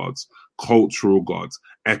socio-political gods, cultural gods,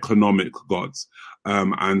 economic gods.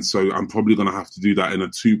 And so I'm probably going to have to do that in a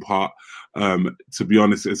two-part. To be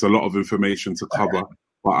honest, it's a lot of information to cover,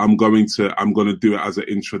 but I'm going to do it as an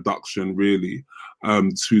introduction, really,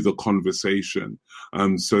 to the conversation,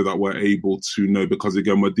 so that we're able to know, because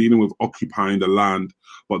again, we're dealing with occupying the land,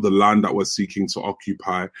 but the land that we're seeking to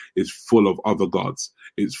occupy is full of other gods.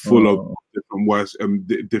 It's full of different words and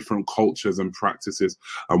different cultures and practices,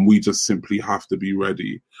 and we just simply have to be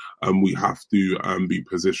ready, and we have to be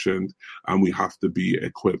positioned, and we have to be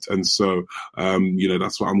equipped. And so,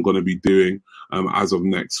 that's what I'm going to be doing as of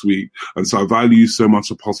next week. And so I value you so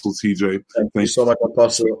much, Apostle TJ. Thank you so much,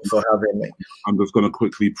 Apostle, for having me. I'm just going to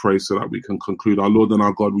quickly pray so that we can conclude. Our Lord and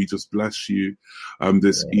our God, we just bless you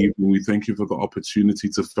this evening. We thank you for the opportunity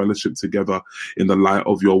to fellowship together in the light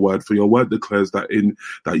of your word. For your word declares that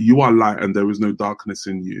you are light and there is no darkness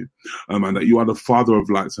in you, and that you are the Father of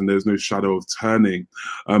lights and there is no shadow of turning.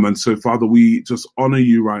 And so, Father, we just honor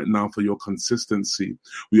you right now for your consistency.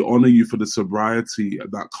 We honor you for the sobriety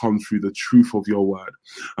that comes through the truth of your word.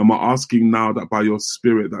 And we're asking now that by your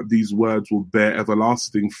Spirit that these words will bear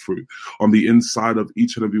everlasting fruit on the inside of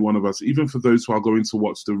each and every one of us, even for those who are going to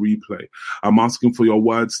watch the replay. I'm asking for your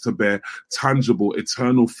words to bear tangible,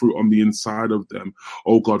 eternal fruit on the inside of them.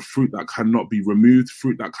 Oh God, fruit that cannot be removed,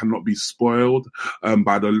 fruit that cannot be spoiled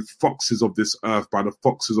by the foxes of this earth, by the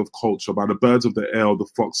foxes of culture, by the birds of the air, the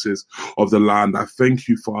foxes of the land. I thank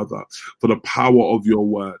you, Father, for the power of your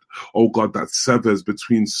word. Oh God, that severs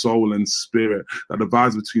between soul and spirit, that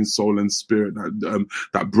divides between soul and spirit,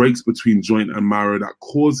 that breaks between joint and marrow, that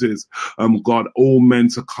causes, God, all men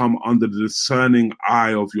to come under the discerning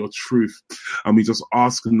eye of your truth. And we just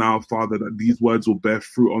ask now, Father, that these words will bear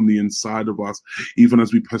fruit on the inside of us, even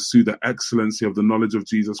as we pursue the excellency of the knowledge of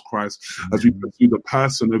Jesus Christ, as we pursue the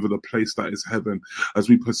person over the place that is heaven, as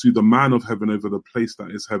we pursue the man of heaven over the place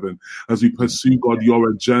that is heaven, as we pursue, God, your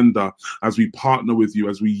agenda, as we partner with you,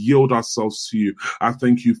 as we yield ourselves to you. I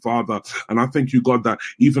thank you, Father, and I thank you, God, that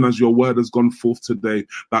even as your word has gone forth today,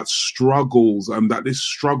 that struggles, that this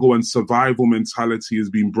struggle and survival mentality is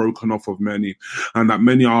being broken off of many, and that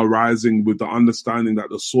many are arising with the understanding that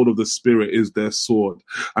the sword of the Spirit is their sword,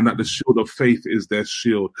 and that the shield of faith is their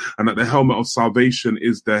shield, and that the helmet of salvation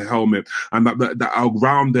is their helmet. helmet, and that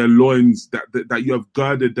around their loins, that you have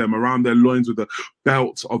girded them around their loins with the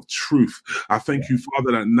belt of truth. I thank you,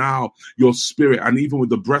 Father, that now your spirit, and even with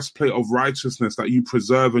the breastplate of righteousness, that you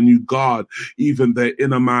preserve and you guard even their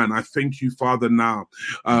inner man. I thank you, Father, now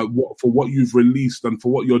for what you've released and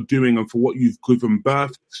for what you're doing and for what you've given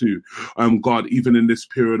birth to, God, even in this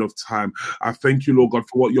period of time. I thank you, Lord God,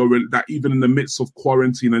 for what that even in the midst of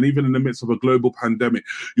quarantine and even in the midst of a global pandemic,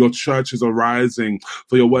 your church is arising.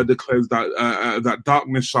 For your word declares that that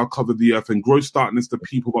darkness shall cover the earth and gross darkness the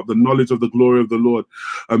people, but the knowledge of the glory of the Lord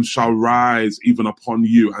shall rise even upon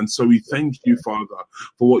you. And so we thank you, Father,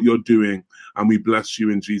 for what you're doing, and we bless you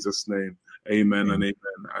in Jesus' name. Amen and amen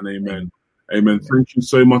and amen. Amen. Thank you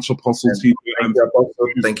so much, Apostle T. Thank you, Apostle.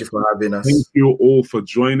 Thank you for having us. Thank you all for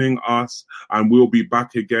joining us, and we'll be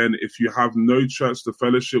back again. If you have no church to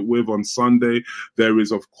fellowship with on Sunday, there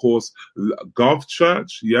is, of course, Gov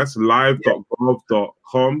Church. Yes,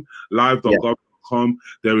 live.gov.com, live.gov.com.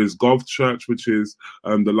 There is Gov Church, which is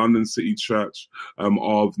the London City Church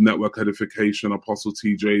of Network Edification, Apostle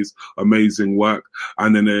TJ's amazing work.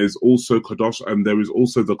 And then there is also Kadosh, and there is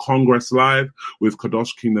also the Congress Live with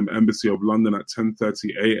Kadosh Kingdom Embassy of London at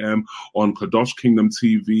 10:30 a.m. on Kadosh Kingdom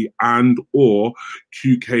TV and or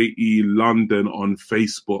QKE London on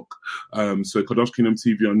Facebook. So Kadosh Kingdom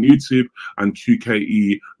TV on YouTube and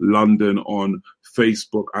QKE London on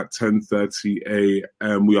Facebook at 10:30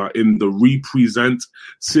 a.m. We are in the Represent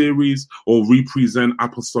series, or Represent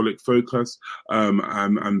Apostolic Focus,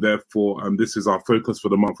 and therefore this is our focus for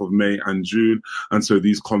the month of May and June, and so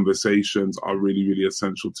these conversations are really, really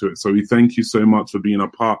essential to it. So we thank you so much for being a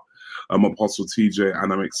part, Apostle TJ,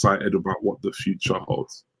 and I'm excited about what the future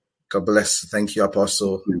holds. God bless. Thank you,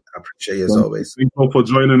 Apostle. I appreciate you as always. Thank you all for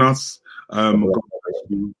joining us. God bless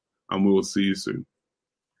you, and we will see you soon.